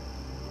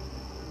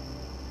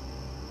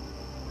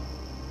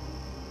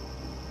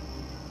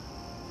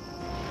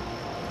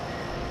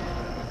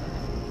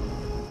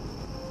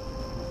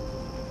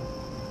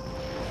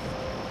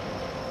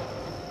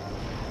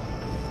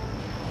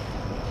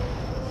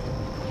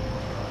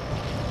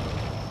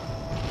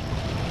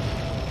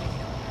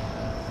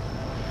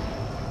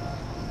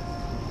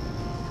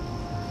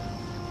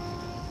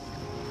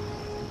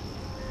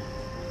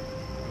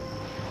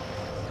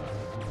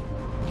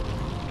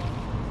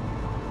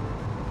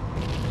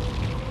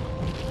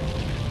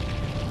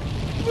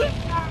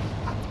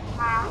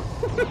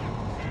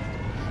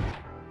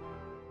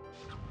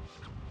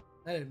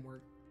 That didn't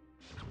work.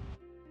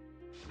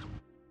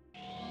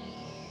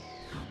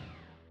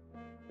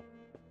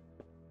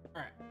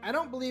 Alright, I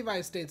don't believe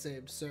I stayed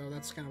saved, so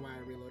that's kind of why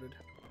I reloaded.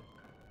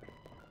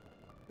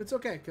 It's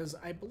okay, because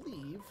I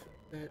believe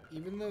that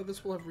even though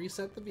this will have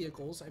reset the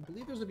vehicles, I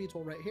believe there's a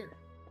VTOL right here.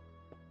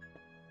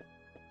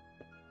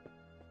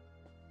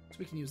 So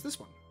we can use this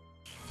one.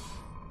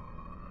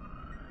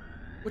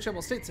 Which I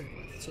will state save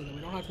with, so that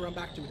we don't have to run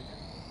back to it again.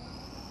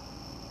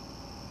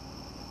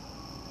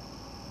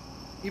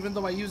 Even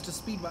though I used a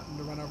speed button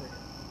to run over here.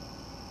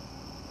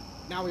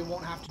 Now we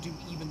won't have to do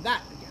even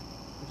that again.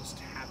 We'll just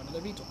have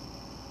another VTOL.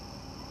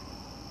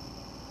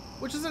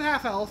 Which is at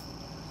half health,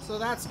 so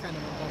that's kind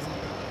of unpleasant.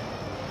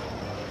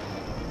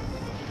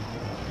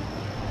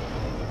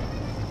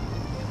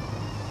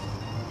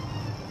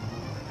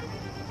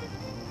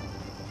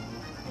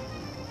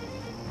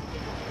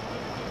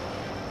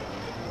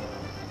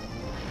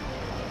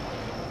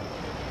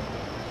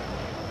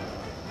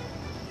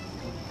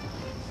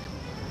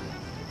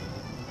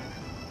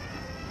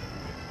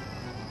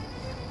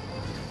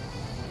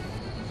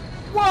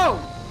 Whoa!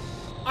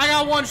 I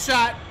got one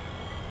shot.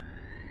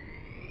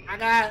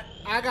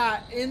 I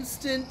got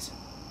instant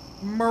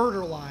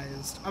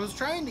murderized. I was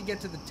trying to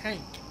get to the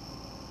tank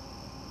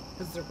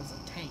because there was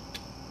a tank,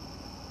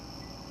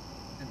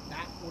 and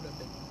that would have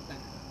been better.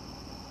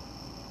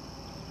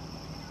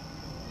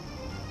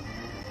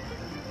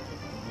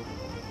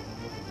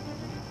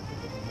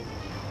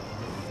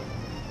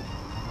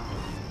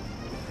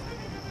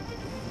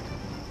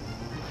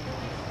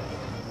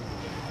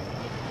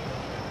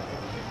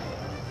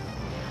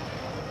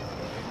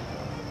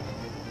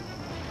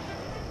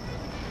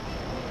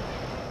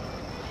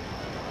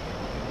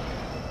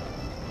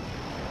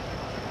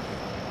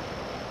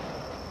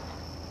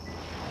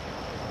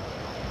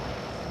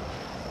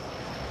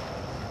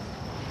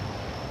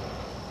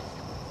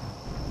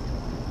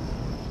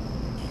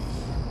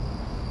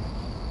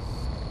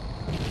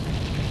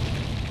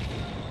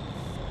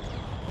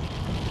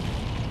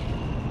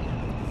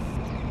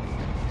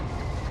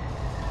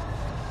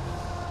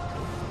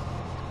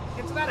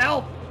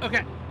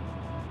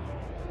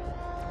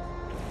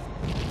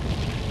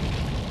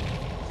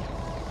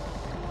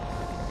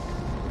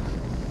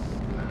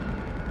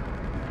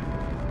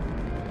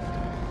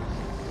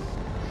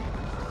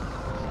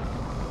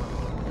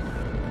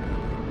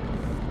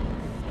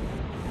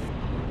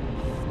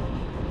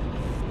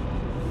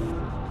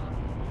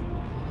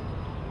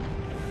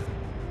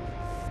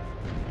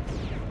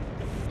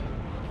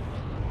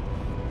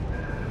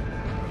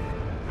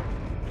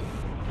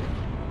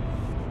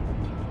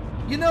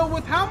 You know,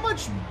 with how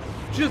much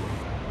just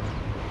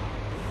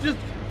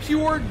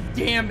pure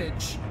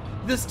damage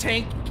this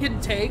tank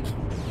can take,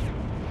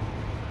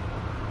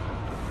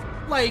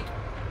 like,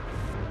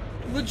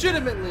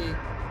 legitimately,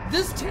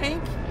 this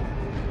tank,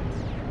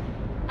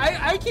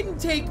 I can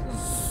take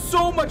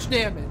so much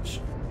damage.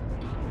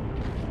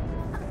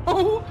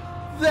 How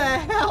the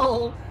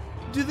hell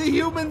do the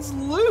humans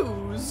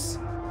lose?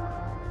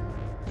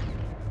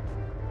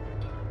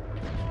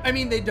 I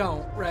mean, they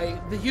don't,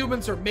 right? The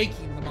humans are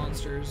making the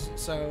monsters,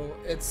 so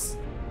it's...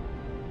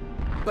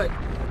 But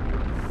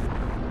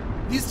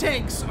these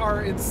tanks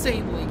are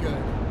insanely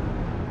good.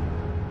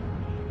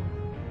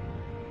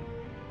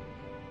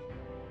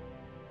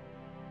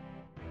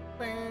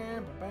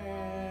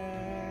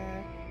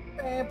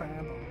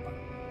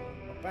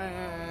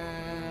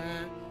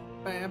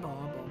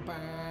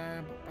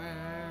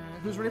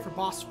 Who's ready for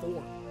boss 4?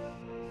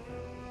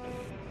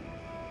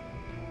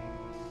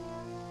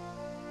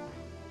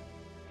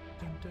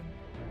 Dun, dun,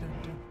 dun,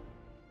 dun.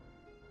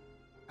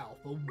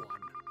 Alpha 1.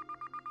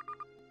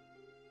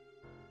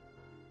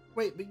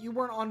 Wait, but you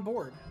weren't on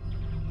board.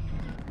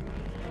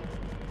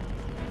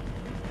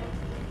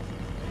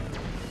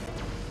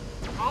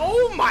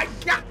 Oh my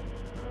god!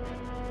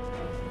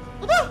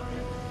 Ah!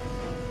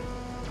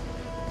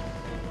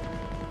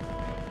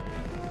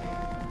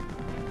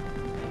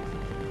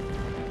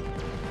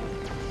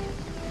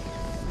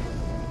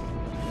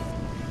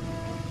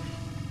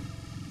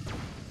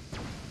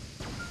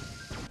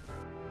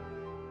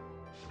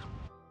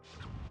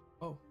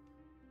 Oh.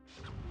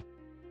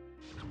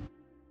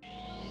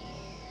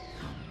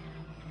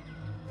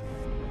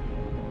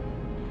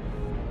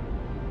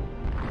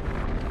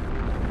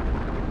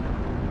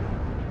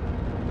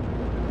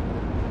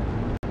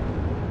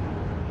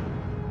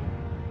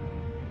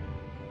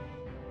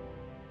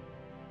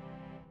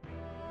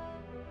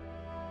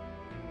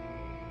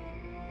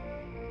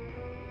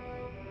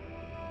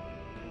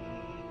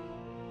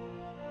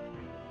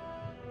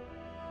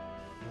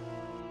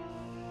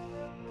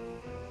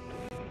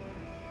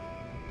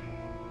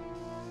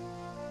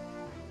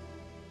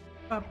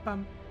 Bum,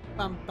 bum,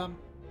 bum, bum.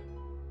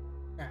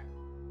 Alright,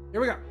 here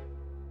we go.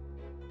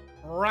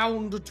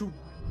 Round 2.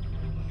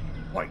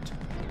 Fight.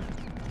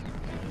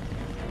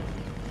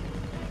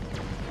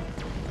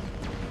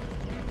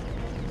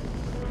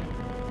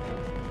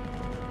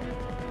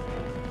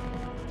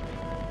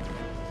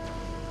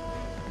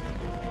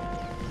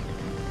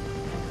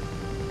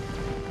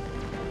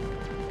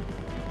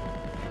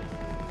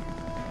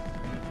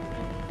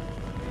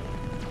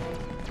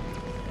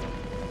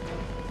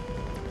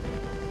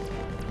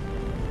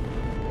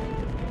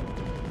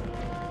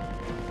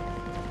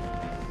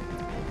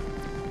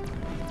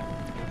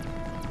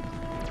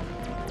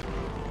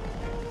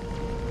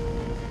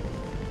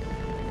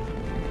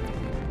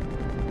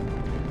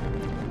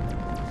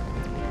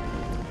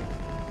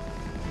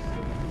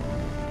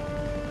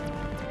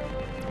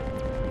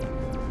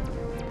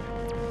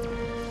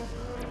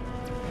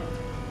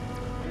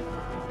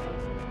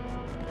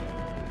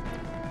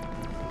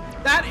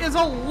 That is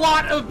a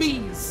lot of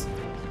bees.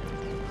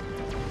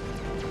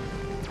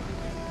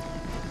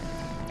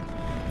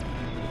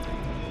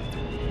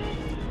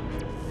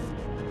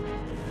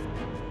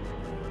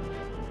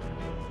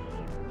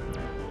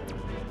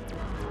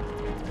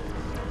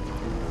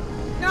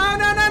 No,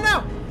 no, no,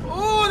 no.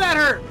 Oh, that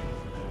hurt.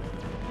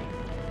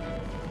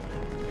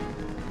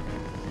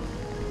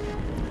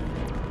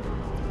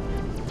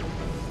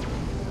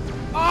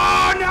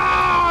 Oh, no.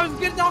 I was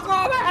getting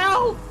all the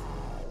health.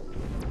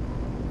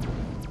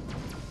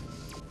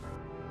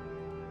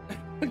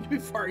 It'd be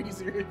far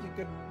easier if you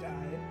couldn't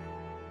die.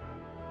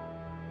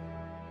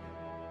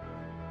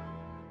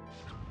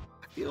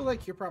 I feel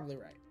like you're probably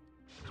right.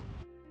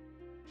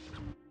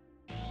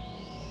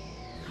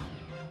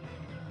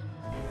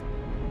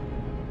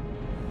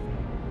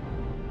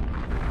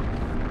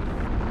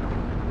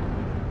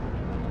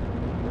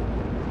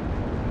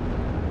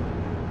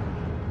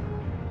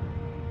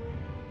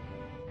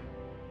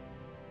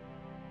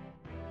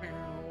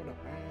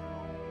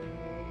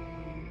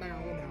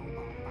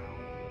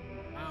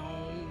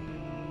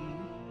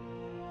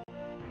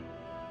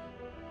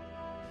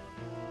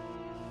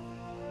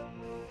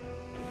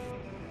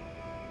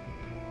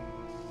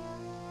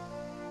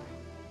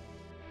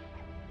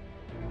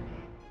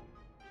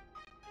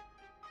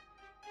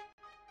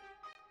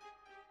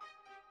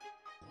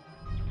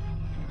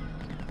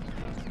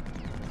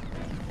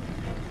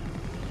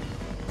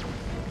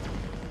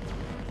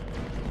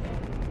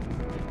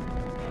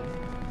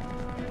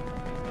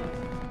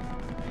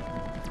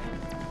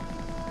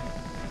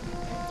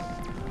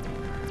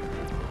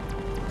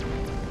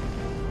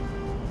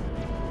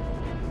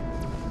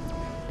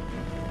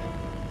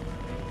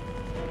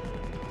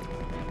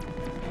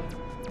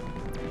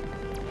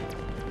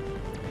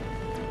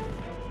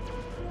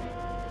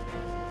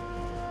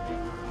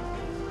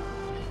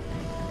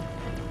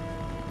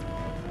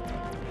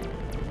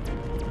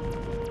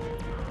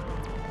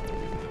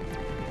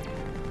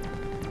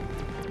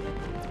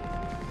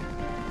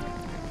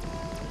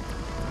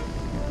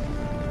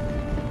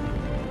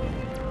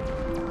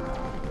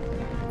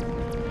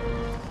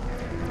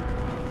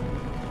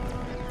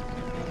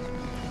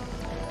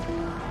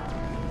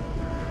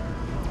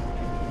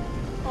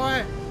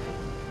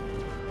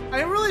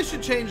 probably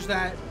should change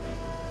that.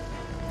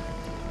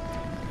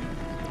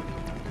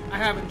 I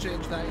haven't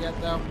changed that yet,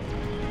 though.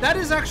 That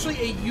is actually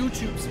a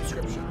YouTube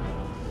subscription.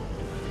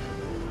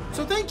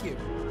 So thank you,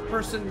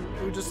 person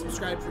who just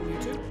subscribed from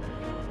YouTube.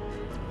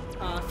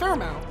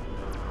 Fairmount.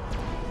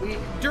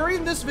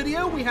 During this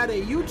video, we had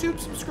a YouTube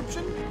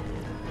subscription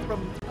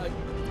from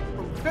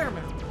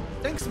Fairmount.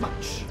 Thanks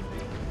much.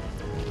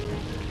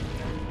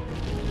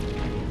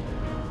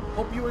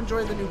 Hope you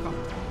enjoy the new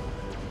content.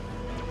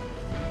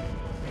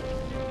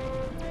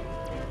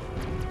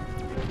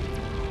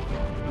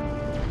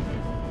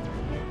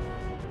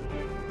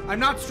 I'm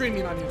not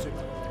streaming on YouTube.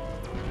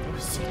 It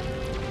was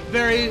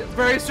very,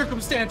 very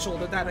circumstantial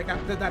that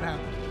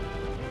happened.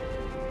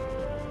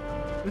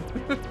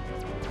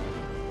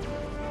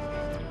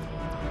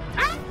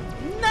 Ah!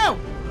 No!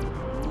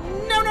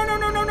 No, no, no,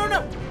 no, no, no,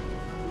 no!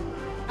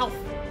 Elf.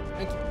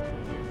 Thank you.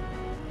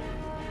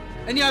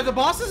 And yeah, the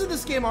bosses in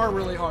this game are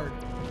really hard.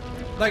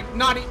 Like,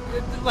 not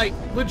like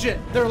legit.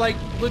 They're like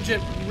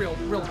legit, real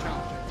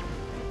challenging.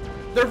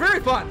 They're very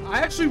fun. I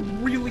actually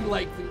really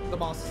like the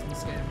bosses in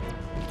this game.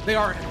 They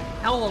are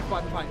hella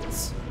fun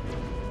fights.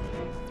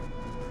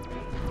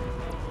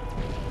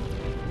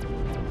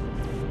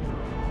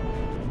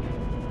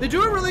 They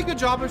do a really good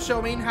job of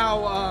showing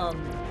how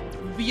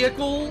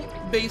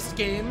vehicle-based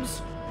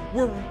games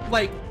were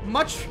like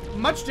much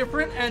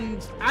different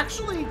and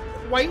actually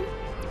quite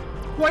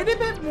a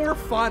bit more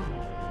fun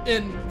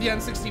in the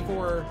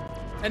N64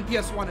 and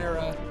PS1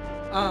 era.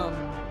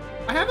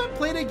 I haven't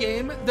played a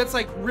game that's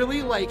like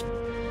really like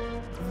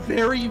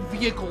very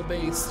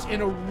vehicle-based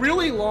in a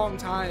really long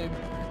time.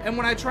 And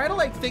when I try to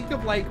like think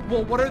of like,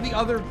 well, what are the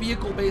other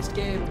vehicle-based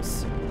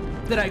games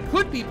that I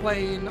could be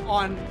playing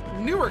on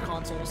newer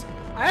consoles,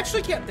 I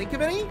actually can't think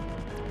of any.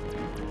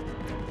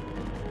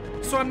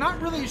 So I'm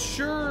not really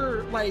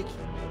sure, like,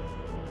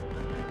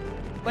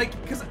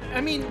 because,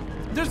 I mean,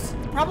 there's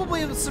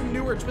probably some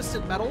newer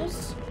Twisted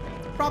Metals,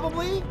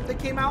 probably, that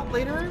came out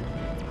later.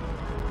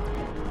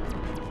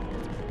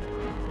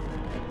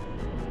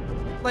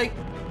 Like,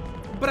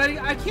 but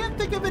I can't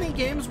think of any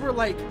games where,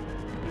 like,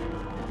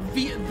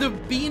 the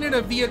being in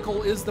a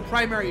vehicle is the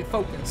primary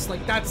focus.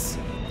 Like, that's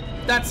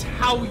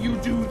how you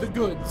do the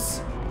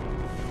goods.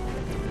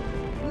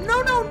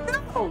 No, no,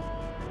 no!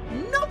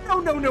 No, no,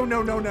 no, no,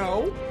 no, no,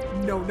 no!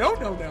 No, no,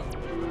 no, no.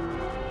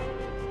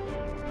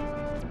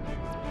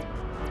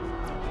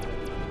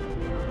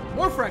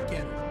 More frag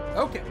cannon.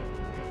 Okay.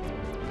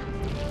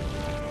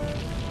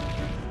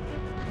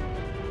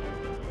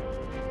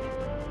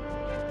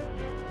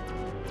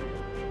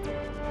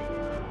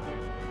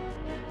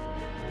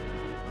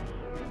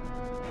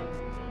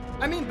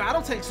 I mean,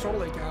 battle tanks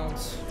totally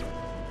counts.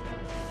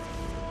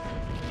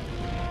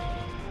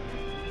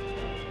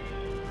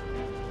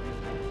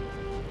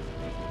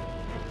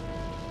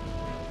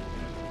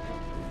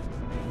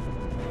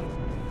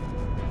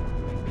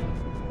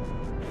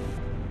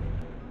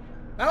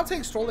 Battle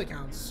tanks totally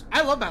counts.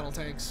 I love battle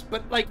tanks,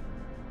 but like,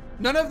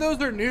 none of those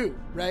are new,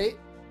 right?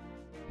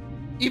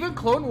 Even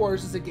Clone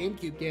Wars is a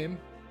GameCube game.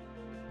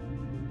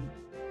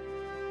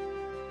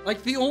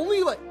 Like, the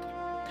only like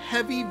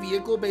heavy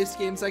vehicle-based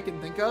games I can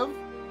think of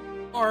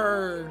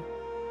are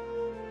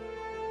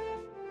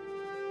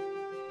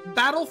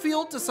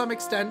Battlefield to some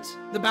extent.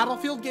 The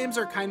Battlefield games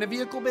are kind of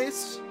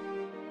vehicle-based.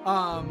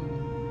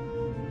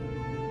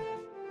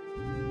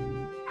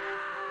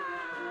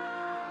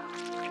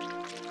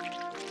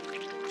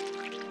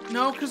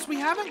 No, because we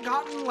haven't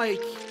gotten,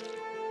 like,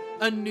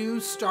 a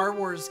new Star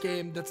Wars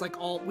game that's, like,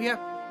 all... We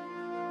have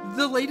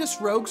the latest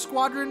Rogue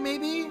Squadron,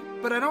 maybe?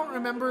 But I don't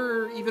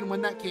remember even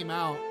when that came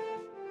out.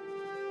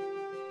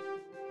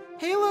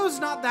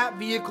 Halo's not that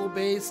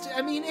vehicle-based.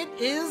 I mean, it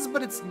is,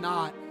 but it's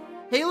not.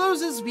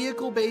 Halo's as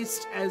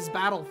vehicle-based as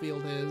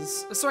Battlefield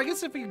is. So I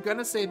guess if you're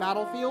gonna say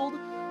Battlefield,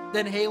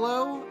 then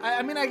Halo.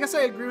 I mean, I guess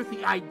I agree with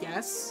the I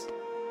guess,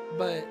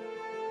 but...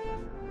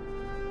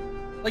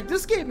 Like,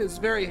 this game is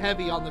very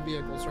heavy on the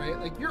vehicles, right?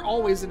 Like, you're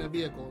always in a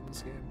vehicle in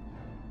this game.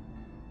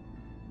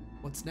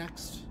 What's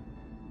next?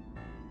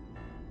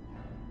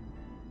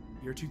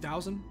 Year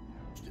 2000?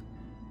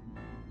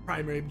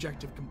 Primary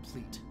objective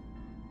complete.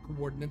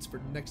 Coordinates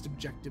for next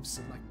objective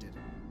selected.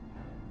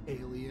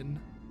 Alien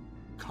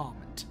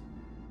Comet.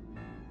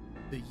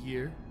 The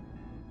year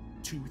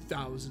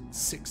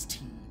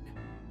 2016.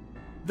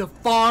 The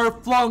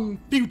far-flung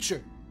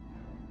future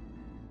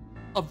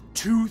of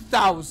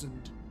 2016.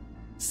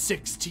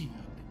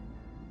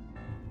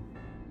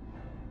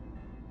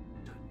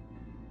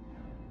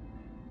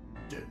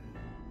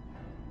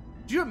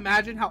 Do you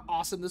imagine how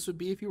awesome this would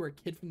be if you were a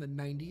kid from the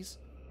 90s?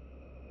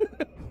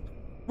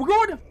 We're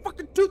going to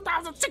fucking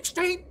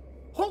 2016!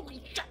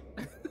 Holy shit!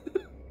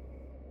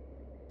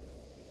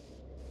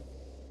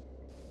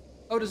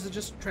 Oh, does it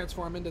just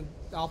transform into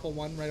Alpha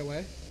 1 right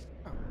away?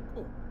 Oh,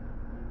 cool.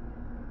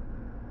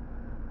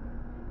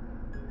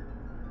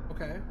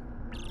 Okay.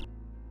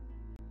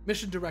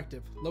 Mission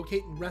directive.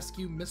 Locate and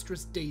rescue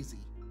Mistress Daisy.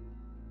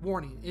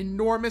 Warning.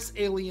 Enormous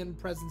alien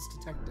presence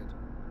detected.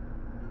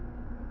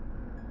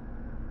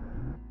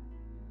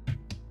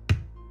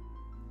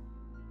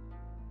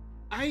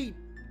 I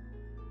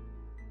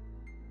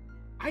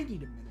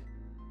need a minute.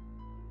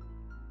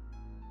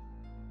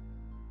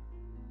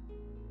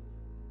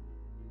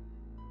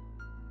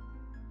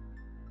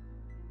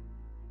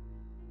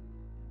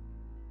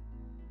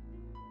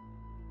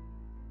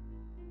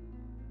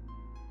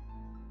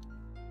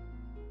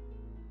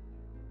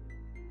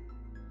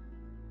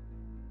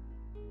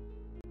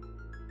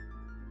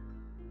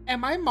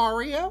 Am I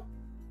Mario?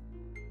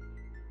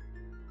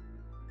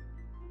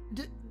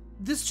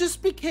 This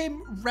just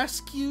became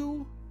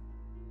Rescue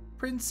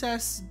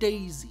Princess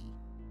Daisy.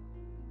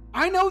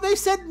 I know they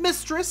said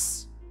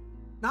mistress,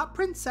 not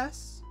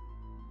princess.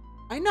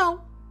 I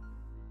know.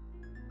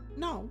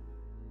 No.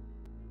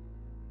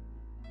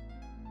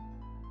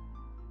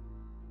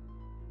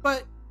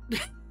 But...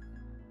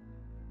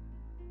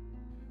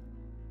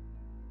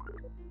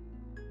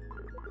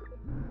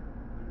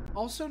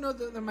 also know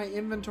that my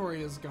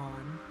inventory is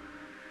gone.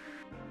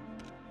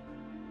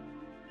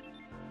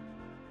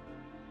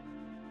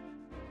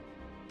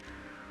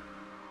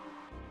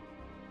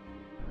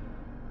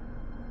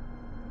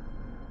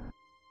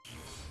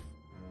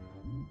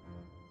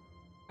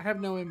 I have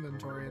no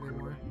inventory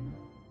anymore.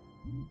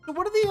 So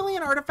what do the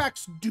alien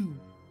artifacts do?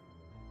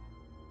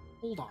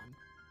 Hold on.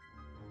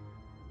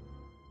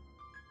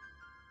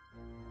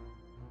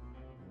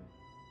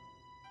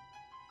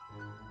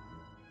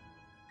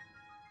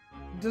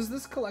 Does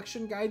this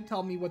collection guide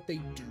tell me what they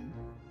do?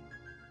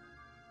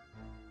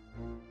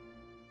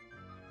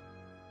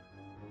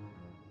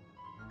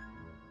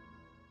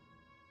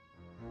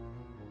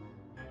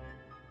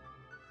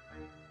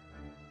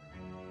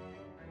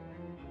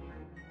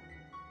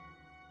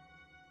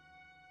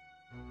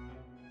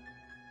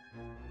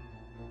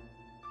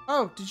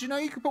 Oh, did you know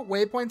you could put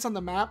waypoints on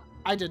the map?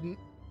 I didn't.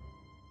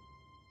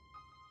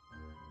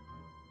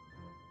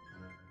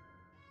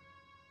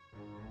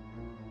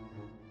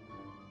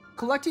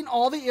 Collecting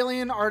all the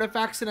alien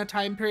artifacts in a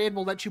time period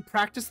will let you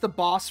practice the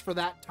boss for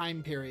that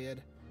time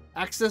period.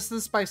 Access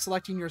this by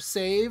selecting your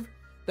save,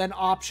 then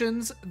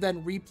options,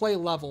 then replay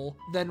level,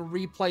 then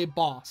replay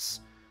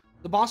boss.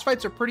 The boss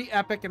fights are pretty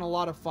epic and a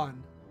lot of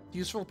fun.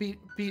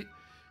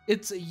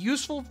 It's a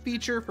useful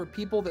feature for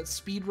people that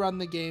speedrun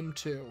the game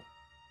too.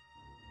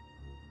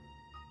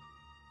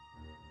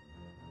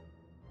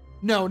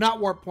 No, not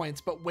warp points,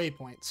 but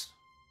waypoints.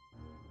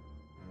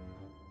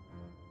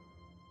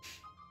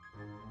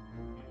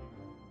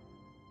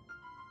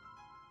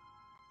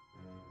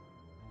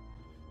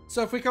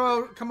 So if we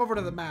come over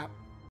to the map,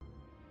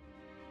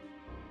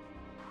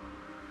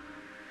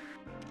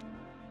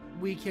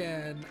 we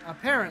can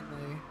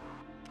apparently...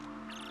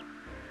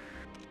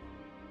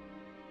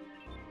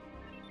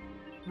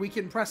 we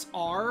can press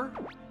R.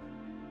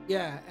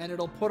 Yeah, and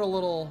it'll put a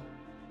little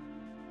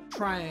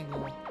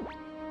triangle.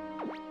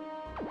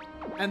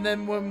 And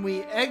then when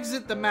we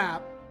exit the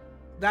map,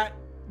 that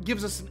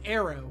gives us an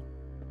arrow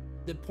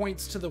that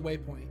points to the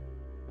waypoint.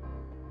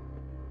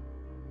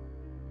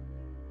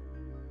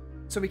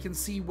 So we can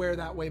see where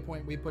that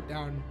waypoint we put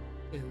down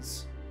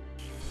is.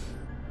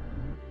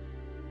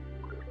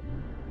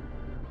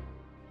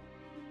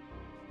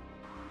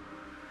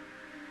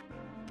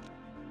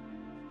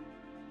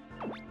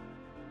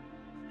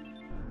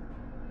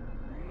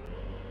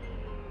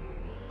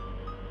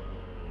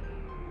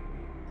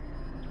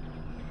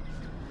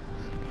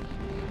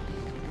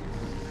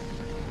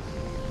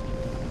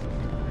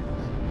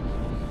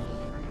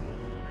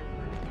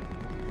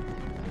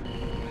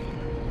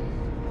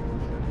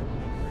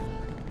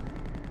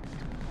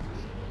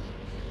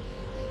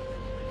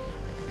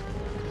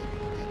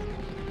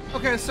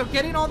 Okay, so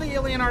getting all the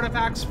alien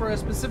artifacts for a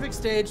specific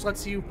stage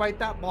lets you fight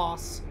that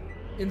boss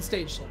in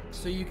stage select.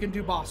 So you can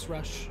do boss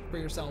rush for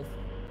yourself.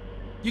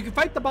 You can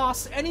fight the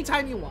boss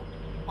anytime you want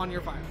on your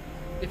file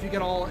if you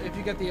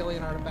get the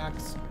alien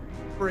artifacts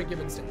for a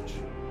given stage.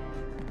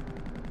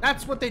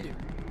 That's what they do.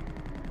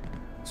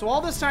 So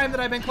all this time that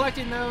I've been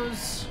collecting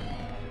those,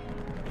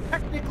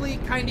 technically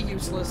kind of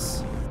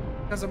useless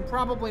because I'm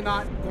probably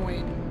not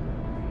going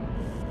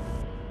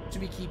to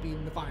be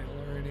keeping the file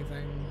or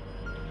anything.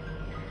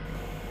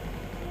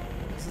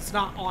 It's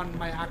not on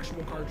my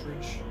actual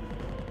cartridge.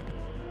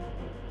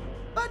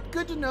 But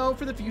good to know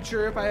for the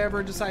future if I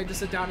ever decide to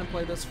sit down and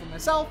play this for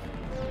myself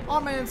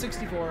on my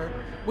N64,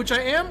 which I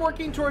am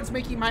working towards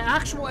making my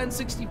actual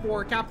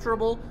N64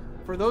 capturable.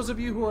 For those of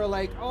you who are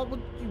like, oh, but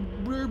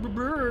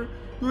you're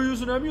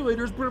using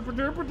emulators.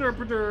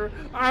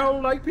 I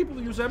don't like people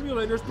who use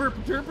emulators.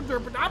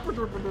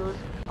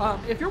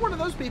 If you're one of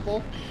those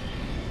people,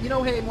 you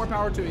know, hey, more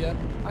power to you.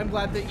 I'm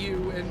glad that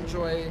you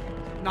enjoy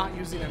not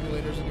using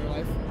emulators in your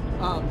life.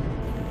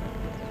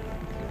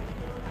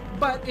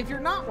 But if you're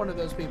not one of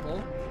those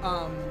people,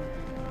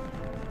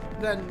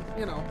 then,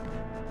 you know,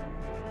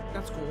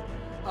 that's cool.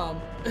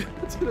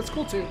 That's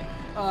cool too.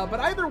 But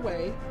either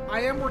way,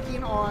 I am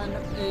working on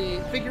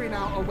figuring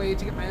out a way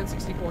to get my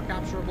N64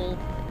 capturable.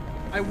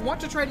 I want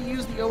to try to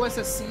use the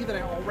OSSC that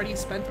I already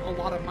spent a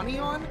lot of money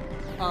on,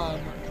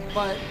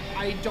 but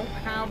I don't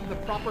have the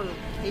proper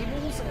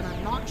cables, and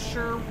I'm not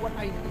sure what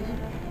I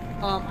need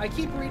I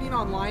keep reading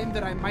online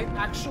that I might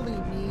actually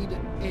need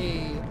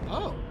a...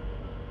 Oh,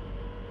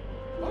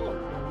 well,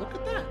 look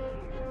at that.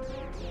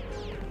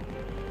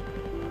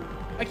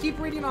 I keep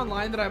reading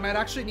online that I might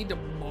actually need to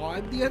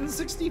mod the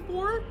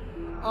N64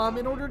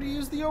 in order to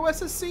use the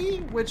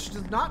OSSC, which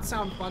does not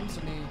sound fun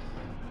to me.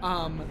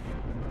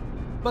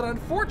 But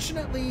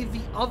unfortunately,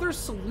 the other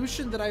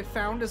solution that I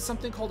found is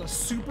something called a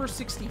Super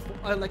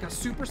 64, like a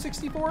Super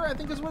 64, I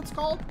think is what it's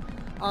called,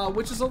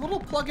 which is a little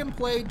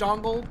plug-and-play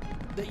dongle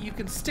that you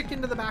can stick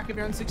into the back of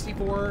your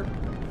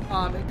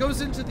N64. It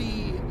goes into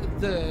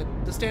the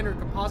standard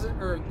composite,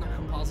 or not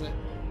composite,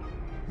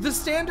 the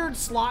standard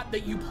slot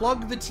that you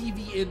plug the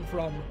TV in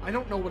from. I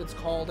don't know what it's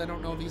called. I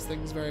don't know these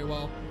things very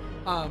well.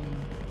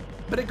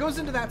 But it goes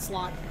into that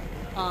slot,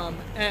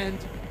 and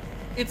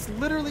it's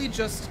literally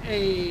just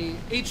a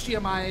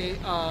HDMI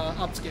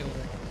upscaler.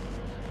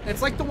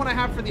 It's like the one I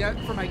have for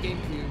my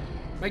GameCube.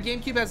 My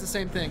GameCube has the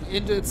same thing.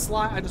 Into its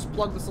slot, I just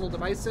plug this little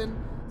device in.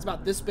 It's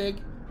about this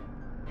big.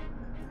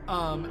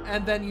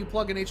 And then you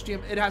plug an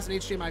HDMI. It has an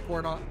HDMI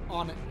port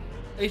on it.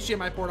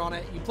 HDMI port on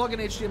it. You plug an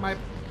HDMI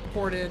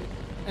port in,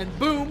 and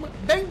boom,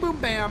 bang, boom,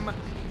 bam,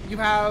 you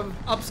have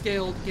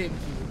upscaled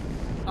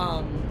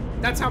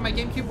GameCube. That's how my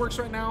GameCube works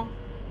right now.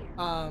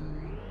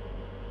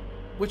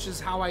 Which is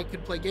how I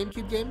could play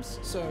GameCube games.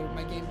 So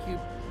my GameCube,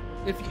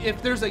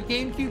 if there's a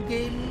GameCube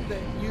game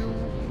that you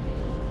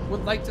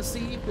would like to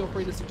see, feel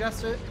free to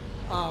suggest it.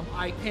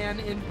 I can,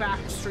 in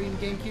fact, stream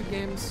GameCube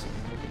games.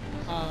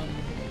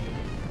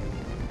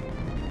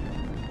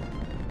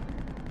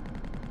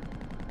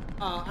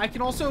 I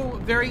can also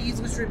very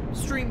easily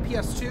stream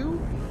PS2.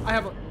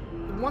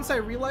 Once I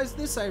realized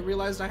this, I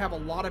realized I have a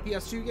lot of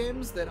PS2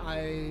 games that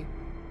I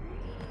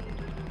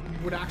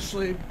would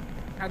actually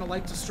kind of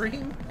like to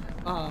stream.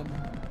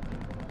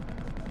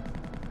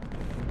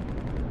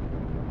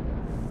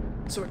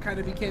 So it kind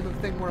of became a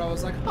thing where I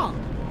was like, huh,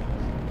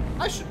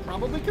 I should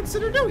probably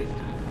consider doing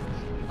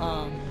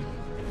that.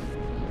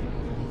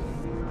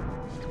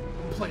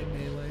 Play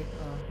Melee,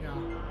 yeah.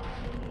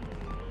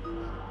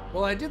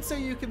 Well, I did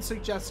say you can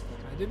suggest them.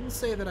 I didn't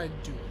say that I'd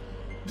do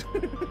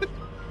it.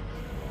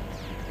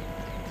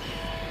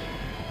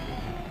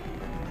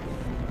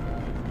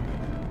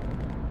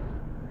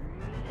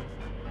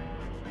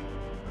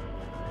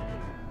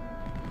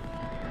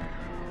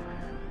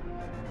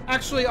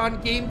 Actually,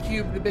 on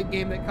GameCube, the big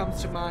game that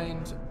comes to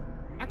mind...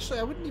 Actually,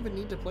 I wouldn't even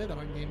need to play that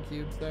on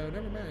GameCube, though.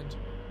 Never mind.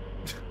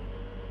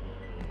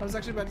 I was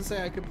actually about to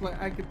say I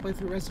could play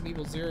through Resident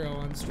Evil 0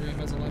 on stream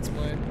as a Let's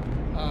Play.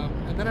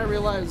 And then I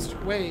realized,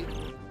 wait.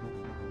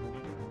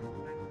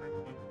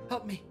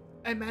 Help me.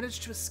 I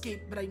managed to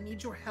escape, but I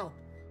need your help.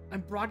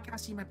 I'm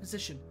broadcasting my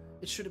position.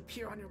 It should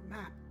appear on your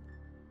map.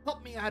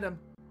 Help me, Adam.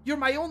 You're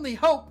my only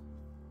hope.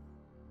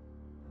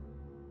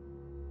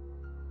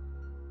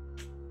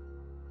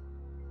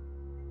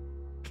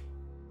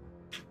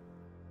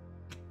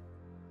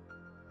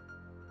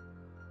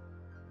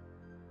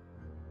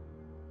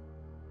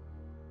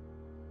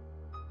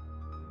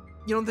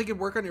 You don't think it'd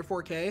work on your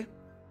 4K?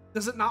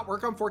 Does it not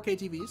work on 4K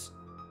TVs?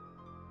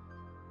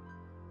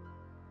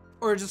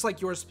 Or just like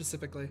yours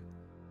specifically?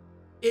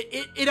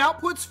 It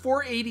outputs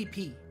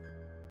 480p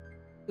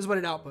is what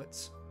it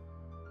outputs.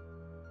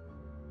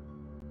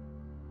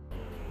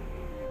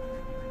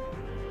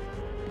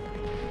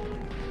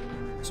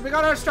 So we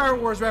got our Star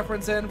Wars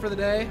reference in for the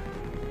day.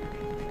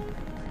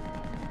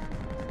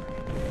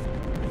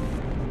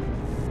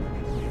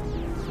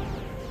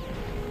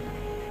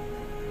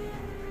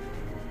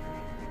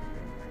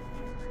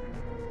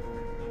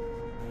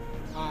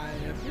 I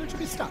appear to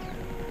be stuck.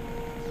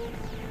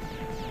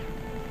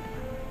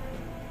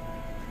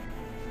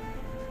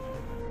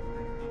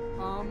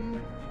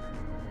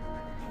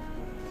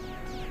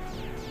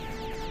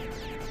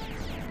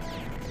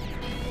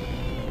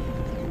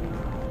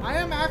 I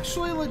am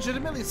actually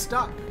legitimately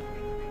stuck.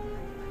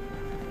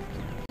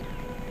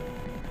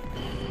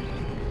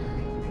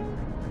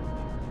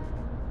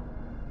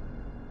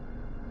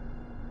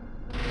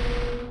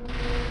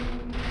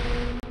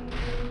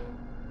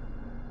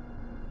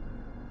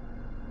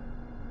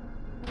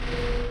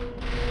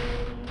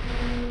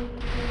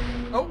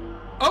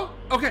 Oh,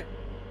 okay.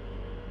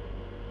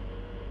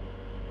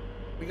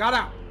 We got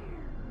out.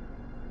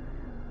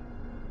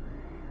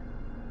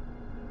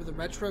 With a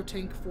Retro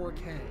Tank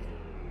 4K.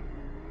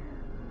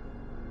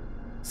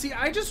 See,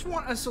 I just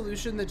want a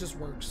solution that just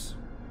works.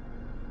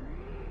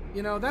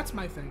 You know, that's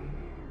my thing.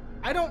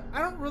 I don't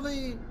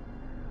really...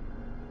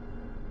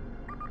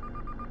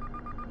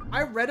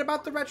 I read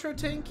about the Retro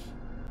Tank.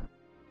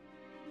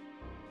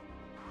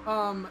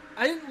 I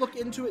didn't look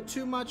into it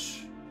too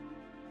much.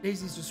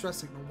 Daisy's distress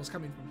signal was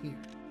coming from here.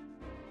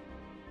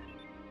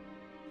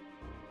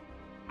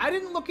 I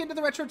didn't look into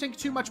the Retro Tank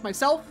too much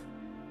myself.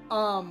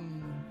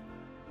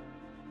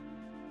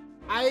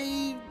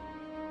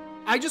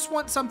 I just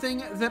want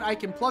something that I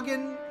can plug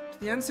in to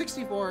the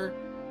N64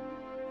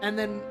 and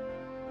then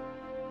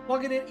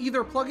plug it in,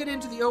 either plug it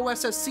into the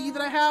OSSC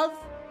that I have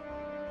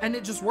and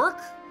it just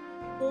work,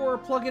 or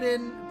plug it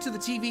in to the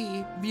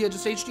TV via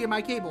just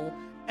HDMI cable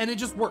and it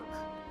just work.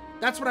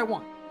 That's what I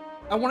want.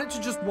 I want it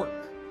to just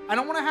work. I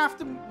don't want to have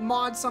to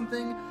mod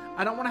something.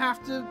 I don't want to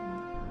have to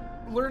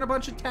learn a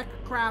bunch of tech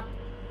crap.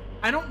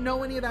 I don't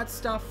know any of that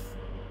stuff.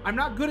 I'm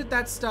not good at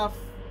that stuff.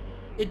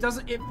 It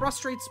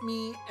frustrates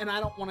me, and I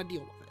don't want to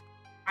deal with it.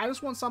 I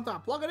just want something, I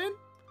plug it in,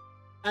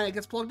 and it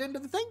gets plugged into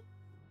the thing,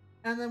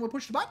 and then we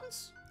push the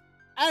buttons,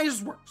 and it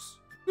just works.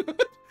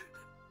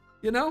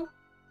 You know?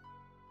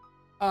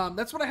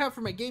 That's what I have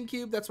for my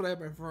GameCube. That's what I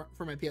have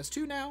for my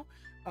PS2 now.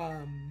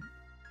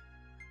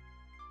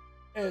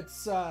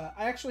 I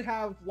actually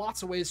have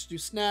lots of ways to do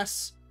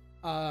SNES,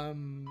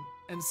 and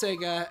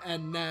Sega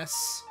and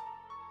NES.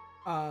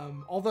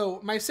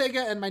 Although my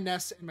Sega and my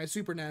NES and my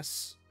Super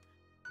NES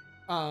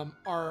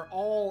are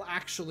all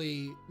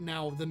actually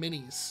now the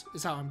minis,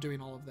 is how I'm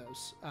doing all of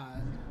those.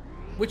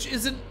 Which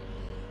isn't,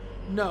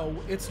 no,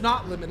 it's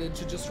not limited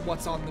to just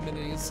what's on the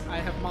minis. I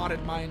have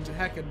modded mine to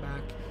heck and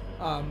back.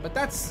 But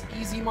that's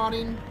easy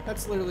modding.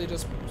 That's literally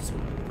just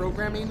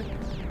programming.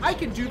 I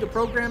can do the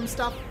program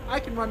stuff. I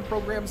can run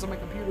programs on my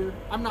computer.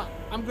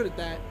 I'm good at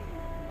that.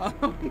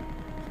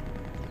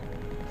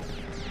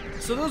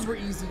 So those were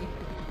easy.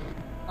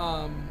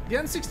 The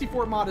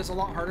N64 mod is a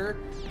lot harder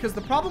because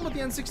the problem with the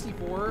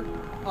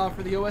N64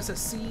 for the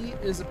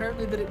OSSC is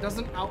apparently that it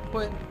doesn't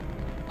output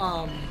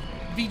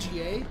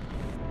VGA,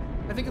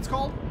 I think it's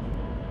called,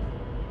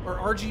 or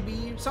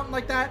RGB, something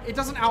like that. It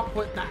doesn't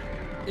output that.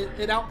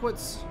 It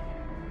outputs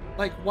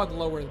like one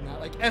lower than that.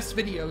 Like S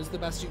video is the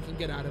best you can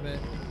get out of it.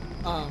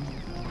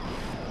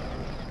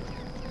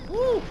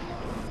 Woo!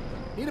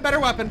 Need a better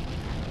weapon.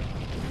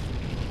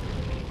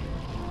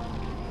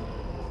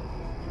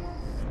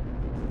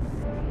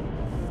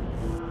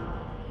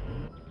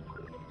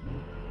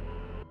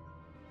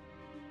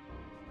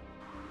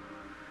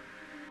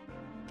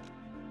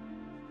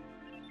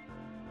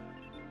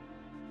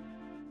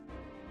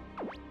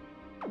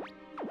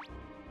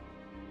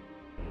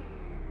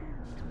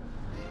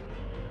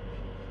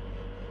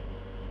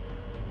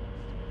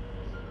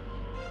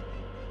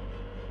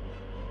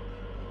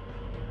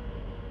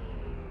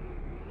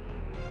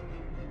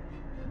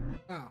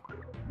 Oh.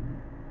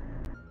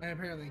 I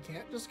apparently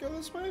can't just go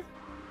this way?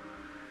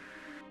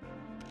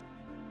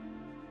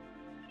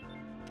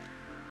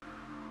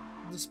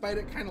 Despite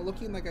it kind of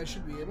looking like I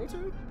should be able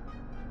to?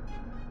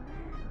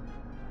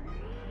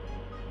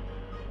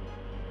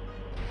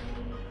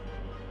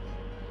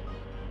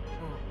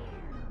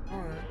 Oh.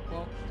 Alright,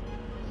 well.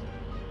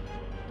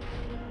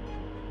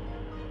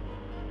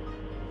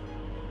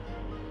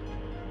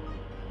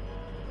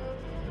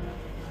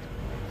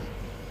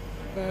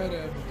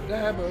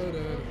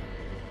 Ba-da-ba-da-ba-da.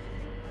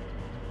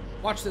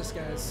 Watch this,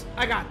 guys.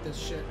 I got this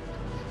shit.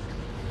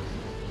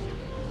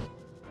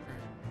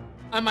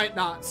 I might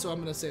not, so I'm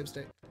gonna save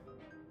state.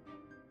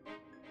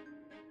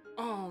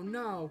 Oh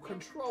no,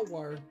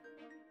 controller.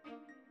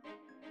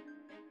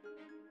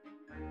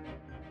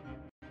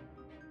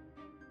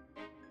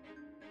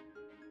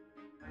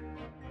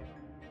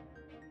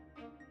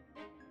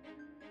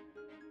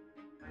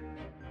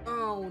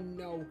 Oh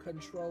no,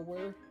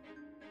 controller.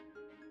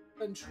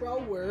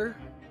 Controller.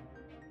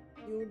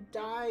 You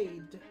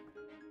died.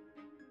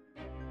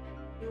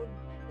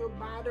 Your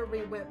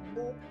battery went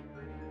boop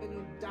and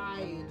you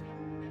died.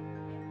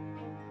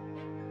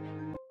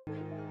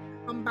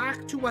 Come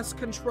back to us,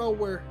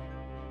 controller.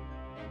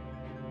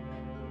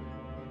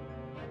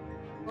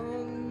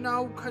 Oh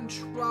no,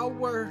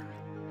 controller.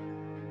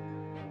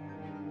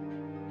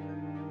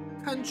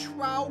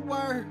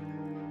 Controller.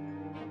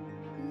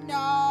 No.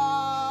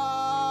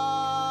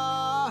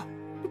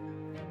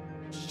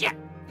 Shit.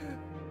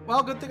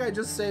 Well, good thing I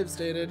just save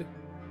stated.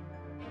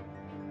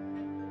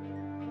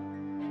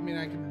 I mean,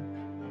 I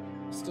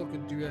still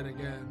could do that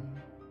again.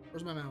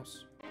 Where's my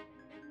mouse?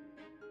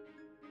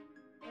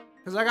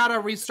 Because I gotta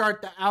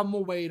restart the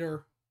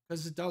emulator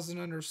because it doesn't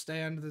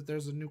understand that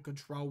there's a new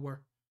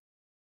controller.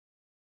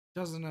 It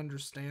doesn't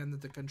understand that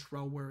the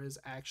controller is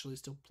actually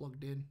still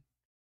plugged in.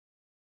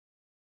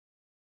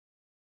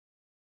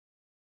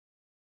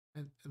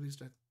 And at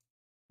least I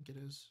think it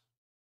is.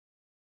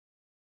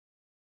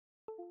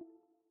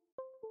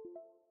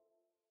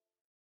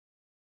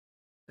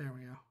 There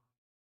we go.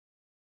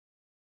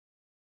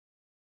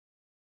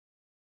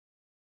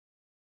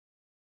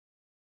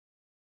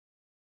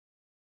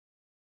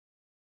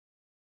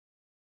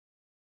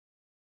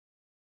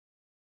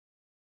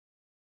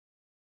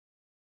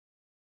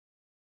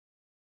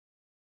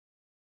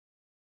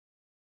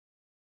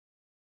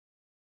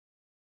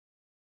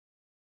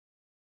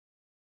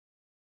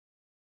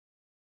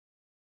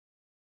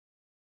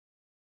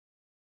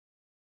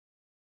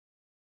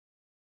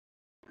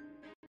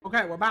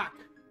 Okay, we're back.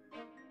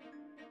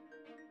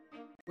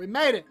 We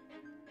made it.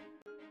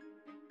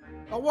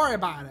 Don't worry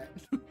about it.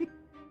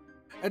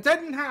 It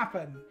didn't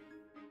happen.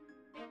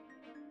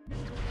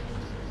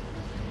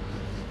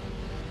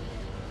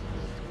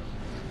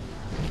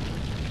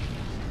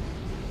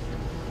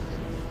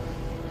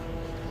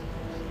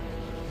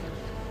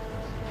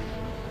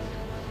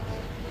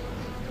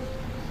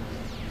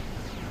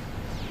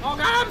 Oh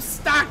god, I'm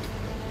stuck.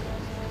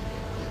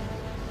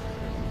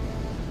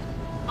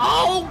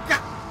 Oh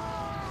god.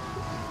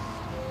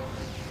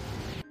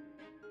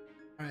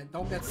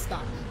 Don't get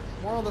stuck.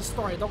 Moral of the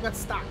story, don't get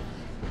stuck.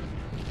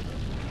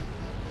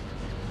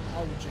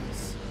 Oh,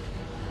 jeez.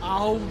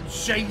 Oh,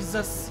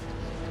 Jesus.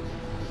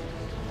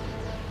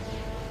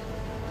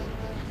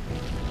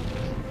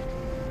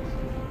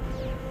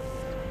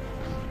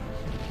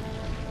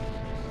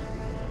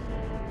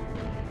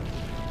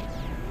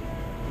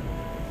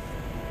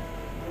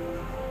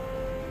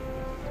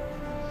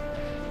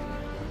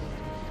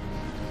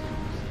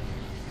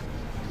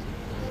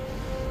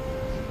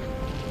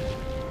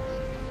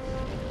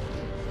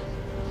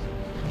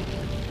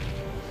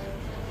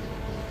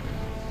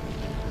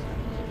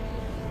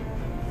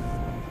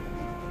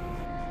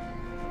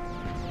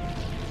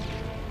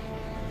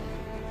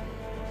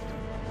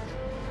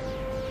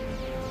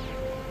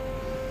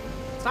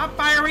 Stop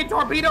firing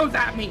torpedoes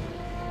at me!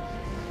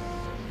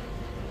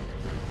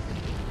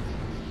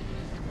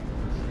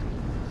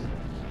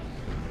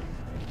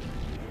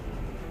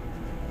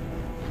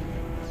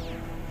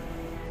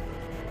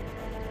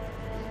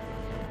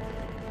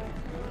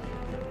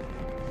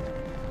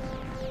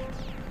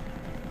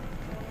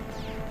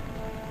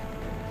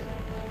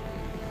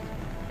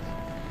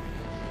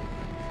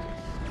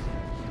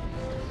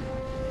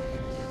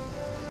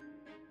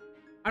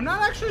 I'm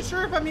not actually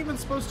sure if I'm even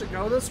supposed to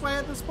go this way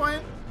at this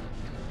point.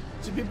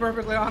 To be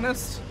perfectly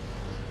honest.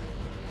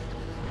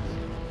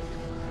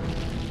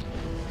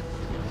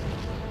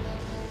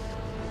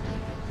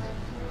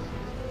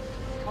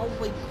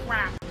 Holy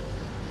crap.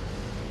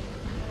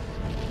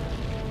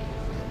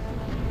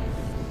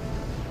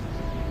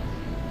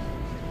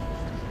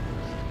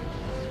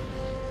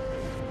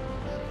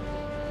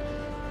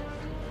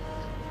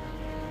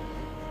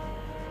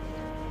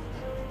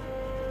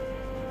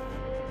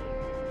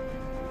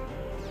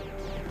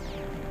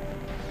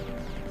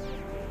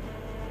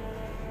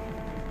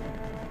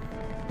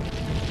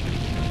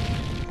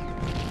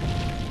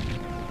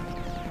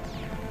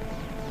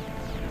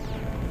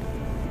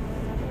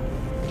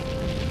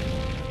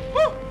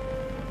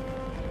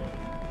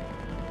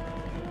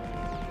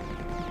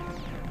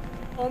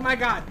 Oh my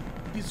god,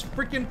 these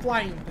freaking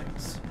flying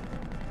things.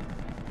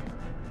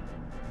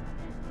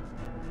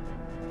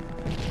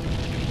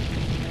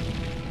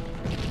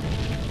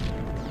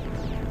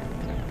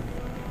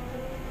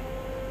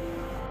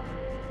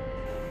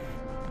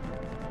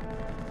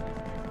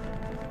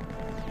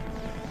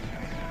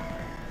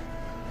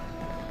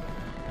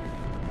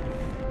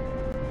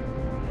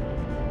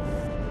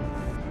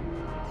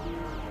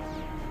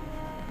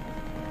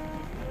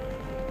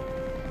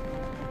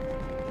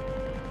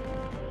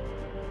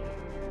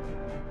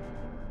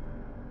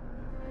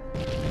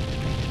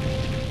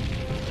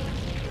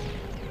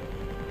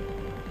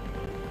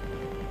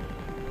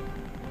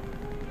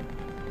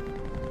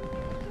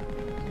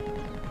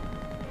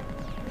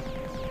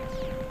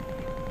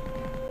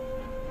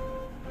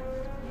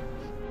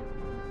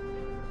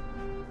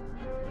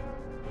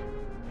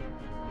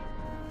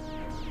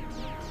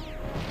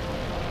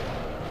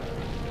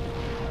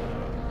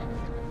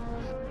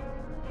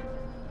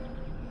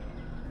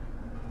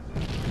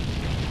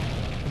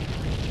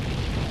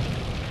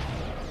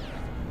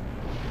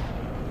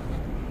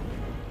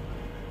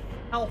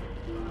 Help.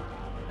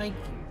 Thank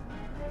you.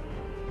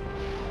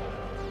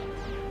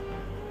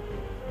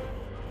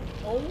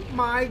 Oh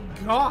my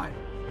god.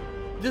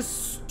 This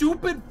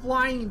stupid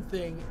flying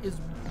thing is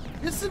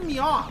pissing me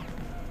off.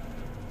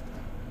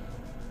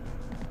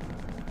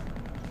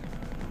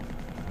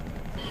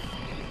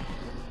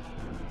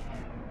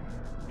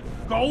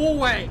 Go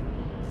away.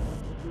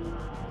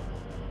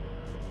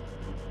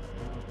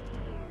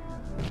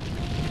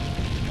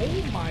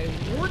 Oh my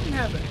Lord in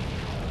heaven.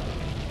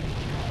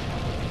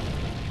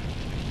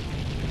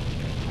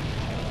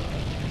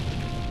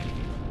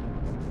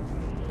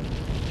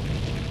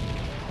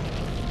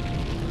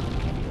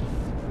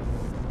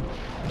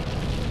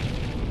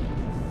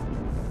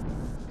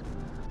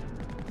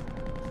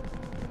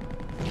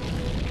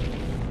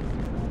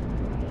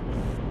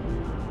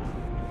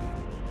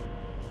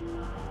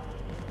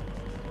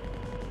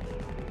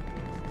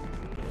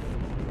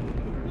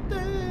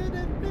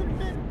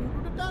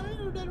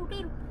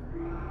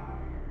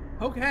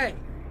 Okay.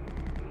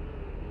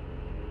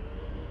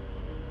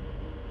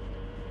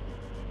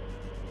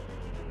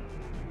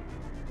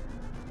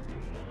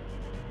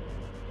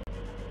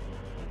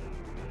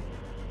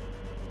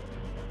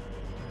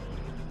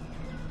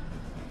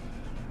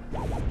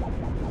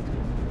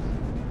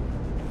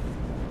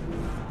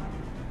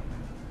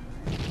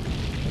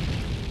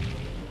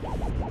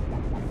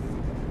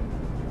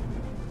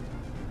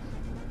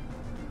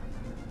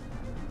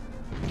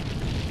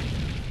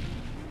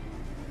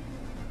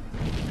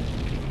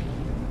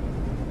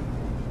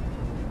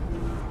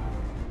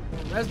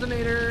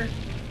 Resonator.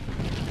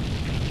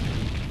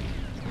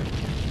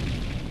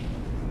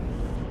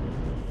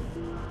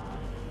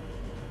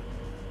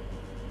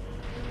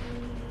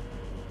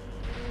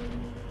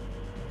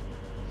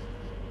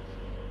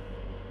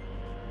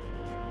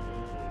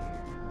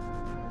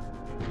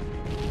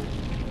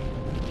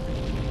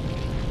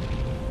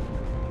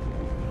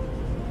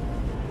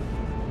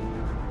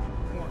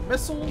 More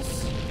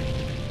missiles.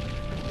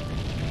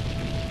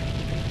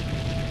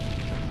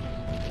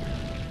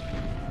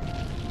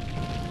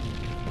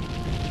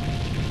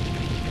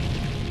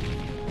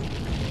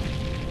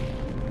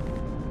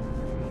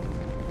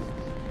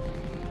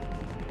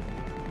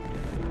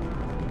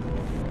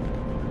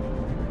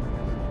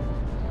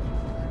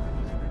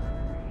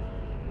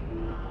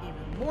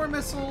 more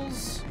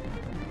missiles.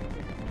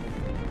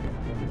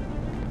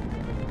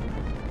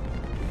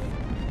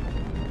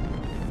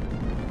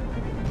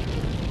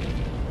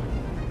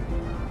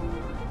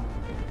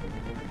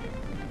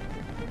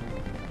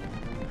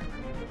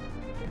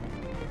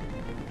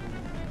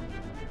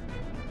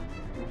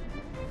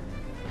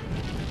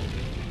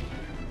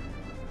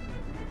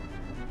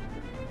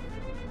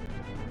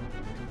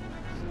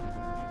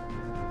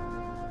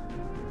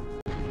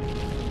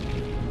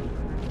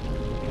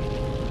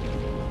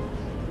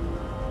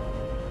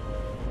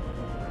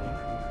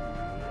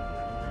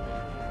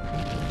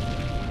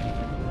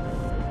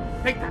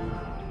 Take that.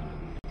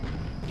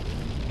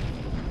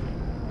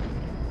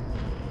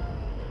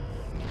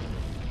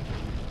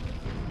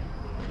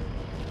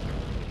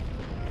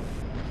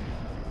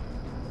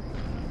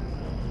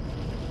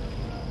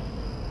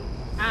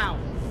 Ow.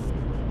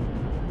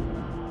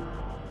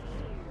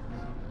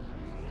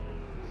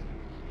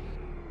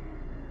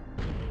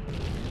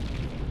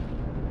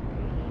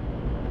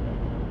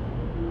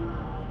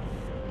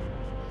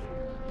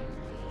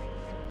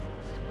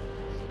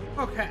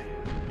 Okay.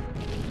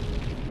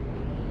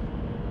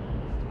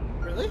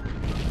 Really?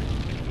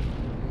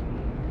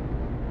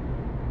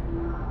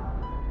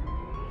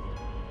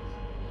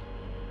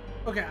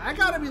 Okay, I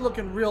gotta be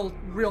looking real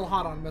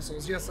hot on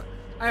missiles. Yes,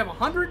 I have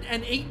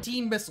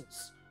 118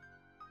 missiles.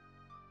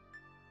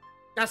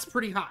 That's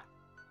pretty hot.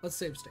 Let's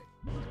save state.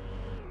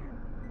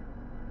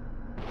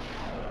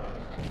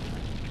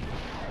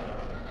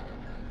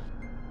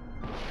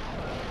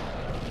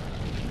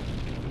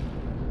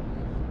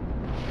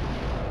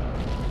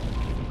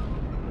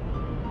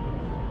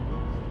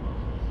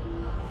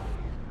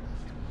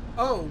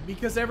 Oh,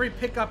 because every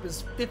pickup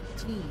is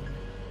 15.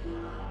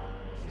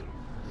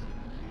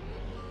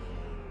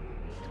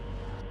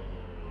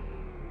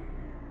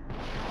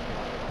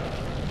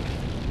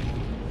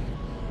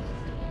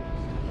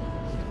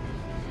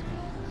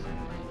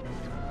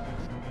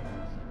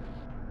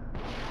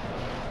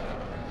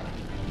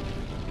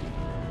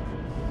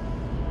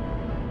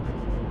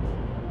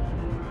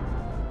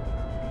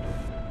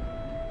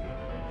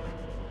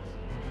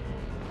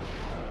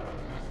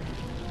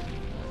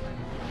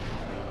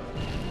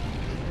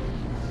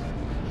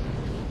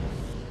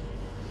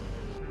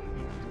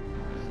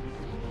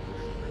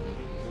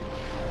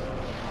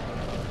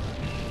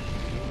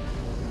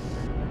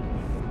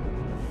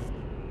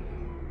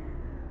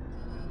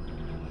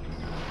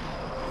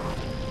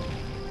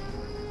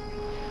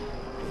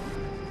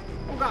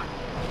 God.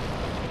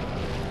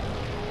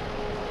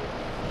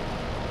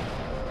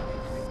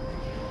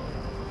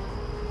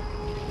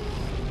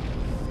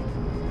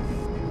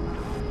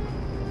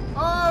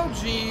 Oh,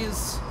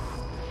 jeez.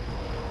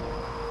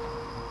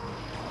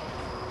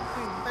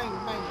 Bang, bang,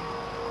 bang.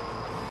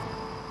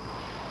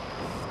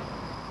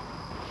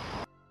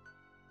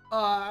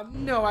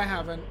 No, I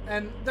haven't.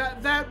 And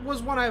that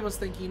was one I was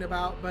thinking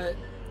about, but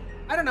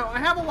I don't know. I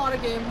have a lot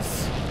of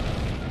games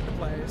to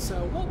play,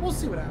 so we'll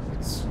see what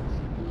happens.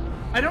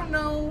 I don't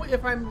know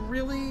if I'm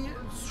really,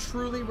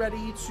 truly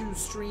ready to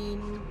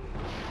stream,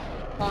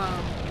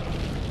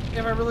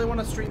 if I really want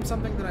to stream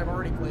something that I've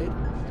already played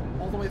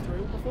all the way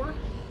through before.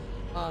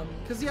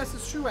 Because yes,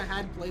 it's true I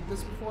had played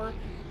this before,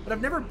 but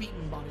I've never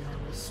beaten Body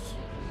Harvest.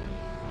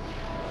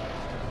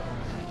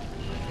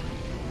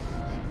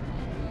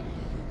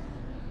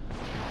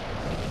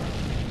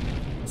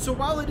 So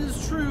while it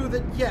is true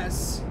that,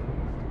 yes,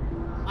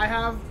 I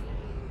have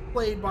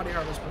played Body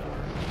Harvest before,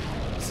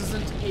 this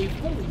isn't a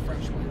fully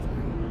fresh playthrough.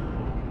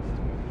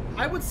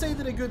 I would say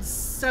that a good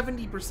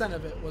 70%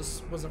 of it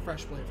was a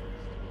fresh playthrough.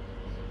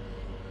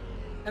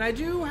 And I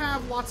do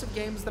have lots of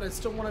games that I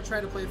still want to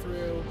try to play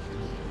through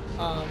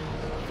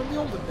from the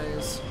olden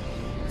days.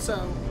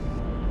 So,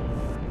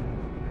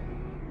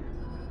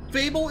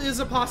 Fable is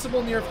a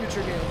possible near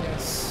future game,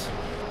 yes.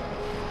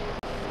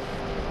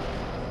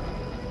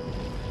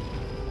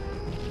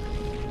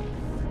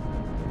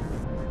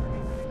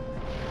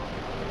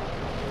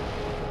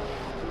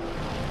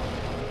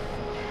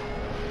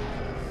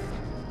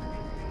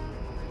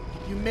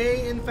 You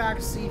may, in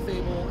fact, see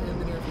Fable in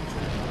the near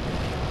future.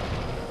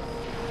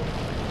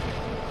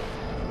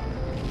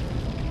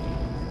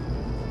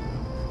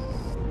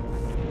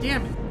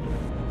 Damn it.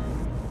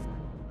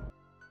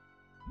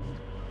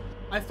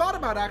 I thought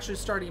about actually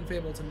starting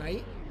Fable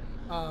tonight,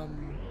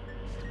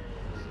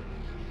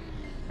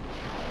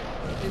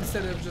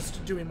 instead of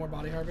just doing more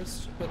Body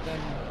Harvest, but then,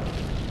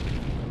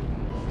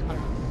 I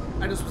don't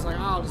know. I just was like,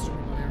 oh, I'll just do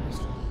more Body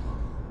Harvest.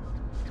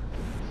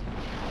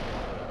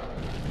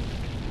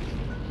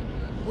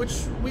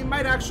 Which we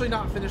might actually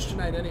not finish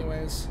tonight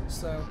anyways,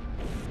 so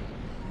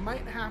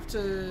might have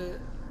to,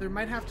 there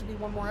might have to be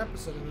one more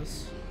episode of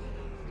this.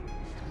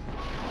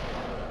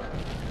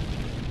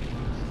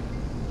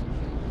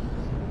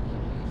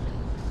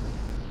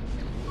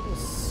 We'll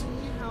see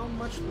how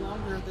much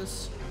longer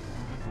this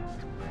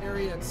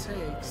area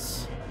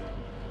takes.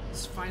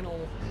 This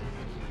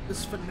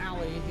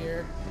finale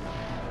here.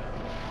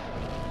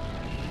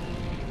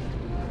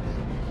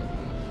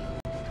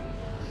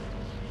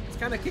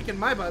 Kind of kicking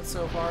my butt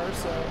so far,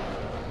 so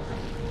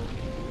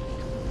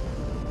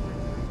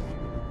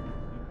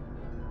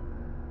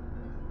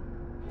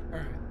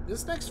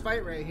This next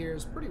fight right here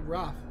is pretty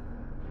rough.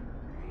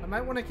 I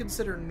might want to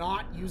consider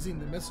not using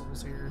the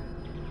missiles here.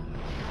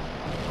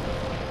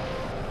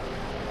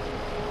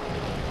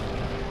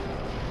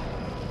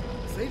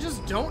 They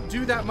just don't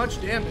do that much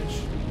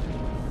damage.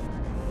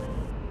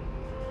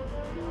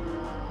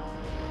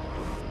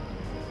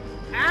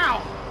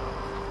 Ow!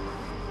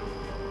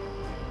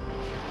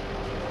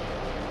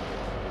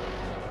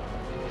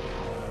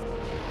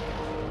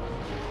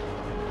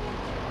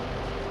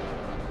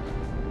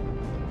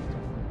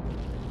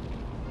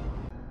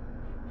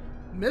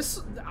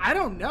 I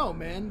don't know,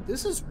 man.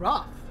 This is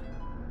rough.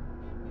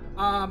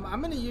 I'm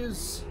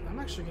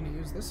actually gonna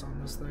use this on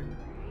this thing.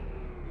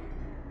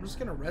 I'm just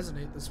gonna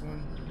resonate this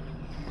one.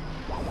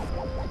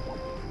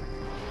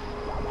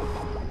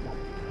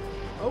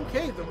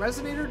 Okay, the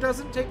resonator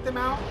doesn't take them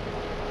out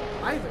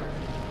either.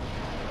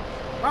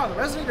 Wow, the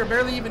resonator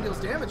barely even deals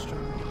damage to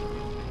him.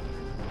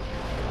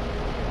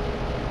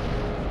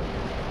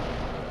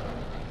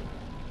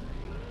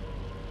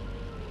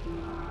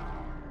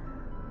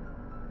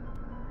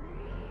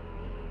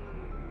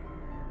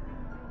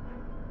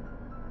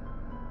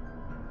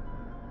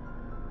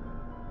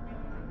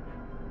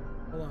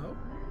 Hello?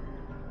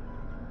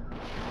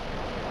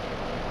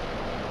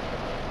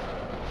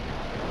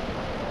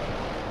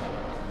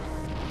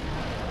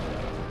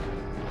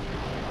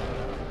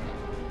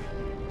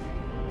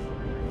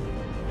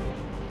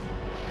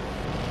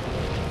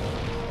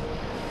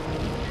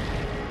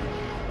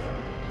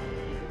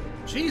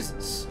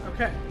 Jesus.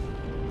 Okay.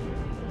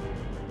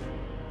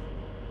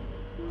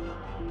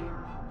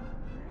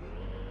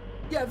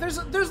 Yeah,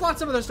 there's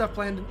lots of other stuff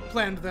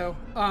planned though.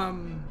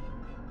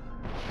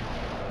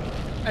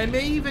 I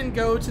may even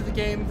go to the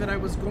game that I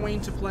was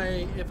going to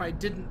play if I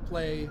didn't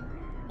play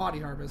Body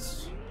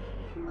Harvest.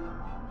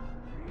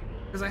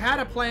 Because I had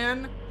a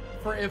plan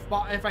for if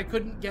I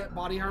couldn't get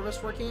Body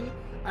Harvest working,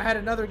 I had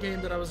another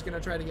game that I was going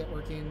to try to get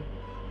working.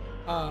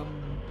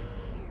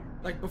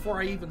 Like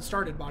before I even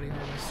started Body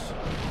Harvest.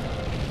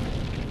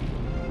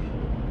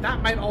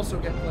 That might also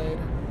get played.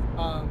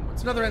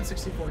 It's another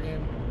N64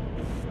 game.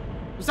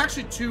 There's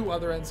actually 2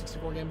 other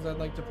N64 games I'd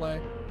like to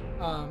play.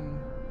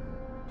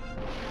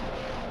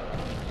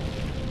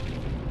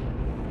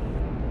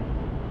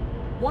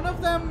 One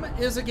of them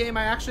is a game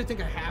I actually think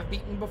I have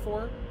beaten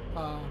before.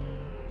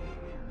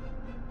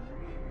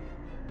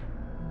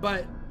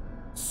 But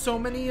so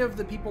many of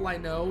the people I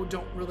know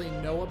don't really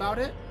know about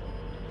it.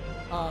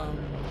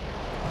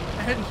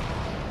 And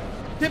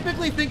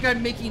typically think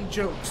I'm making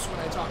jokes when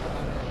I talk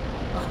about it.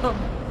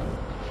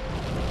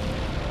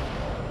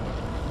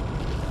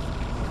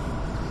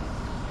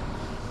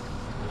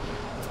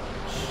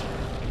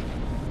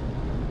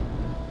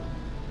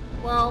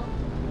 Well,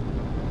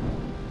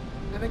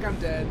 I think I'm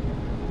dead.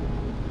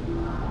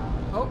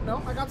 Oh,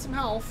 no, I got some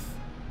health.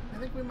 I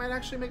think we might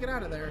actually make it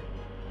out of there.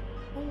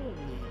 Holy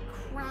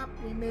crap,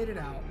 we made it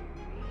out.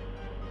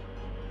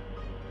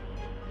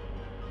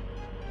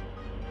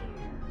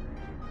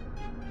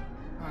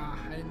 Ah,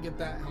 I didn't get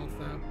that health,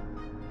 though.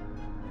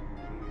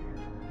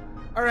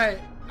 Alright,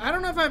 I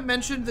don't know if I've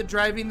mentioned that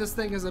driving this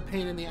thing is a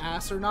pain in the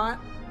ass or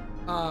not,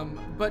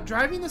 but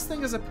driving this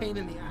thing is a pain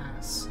in the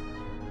ass.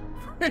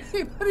 For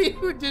anybody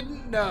who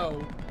didn't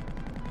know.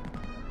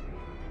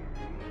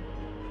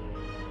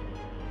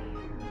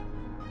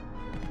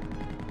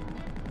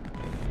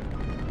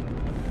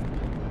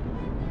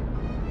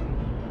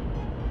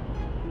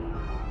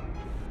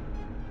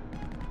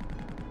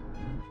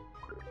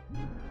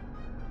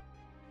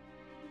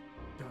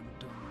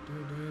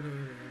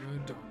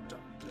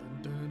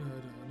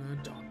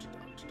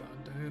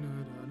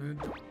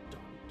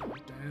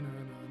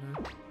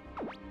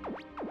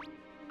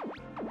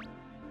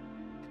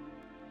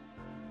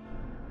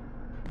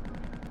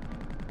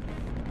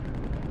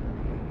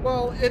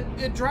 Well,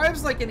 it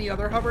drives like any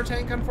other hover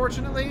tank,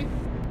 unfortunately,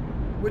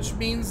 which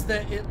means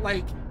that it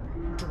like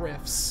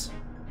drifts.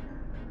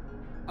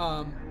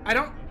 I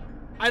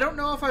don't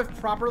know if I've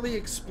properly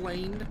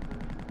explained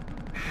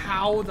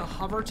how the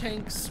hover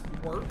tanks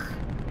work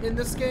in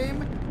this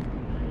game,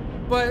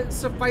 but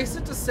suffice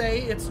it to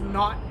say, it's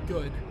not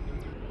good.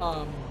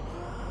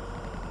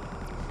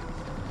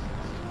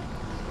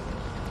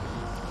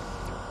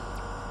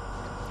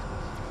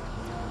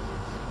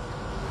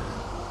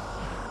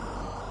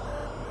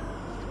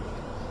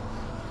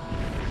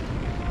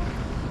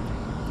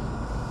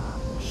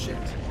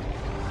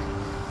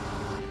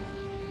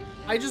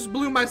 I just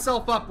blew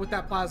myself up with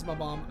that plasma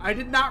bomb. I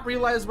did not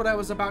realize what I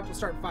was about to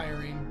start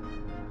firing.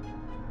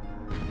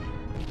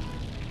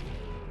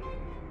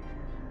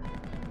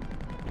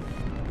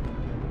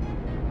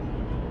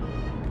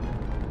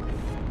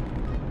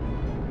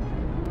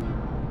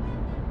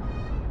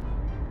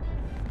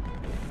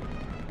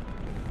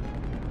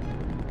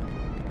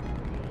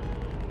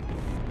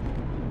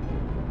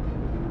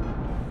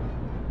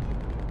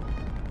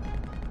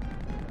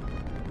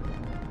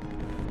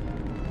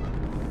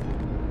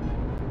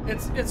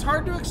 It's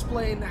hard to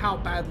explain how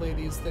badly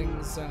these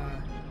things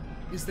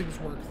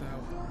work,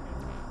 though.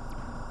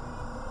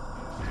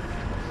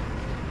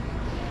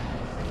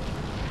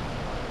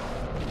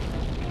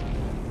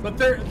 But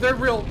they're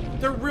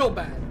real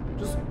bad.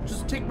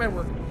 Just take my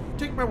word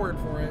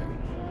for it.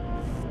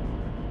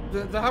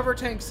 The hover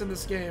tanks in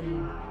this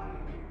game,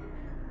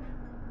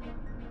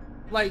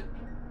 like,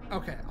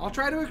 okay, I'll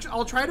try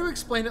to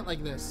explain it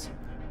like this.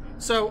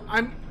 So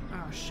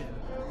oh shit.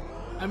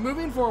 I'm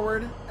moving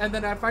forward, and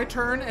then if I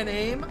turn and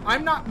aim,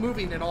 I'm not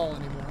moving at all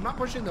anymore. I'm not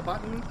pushing the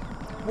button.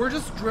 We're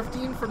just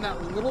drifting from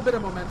that little bit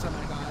of momentum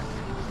I got.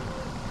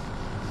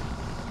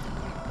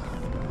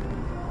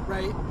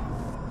 Right?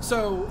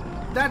 So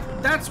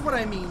that's what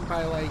I mean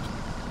by, like,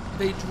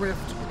 they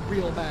drift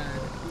real bad.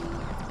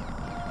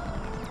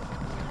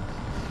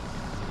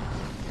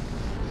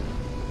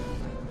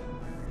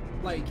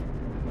 Like,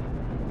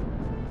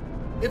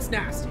 it's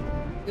nasty.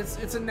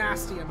 It's a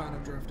nasty amount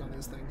of drift on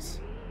these things.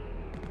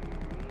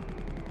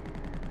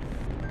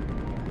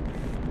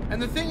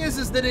 And the thing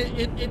is that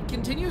it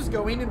continues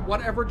going in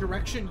whatever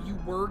direction you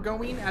were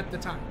going at the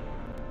time.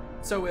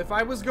 So if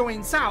I was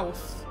going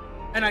south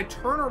and I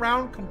turn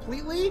around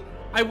completely,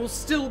 I will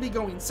still be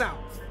going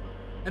south.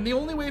 And the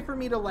only way for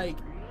me to, like,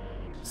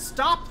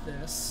 stop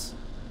this...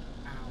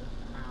 Ow,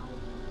 ow,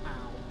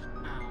 ow,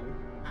 ow,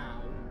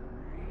 ow.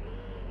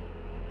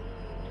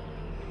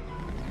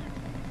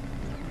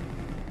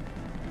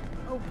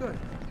 Oh, good.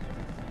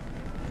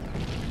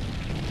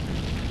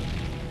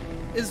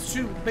 Is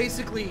to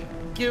basically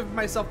give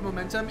myself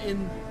momentum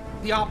in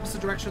the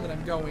opposite direction that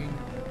I'm going.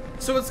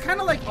 So it's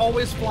kind of like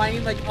always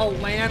flying like a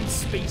land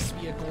space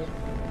vehicle.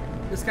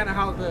 Is kind of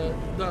how the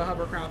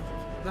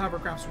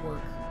hovercrafts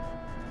work.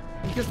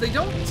 Because they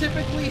don't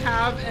typically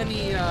have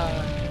any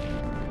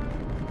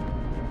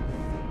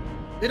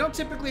they don't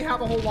typically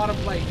have a whole lot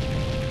of, like,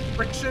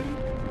 friction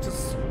to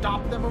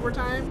stop them over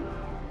time.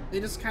 They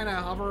just kind of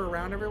hover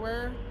around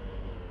everywhere.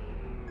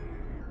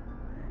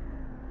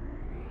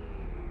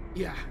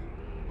 Yeah.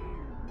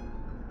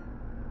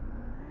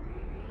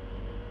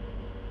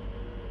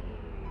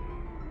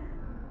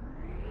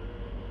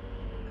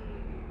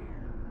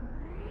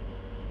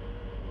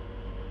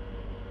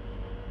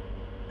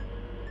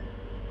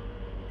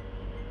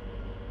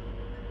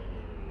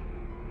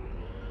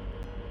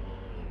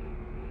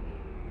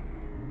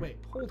 Wait,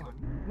 hold on.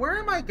 Where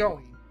am I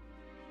going?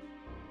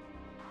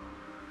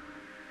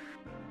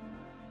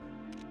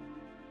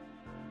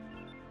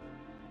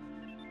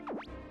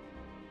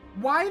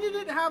 Why did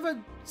it have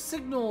a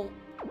signal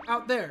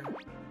out there?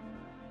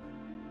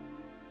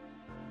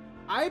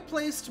 I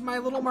placed my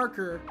little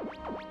marker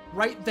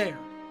right there.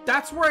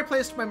 That's where I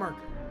placed my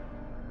marker.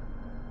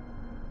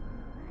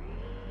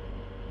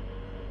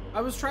 I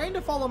was trying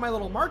to follow my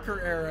little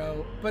marker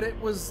arrow, but it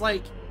was,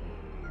 like,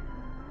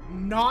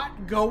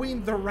 not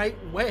going the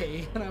right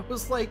way, and I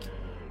was like,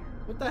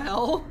 what the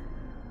hell?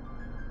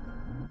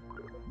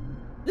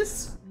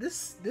 This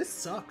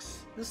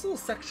sucks. This little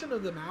section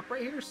of the map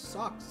right here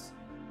sucks.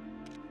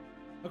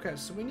 Okay,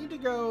 so we need to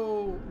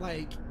go,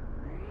 like,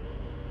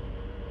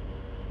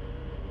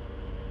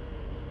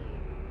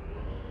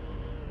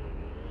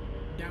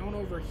 down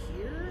over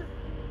here.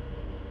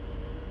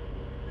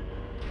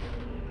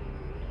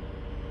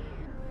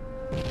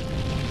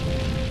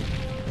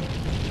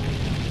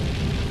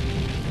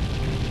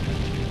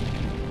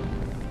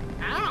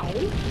 Ow!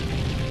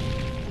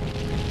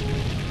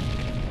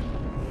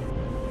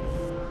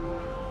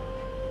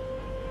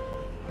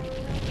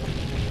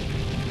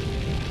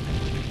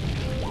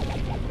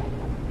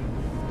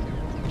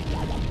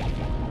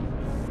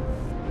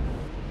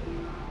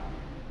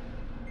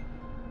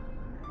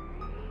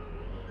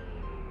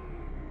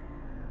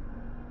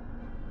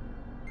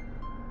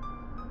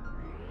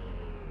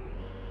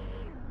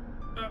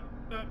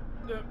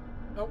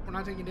 Oh, we're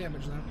not taking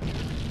damage though.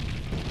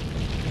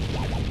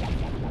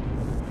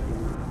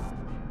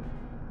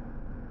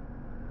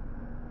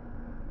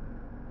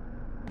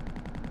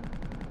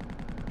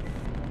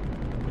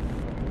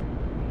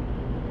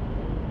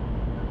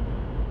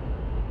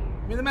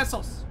 Give me the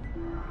missiles.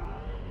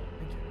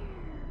 Thank you.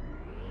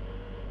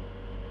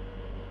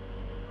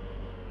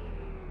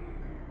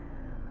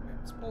 Okay,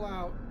 let's pull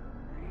out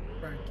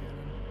frag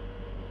cannon.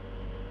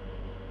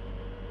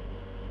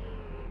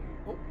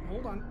 Oh,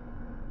 hold on.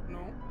 No.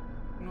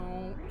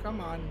 No,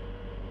 come on.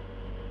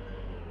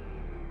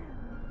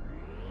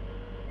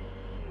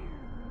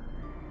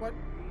 What?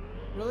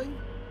 Really?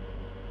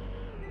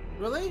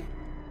 Really?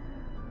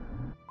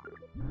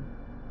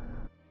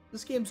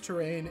 This game's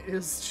terrain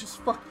is just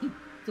fucking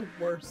the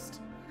worst.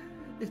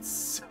 It's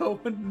so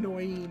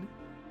annoying.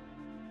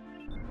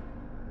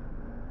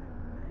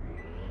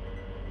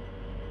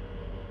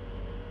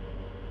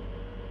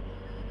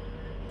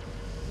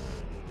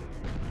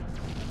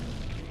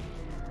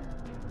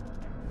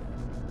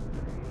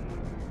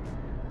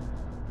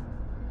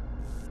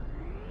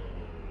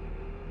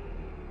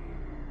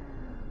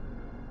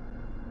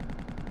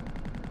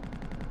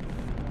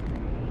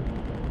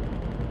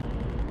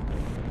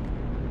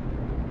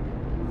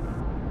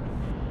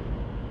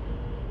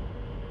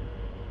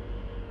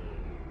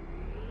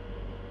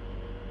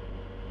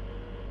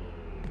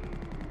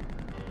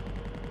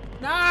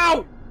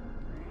 No!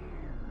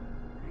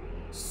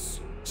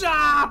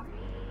 Stop!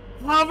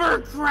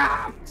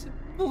 Hovercraft!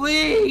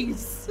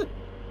 Please!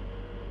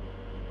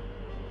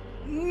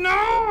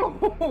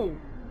 No!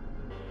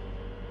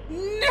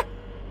 No!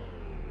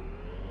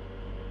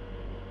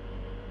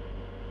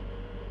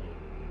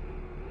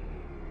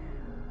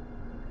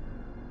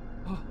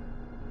 Oh,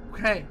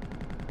 okay.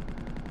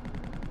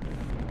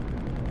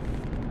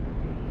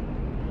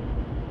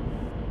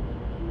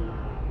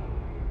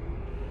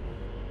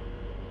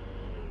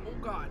 Oh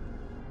God.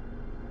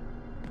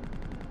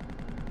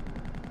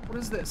 What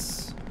is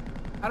this?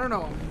 I don't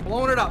know. I'm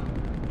blowing it up.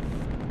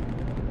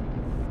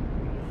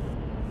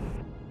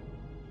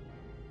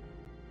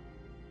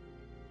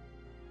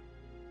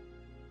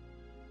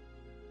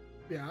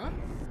 Yeah.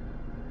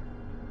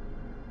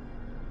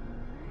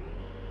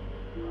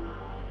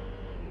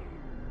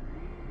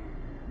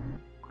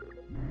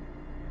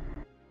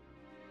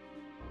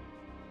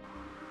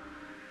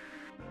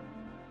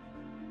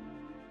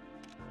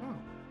 Oh.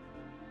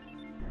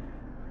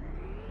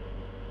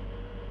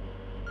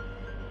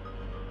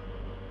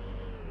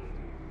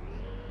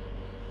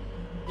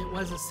 It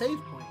was a save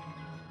point.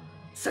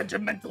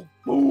 Sentimental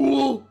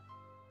fool!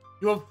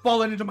 You have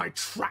fallen into my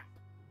trap.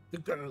 The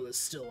girl is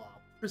still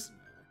our prisoner,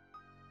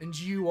 and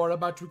you are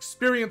about to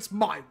experience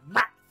my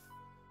wrath.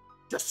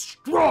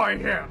 Destroy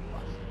him!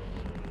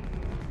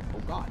 Oh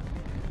God.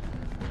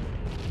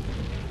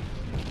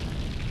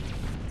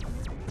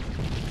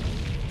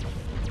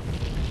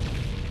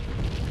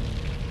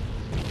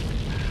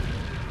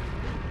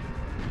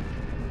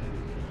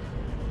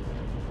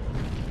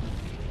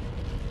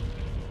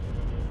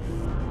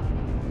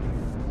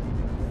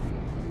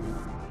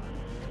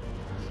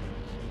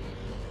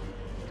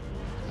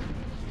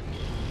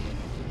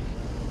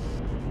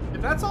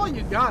 If that's all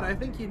you got, I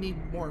think you need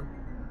more.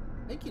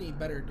 I think you need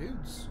better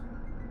dudes.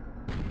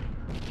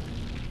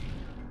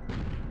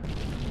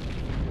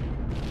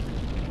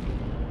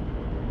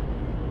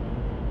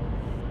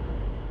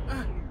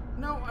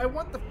 No, I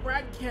want the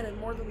frag cannon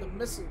more than the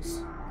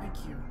missiles. Thank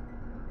you.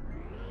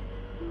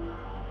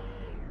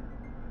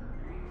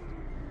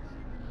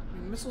 I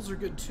mean, missiles are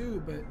good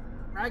too, but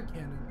frag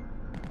cannon.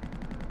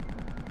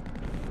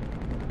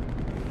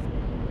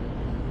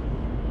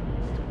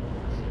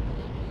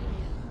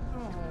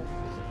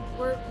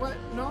 What?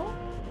 No?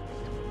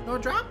 No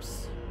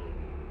drops?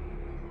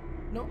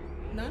 No?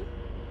 None?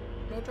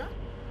 No drop?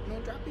 No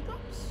droppy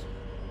drops?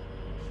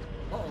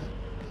 Uh-oh.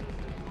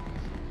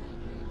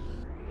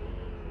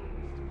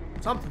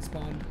 Something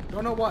spawned.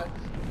 Don't know what.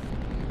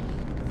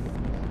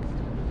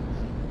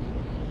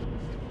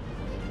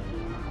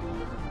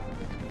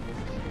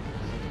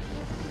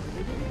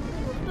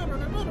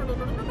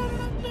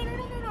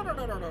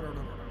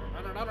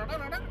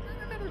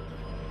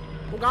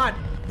 Oh God!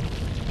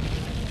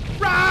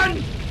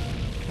 Run!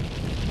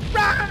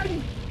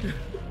 Run!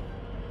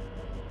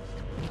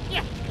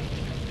 Yeah!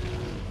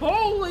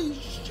 Holy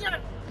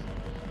shit!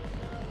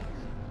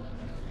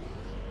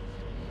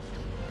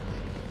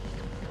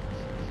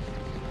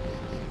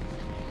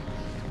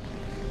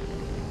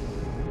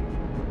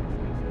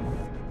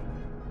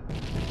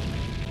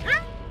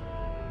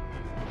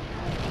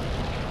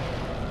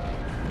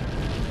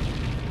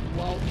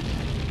 Well.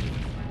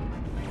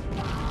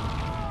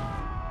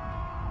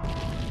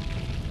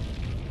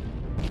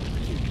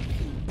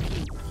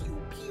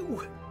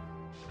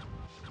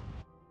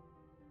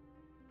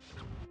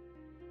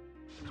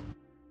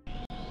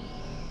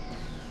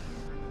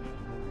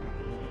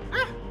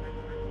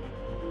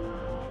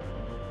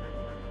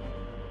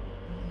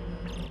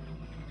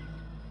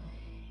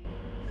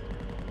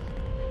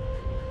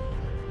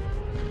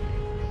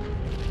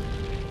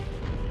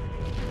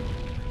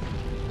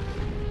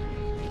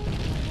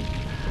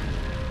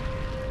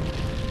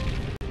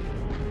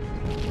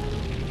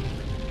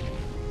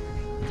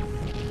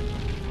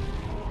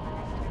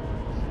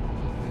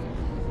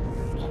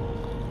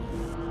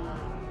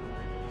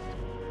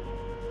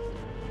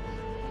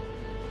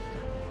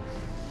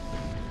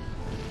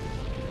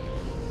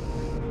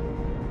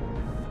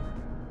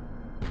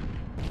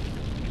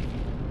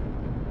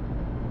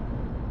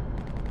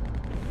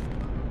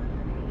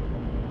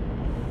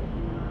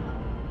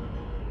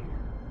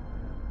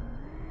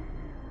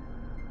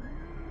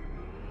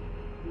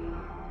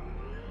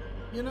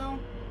 You know,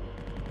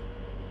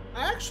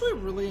 I actually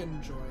really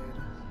enjoyed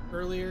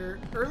earlier,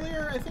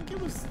 I think I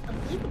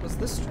believe it was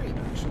this stream,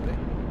 actually.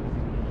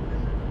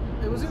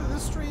 It was either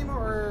this stream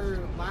or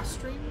last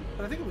stream,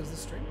 but I think it was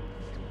this stream.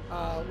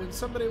 When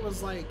somebody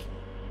was like,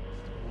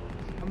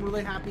 I'm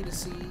really happy to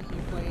see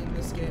you playing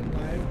this game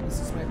live. This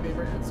is my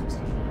favorite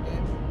N64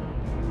 game.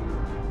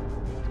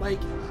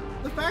 Like,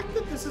 the fact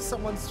that this is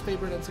someone's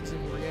favorite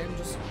N64 game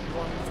just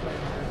warms my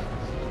heart.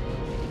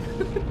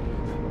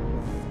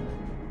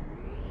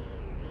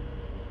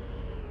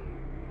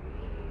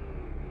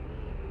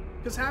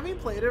 Because having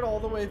played it all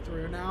the way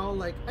through now,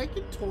 like, I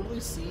can totally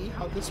see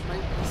how this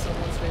might be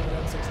someone's favorite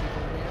N64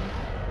 game.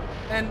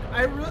 And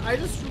I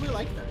just really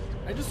like that.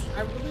 I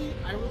really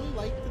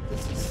like that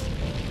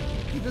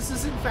this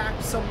is in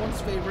fact someone's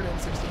favorite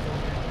N64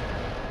 game.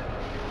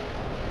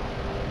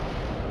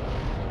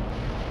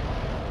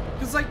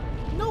 Because, like,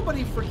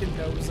 nobody freaking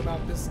knows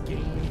about this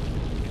game.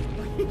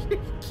 Like,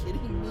 you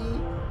kidding me?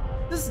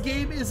 This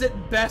game is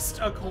at best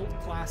a cult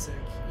classic,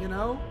 you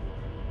know?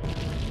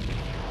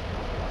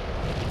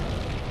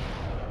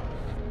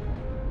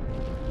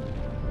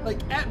 Like,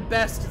 at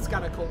best, it's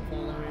got a cult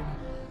following.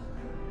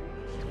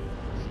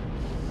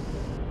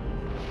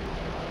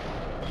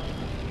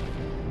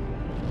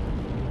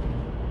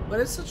 But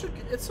it's such a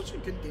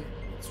good game.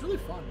 It's really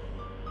fun.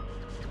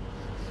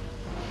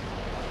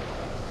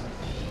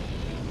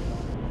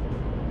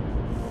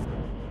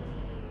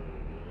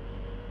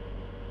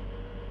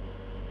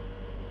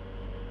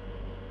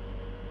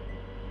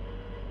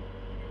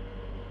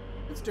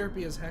 It's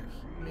derpy as heck.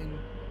 I mean,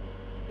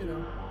 you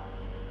know,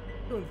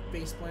 doing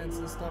face plants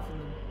and stuff, and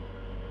then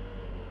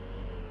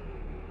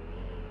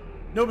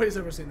nobody's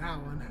ever seen that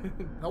one.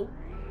 Nope.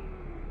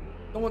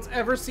 No one's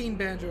ever seen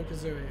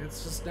Banjo-Kazooie.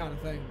 It's just not a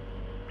thing.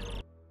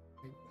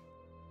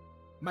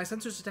 My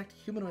sensors detect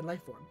humanoid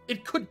life form.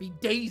 It could be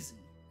Daisy,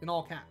 in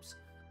all caps.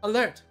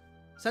 Alert!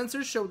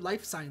 Sensors show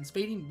life signs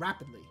fading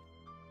rapidly.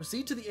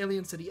 Proceed to the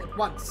alien city at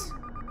once.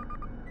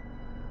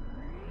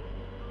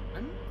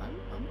 I'm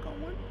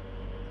going.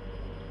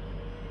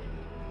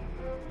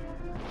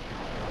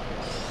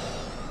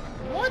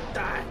 What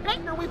the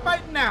heck are we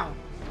fighting now?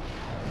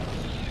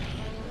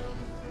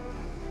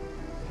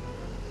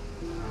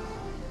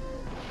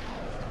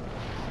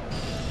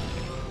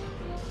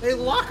 They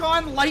lock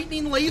on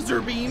lightning laser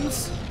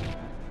beams.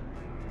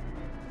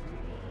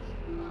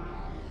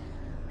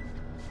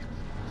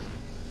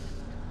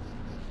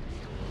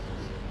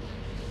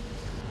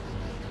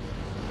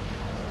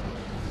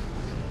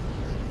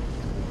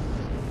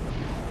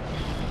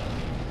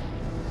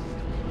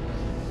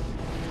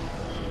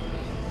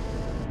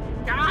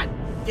 God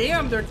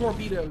damn, they're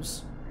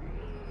torpedoes.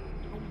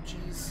 Oh,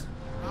 jeez.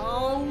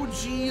 Oh,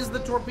 jeez, the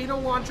torpedo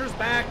launcher's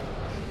back.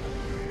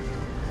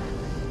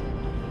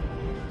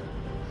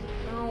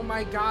 Oh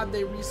my god,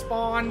 they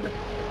respawned.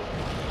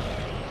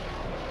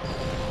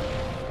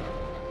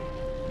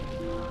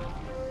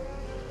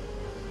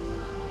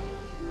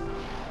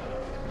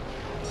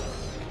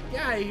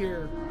 Get out of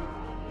here.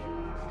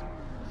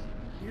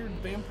 Weird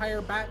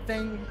vampire bat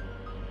thing.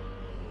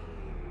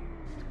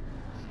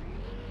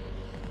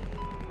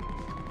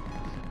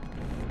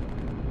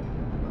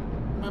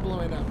 Am I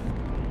blowing up?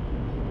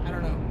 I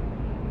don't know.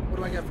 What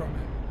do I get from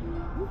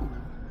it? Ooh.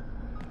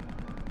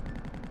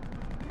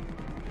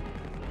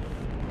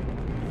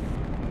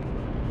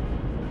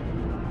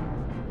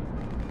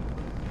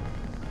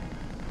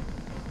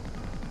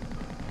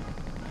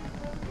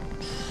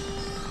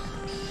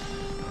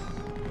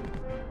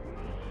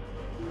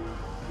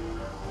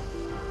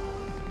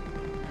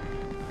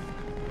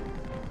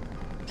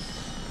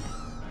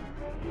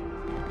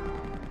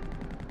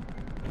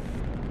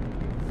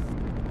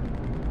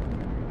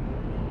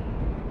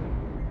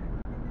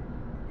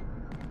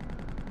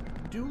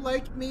 Do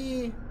like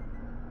me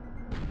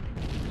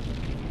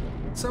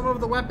some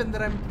of the weapon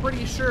that I'm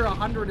pretty sure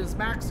 100 is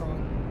max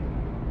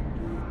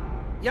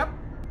on. Yep.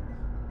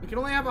 We can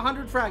only have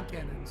 100 frag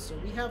cannons, so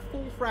we have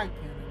full frag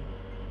cannon.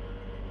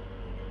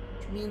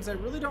 Which means I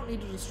really don't need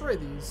to destroy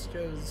these,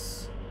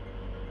 because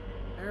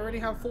I already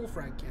have full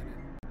frag cannon.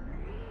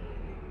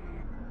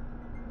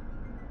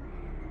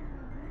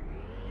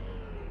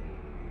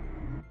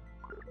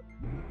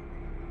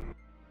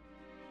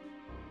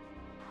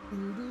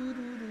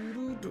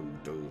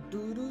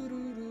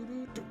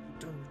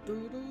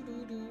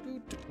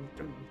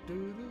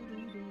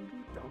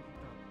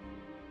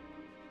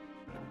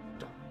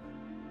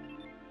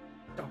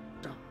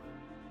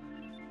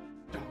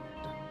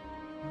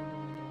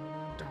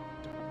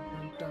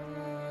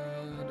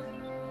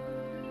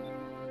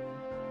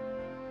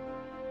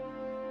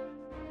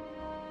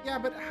 Yeah,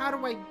 but how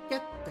do I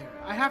get there?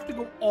 I have to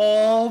go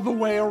all the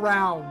way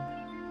around.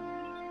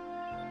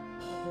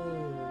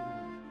 Holy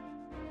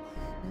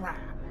crap.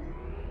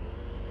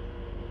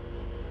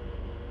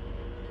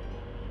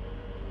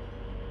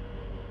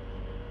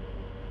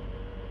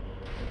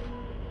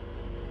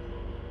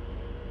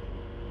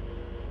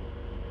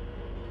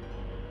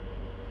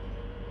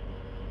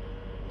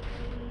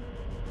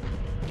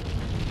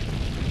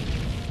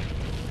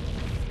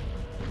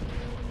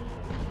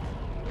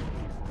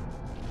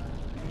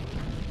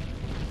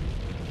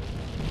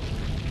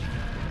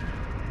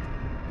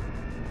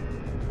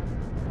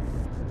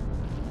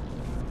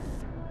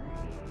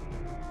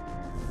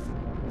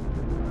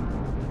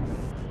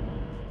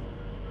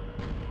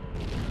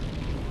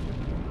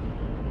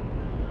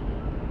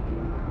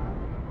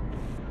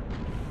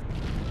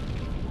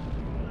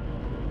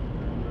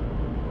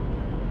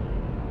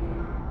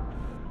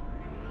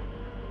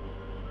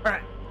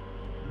 Alright.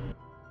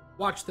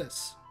 Watch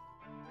this.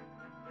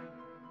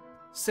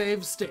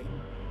 Save state.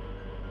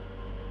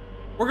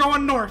 We're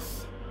going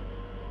north.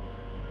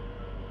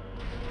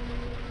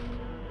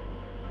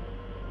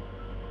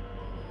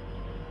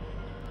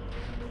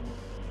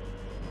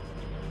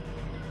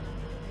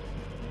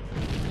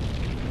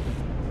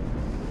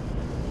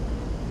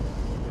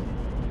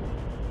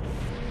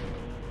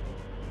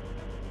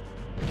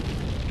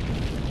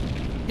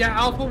 Yeah,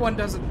 Alpha 1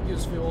 doesn't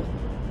use fuel.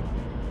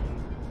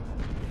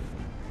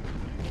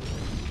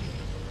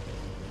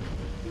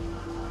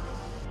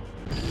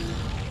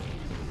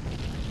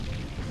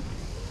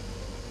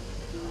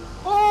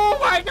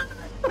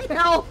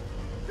 health!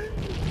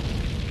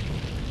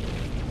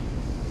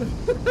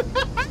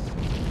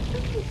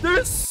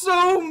 There's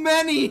so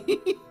many!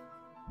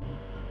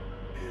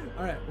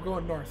 Alright, we're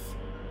going north.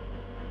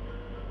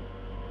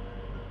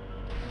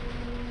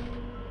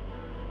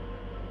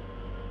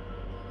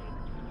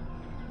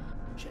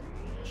 Shit,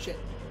 shit,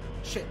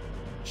 shit,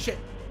 shit.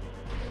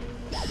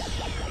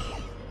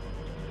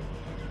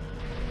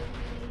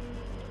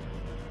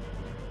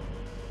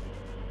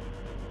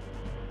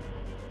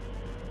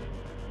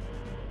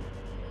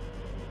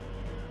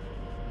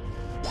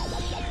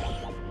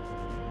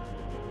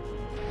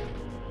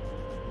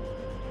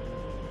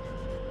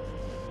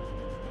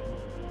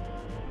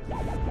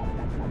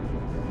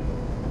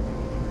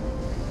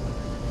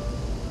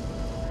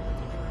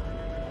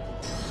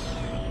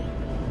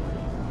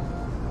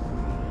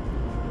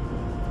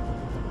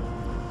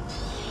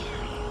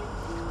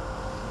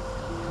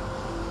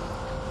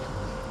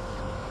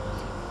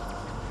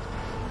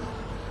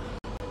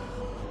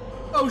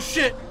 Oh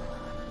shit!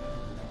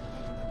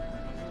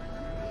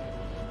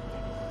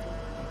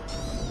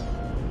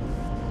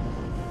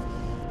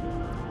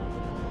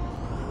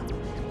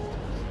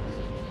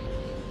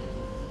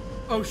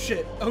 Oh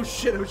shit, oh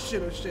shit, oh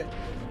shit, oh shit.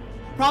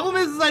 Problem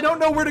is I don't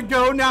know where to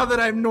go now that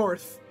I'm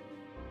north.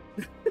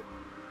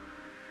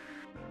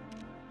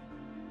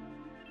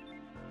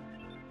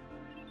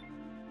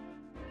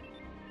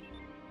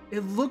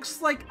 It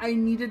looks like I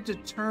needed to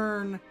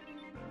turn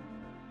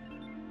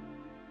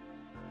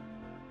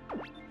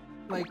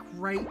like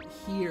right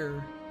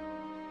here.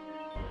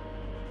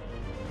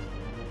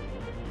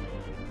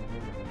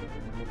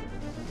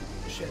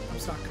 Shit, I'm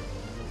stuck.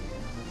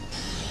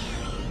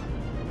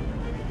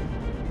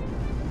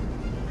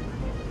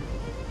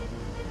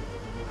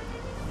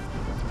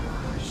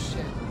 Oh,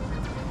 shit.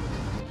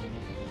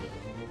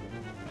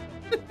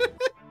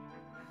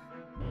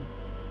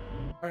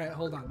 All right,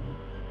 hold on.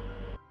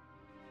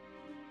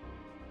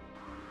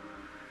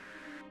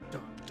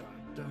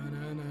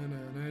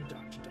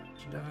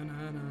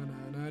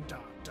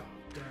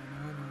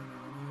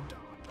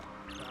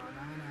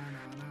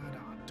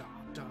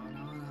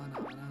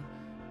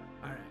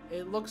 Alright,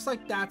 it looks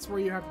like that's where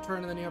you have to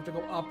turn and then you have to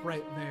go up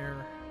right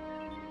there,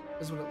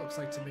 is what it looks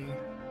like to me.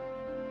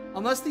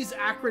 Unless these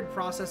acrid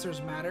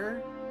processors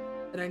matter,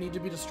 and I need to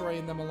be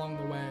destroying them along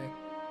the way,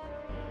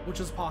 which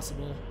is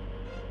possible.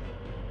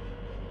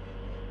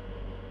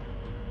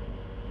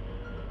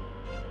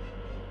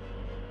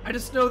 I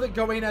just know that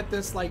going at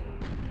this, like,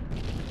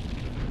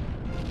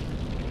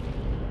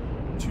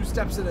 2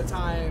 steps at a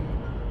time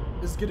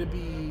is gonna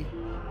be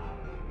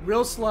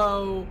real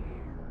slow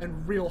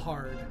and real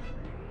hard.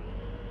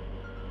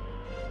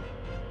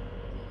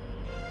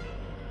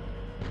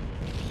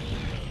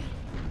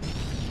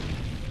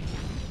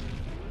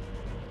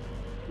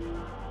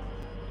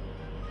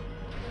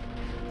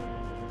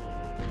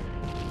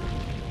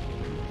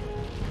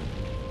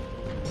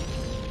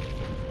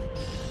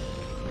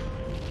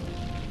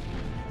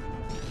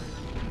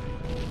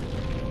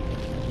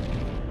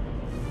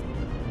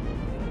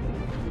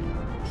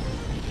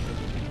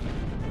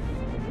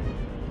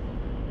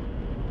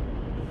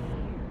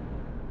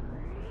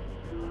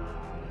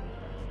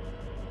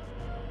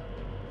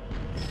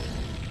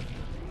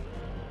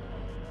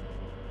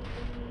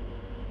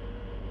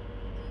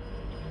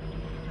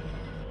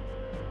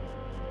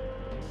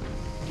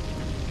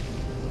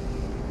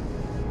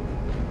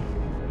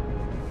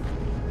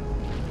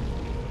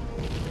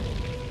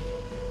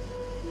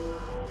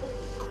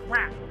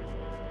 Crap.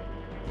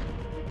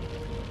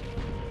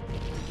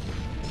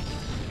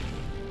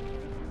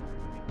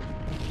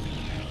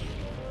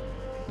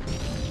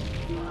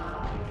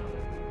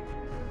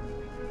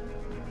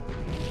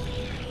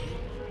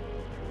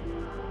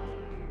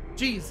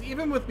 Jeez,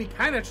 even with me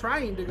kind of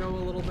trying to go a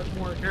little bit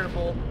more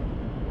careful.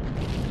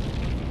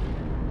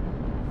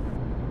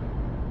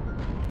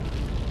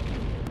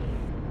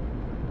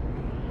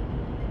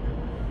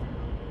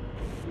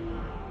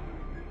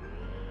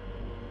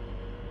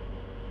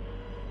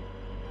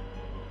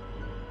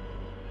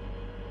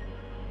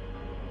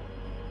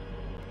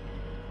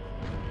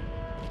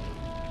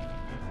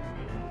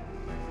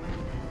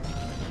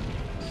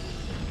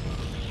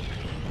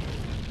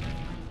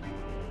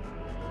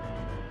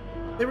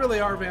 They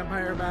really are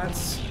vampire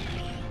bats.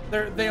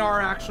 They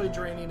are actually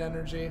draining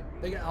energy.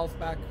 They get health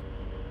back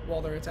while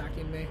they're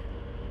attacking me.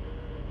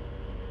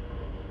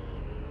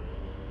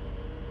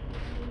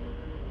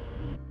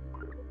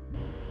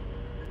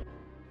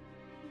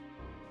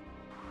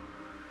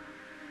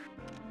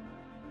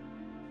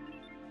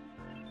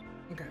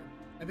 Okay,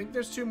 I think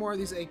there's 2 more of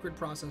these acrid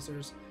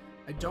processors.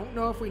 I don't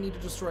know if we need to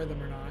destroy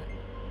them or not.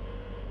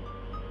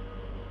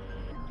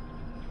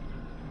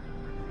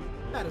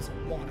 That is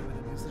a lot of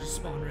enemies that just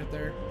spawn right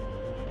there.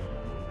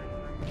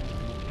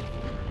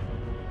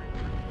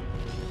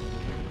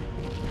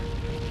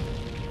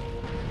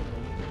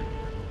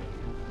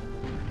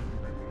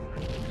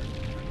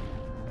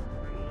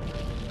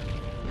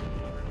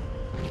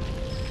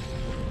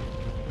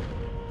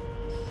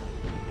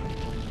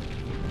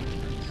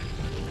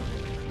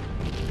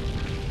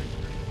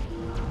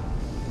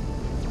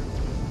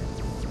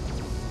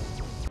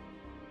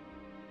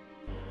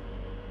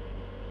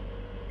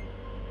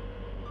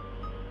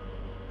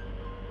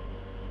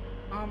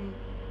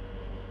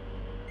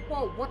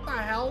 Whoa, what the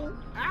hell?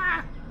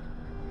 Ah!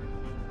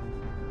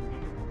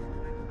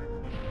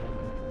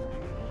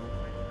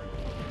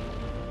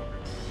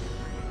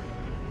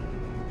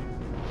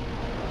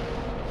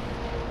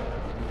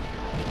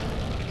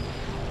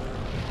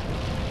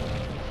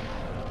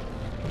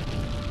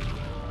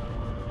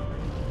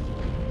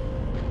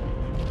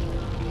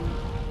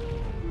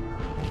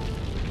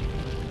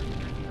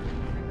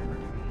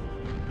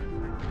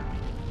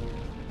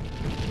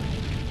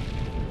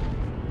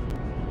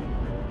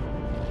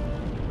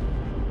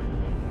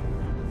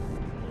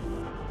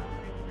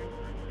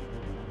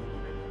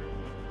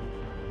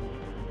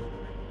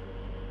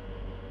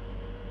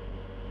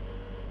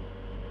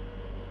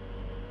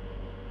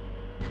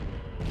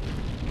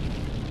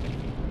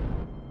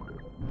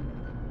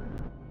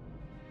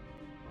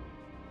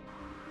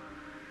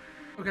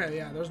 Okay,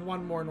 yeah, there's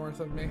one more north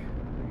of me.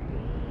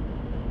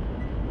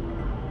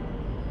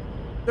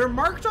 They're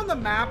marked on the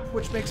map,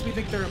 which makes me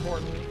think they're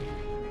important.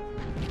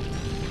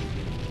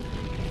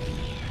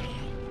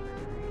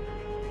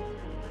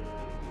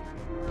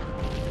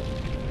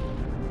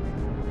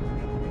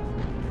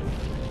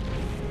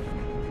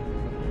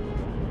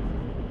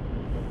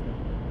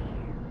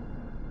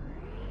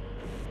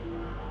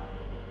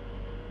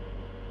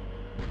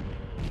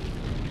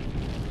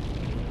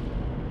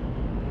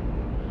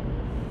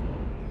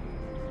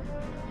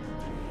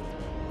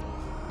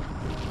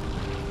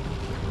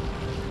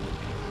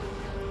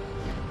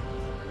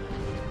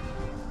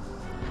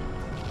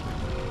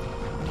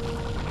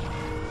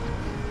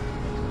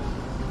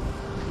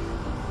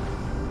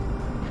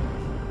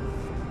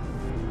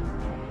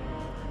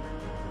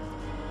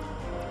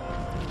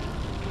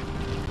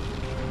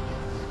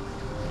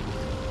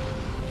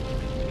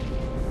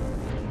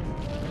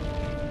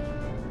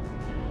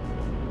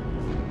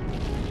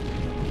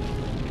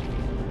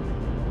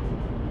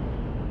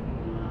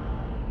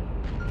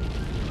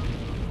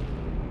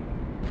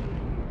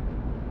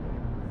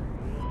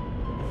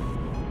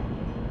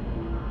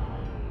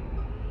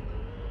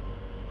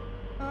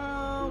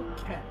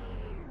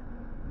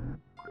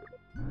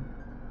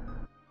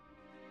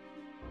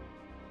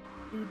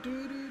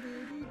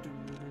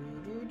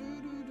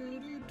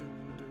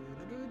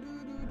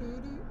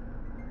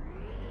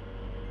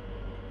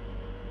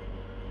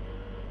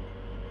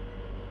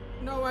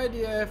 No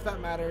idea if that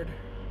mattered.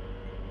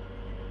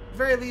 At the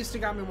very least, it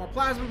got me more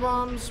plasma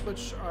bombs,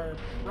 which are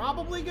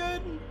probably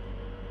good.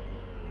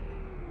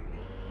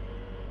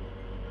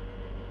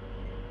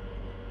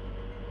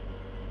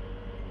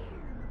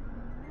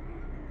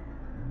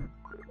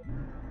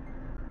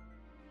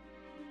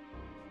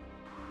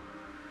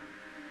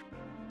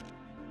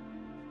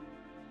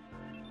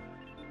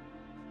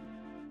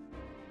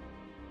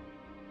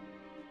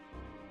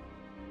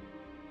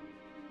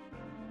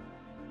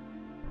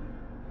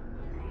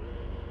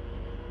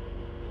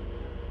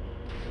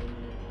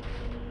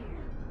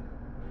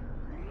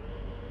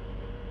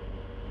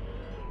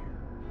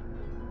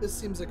 This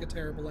seems like a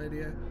terrible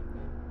idea.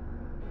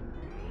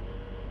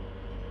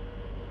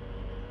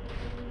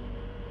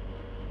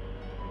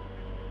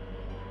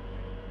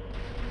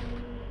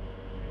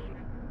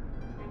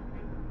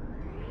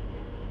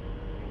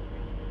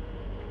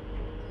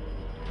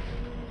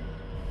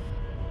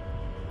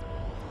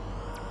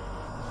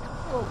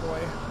 Oh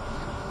boy.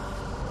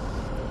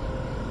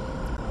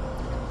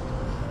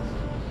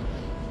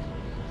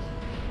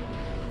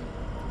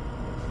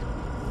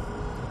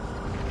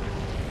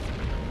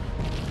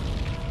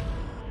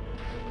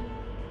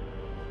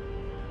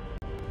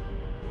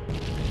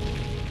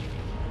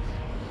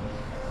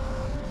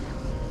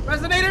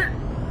 Resonator!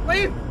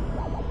 Leave!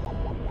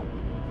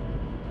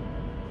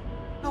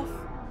 Health.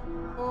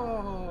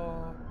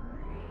 Oh.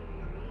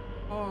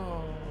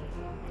 Oh.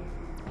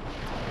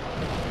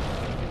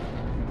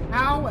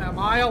 How am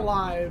I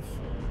alive?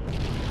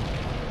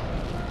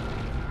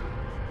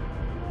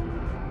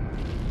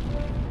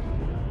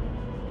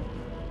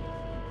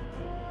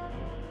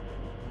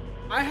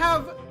 I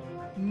have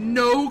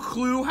no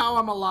clue how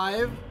I'm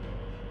alive,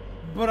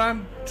 but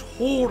I'm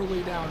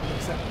totally down to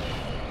accept it.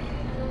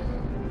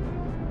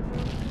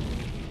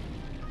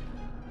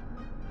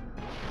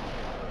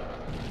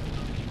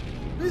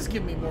 Please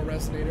give me more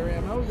resonator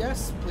ammo.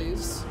 Yes,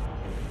 please.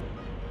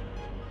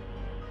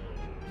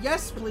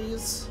 Yes,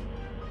 please.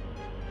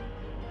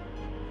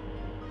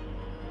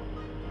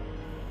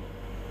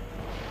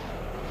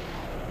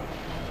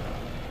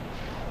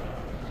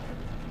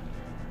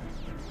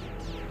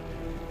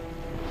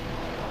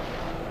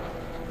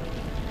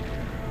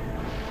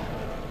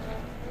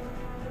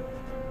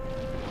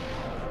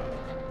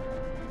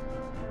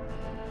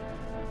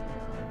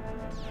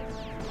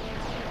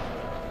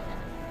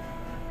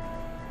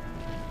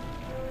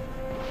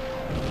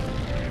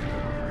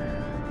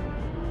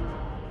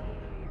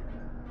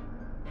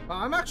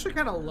 I'm actually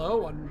kind of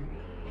low on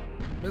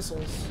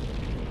missiles.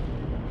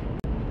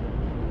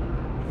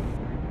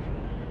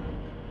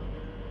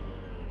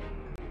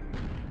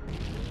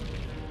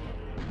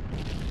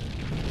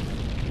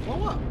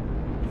 Blow up.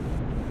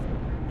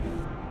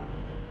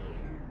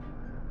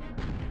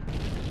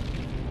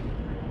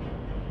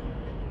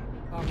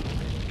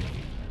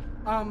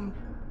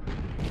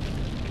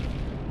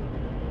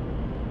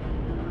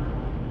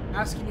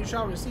 Asking you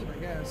shall receive, I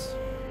guess.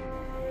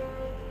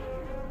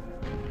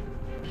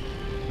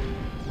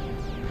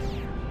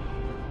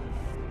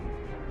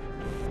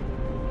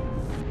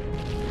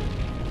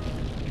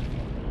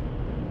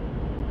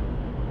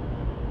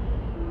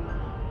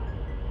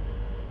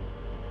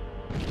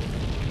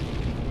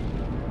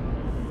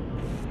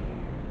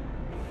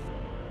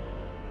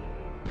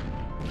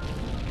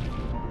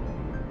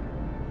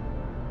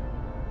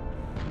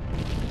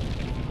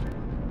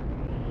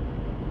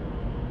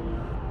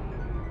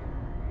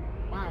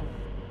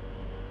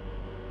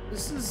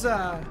 This is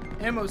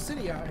Ammo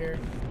City out here.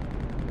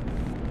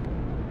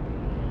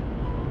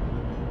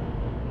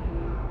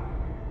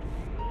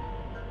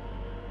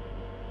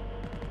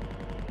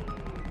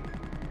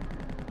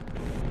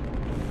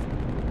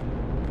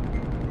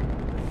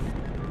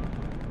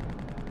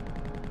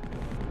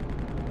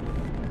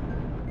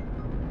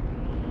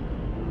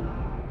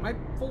 Am I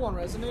full on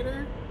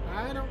resonator?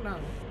 I don't know.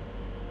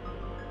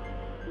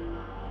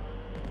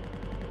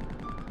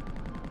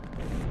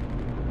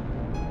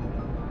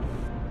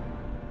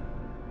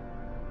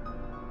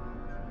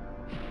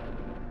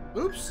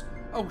 Oops.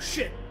 Oh,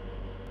 shit.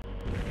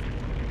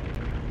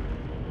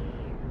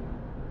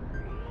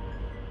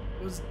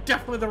 It was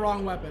definitely the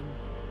wrong weapon.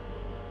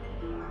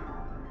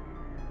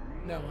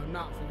 No, I'm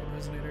not full on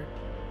resonator.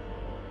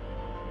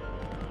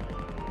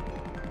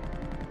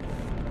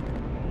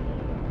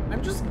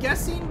 I'm just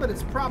guessing, but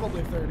it's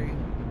probably 30.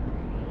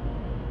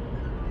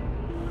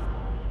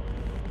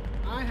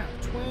 I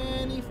have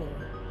 24.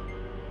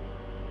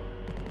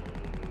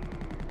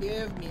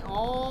 Give me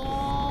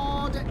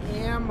all the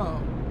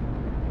ammo.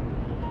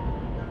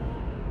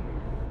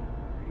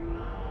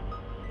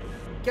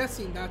 I'm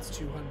guessing that's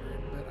 200,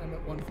 but I'm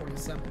at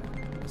 147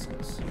 on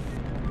missiles.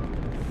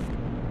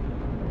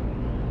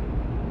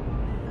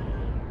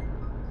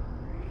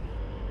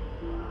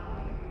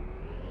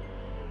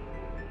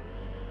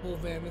 Whole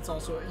van, it's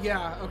also,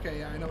 yeah, okay,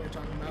 yeah, I know what you're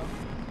talking about.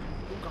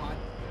 Oh god.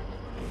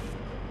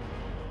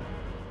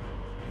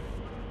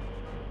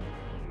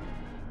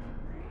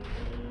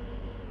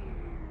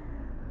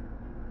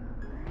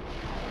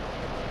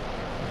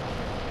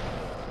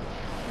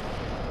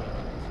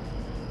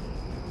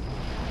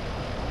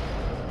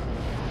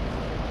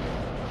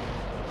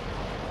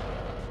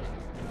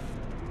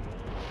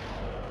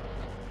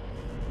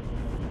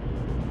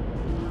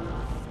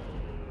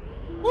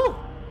 Woo!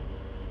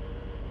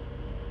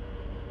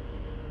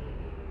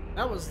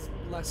 That was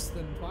less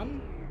than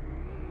fun.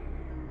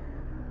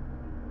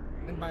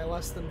 And by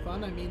less than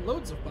fun, I mean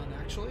loads of fun,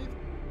 actually.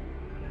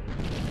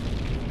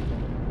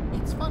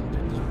 It's fun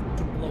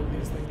to blow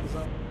these things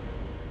up.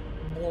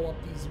 Blow up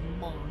these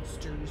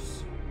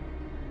monsters.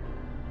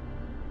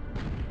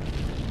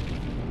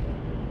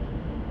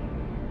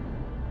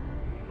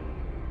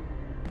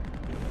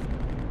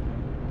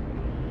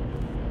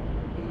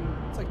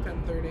 It's like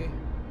 10:30.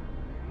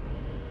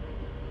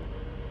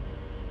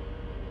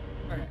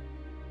 Alright.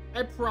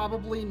 I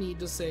probably need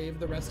to save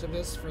the rest of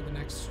this for the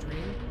next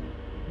stream,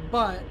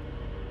 but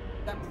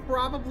that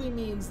probably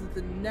means that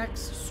the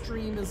next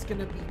stream is going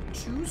to be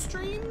 2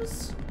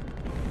 streams?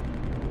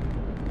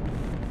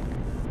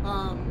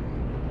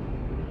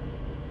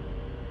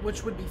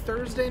 Which would be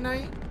Thursday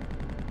night.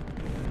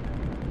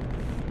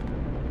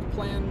 The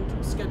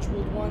planned,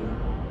 scheduled one.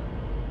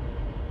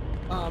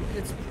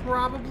 It's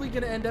probably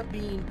going to end up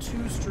being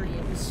 2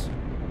 streams,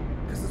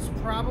 because it's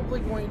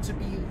probably going to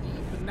be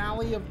the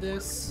finale of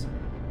this,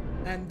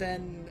 and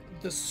then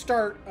the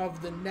start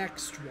of the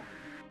next one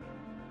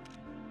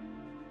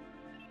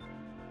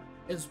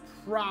is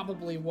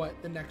probably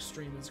what the next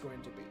stream is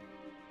going to be.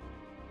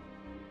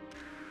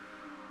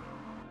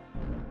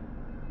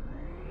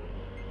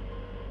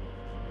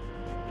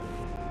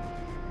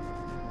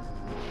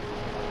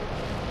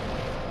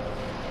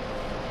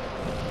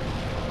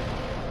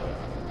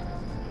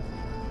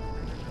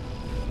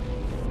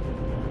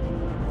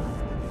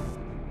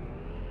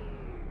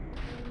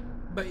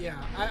 But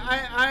yeah,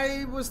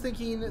 I was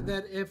thinking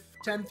that if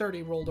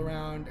 10:30 rolled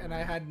around and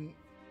I hadn't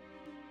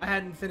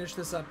finished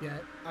this up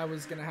yet, I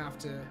was gonna have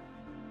to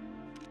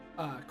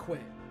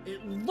quit.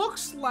 It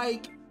looks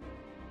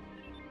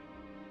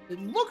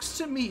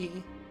to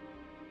me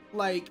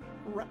like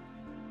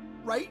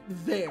right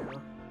there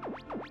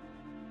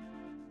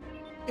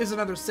is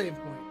another save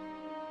point.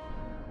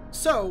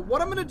 So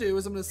what I'm gonna do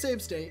is I'm gonna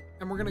save state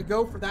and we're gonna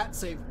go for that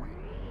save point.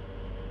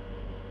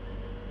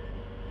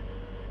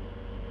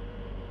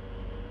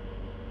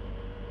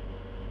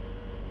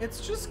 It's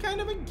just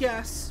kind of a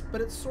guess, but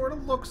it sort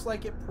of looks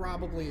like it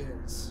probably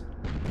is.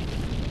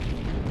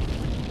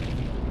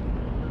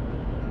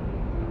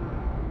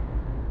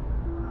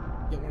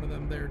 Get one of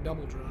them there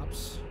double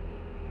drops.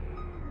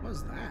 What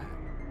was that?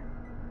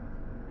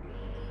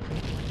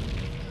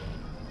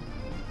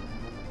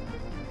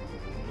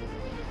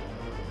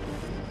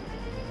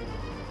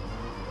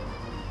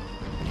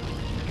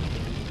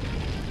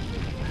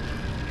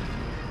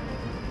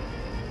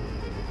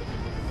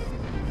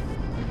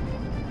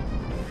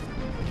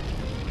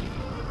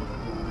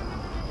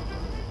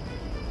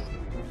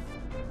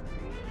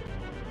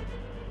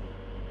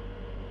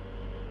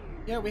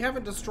 Yeah, we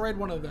haven't destroyed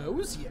one of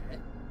those yet.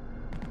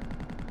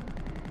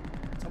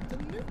 Something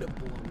new to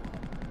blow up.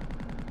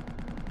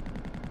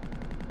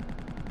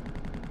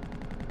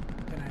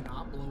 Can I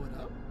not blow it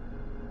up?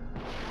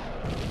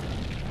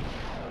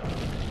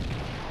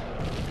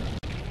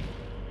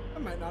 I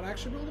might not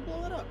actually be able to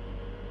blow it up.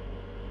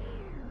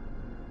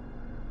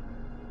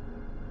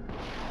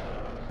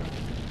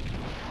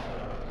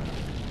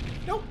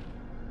 Nope.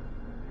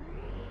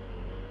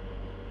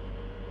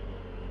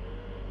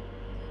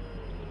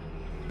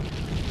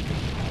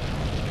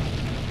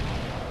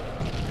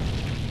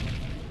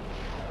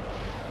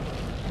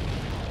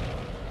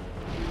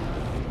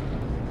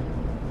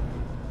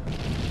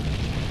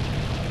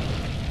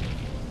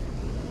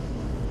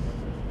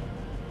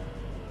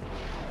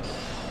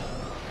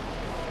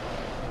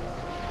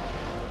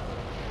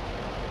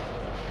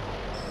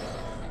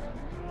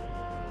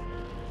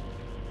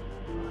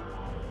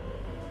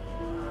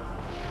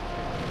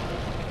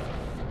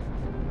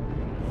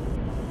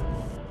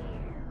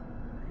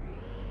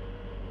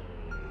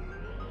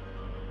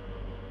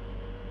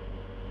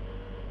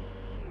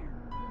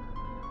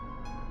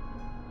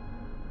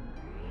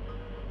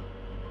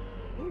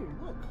 Ooh,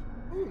 look.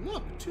 Ooh,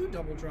 look. 2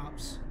 double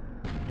drops.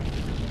 Not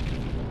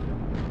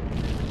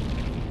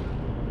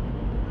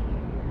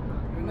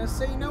gonna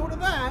say no to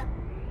that.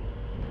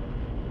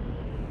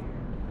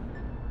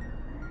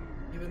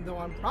 Even though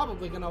I'm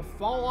probably gonna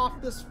fall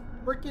off this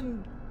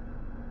freaking...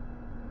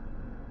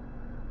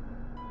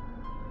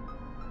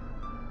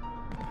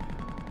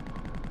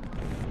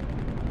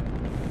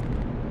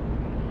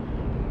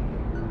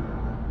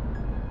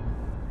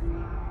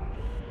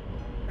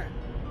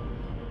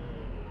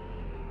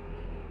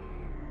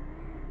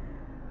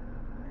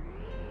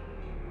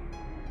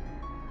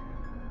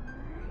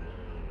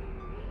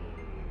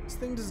 This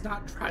thing does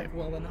not drive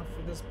well enough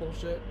for this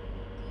bullshit.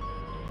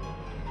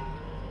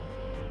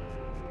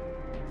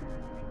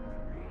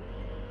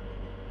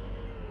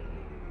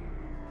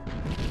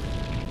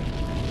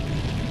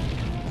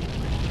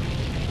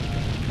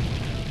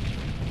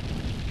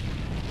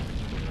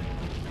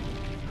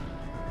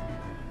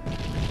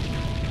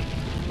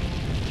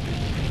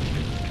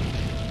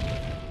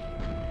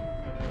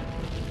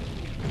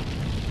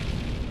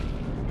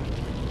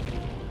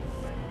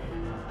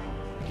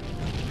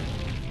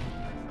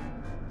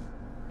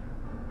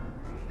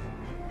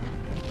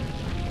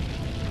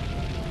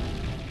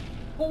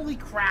 Holy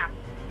crap!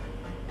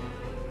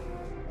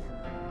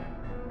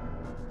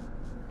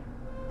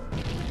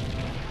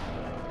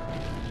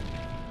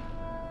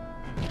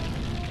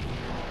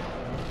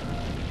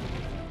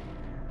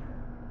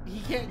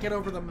 He can't get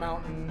over the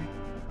mountain.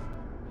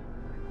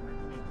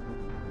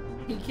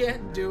 He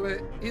can't do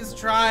it. He's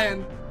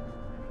trying.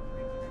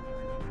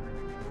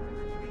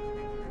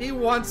 He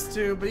wants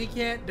to, but he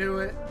can't do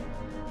it.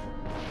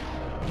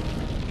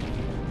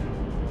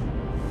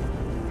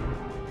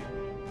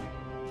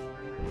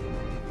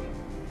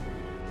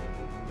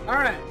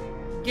 Alright,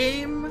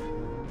 game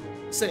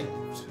saved.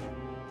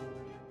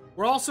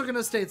 We're also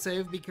gonna state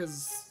save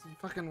because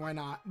fucking why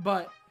not,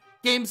 but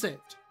game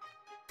saved.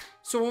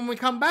 So when we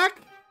come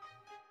back,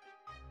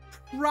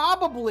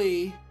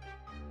 probably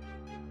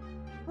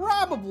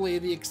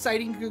the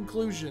exciting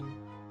conclusion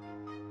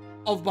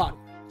of Body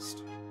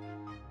Harvest.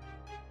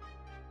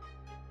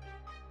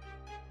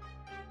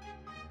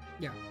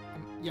 Yeah,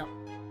 yep,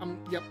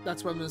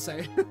 that's what I'm gonna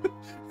say.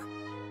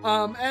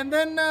 And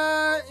then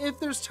if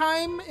there's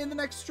time in the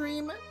next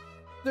stream,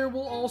 there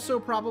will also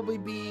probably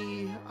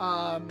be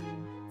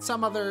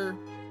some other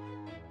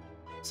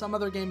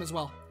game as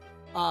well.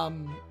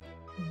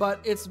 But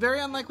it's very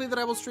unlikely that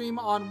I will stream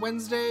on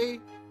Wednesday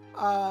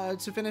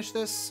to finish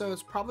this, so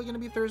it's probably going to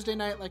be Thursday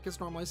night like it's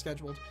normally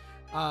scheduled.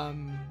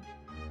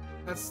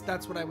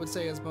 That's what I would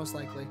say is most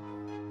likely.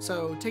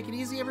 So take it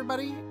easy,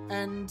 everybody,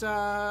 and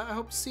I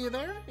hope to see you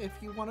there if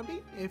you want to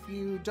be. If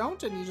you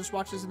don't and you just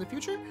watch this in the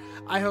future,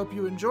 I hope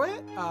you enjoy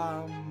it.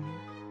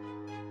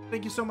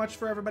 Thank you so much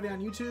for everybody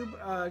on YouTube.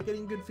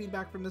 Getting good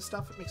feedback from this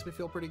stuff, it makes me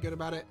feel pretty good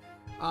about it.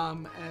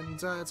 And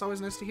it's always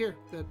nice to hear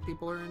that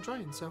people are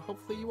enjoying, so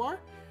hopefully you are.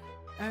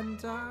 And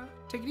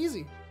take it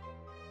easy.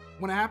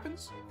 When it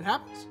happens, and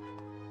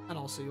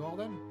I'll see you all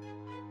then.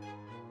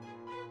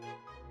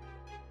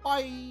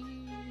 Bye!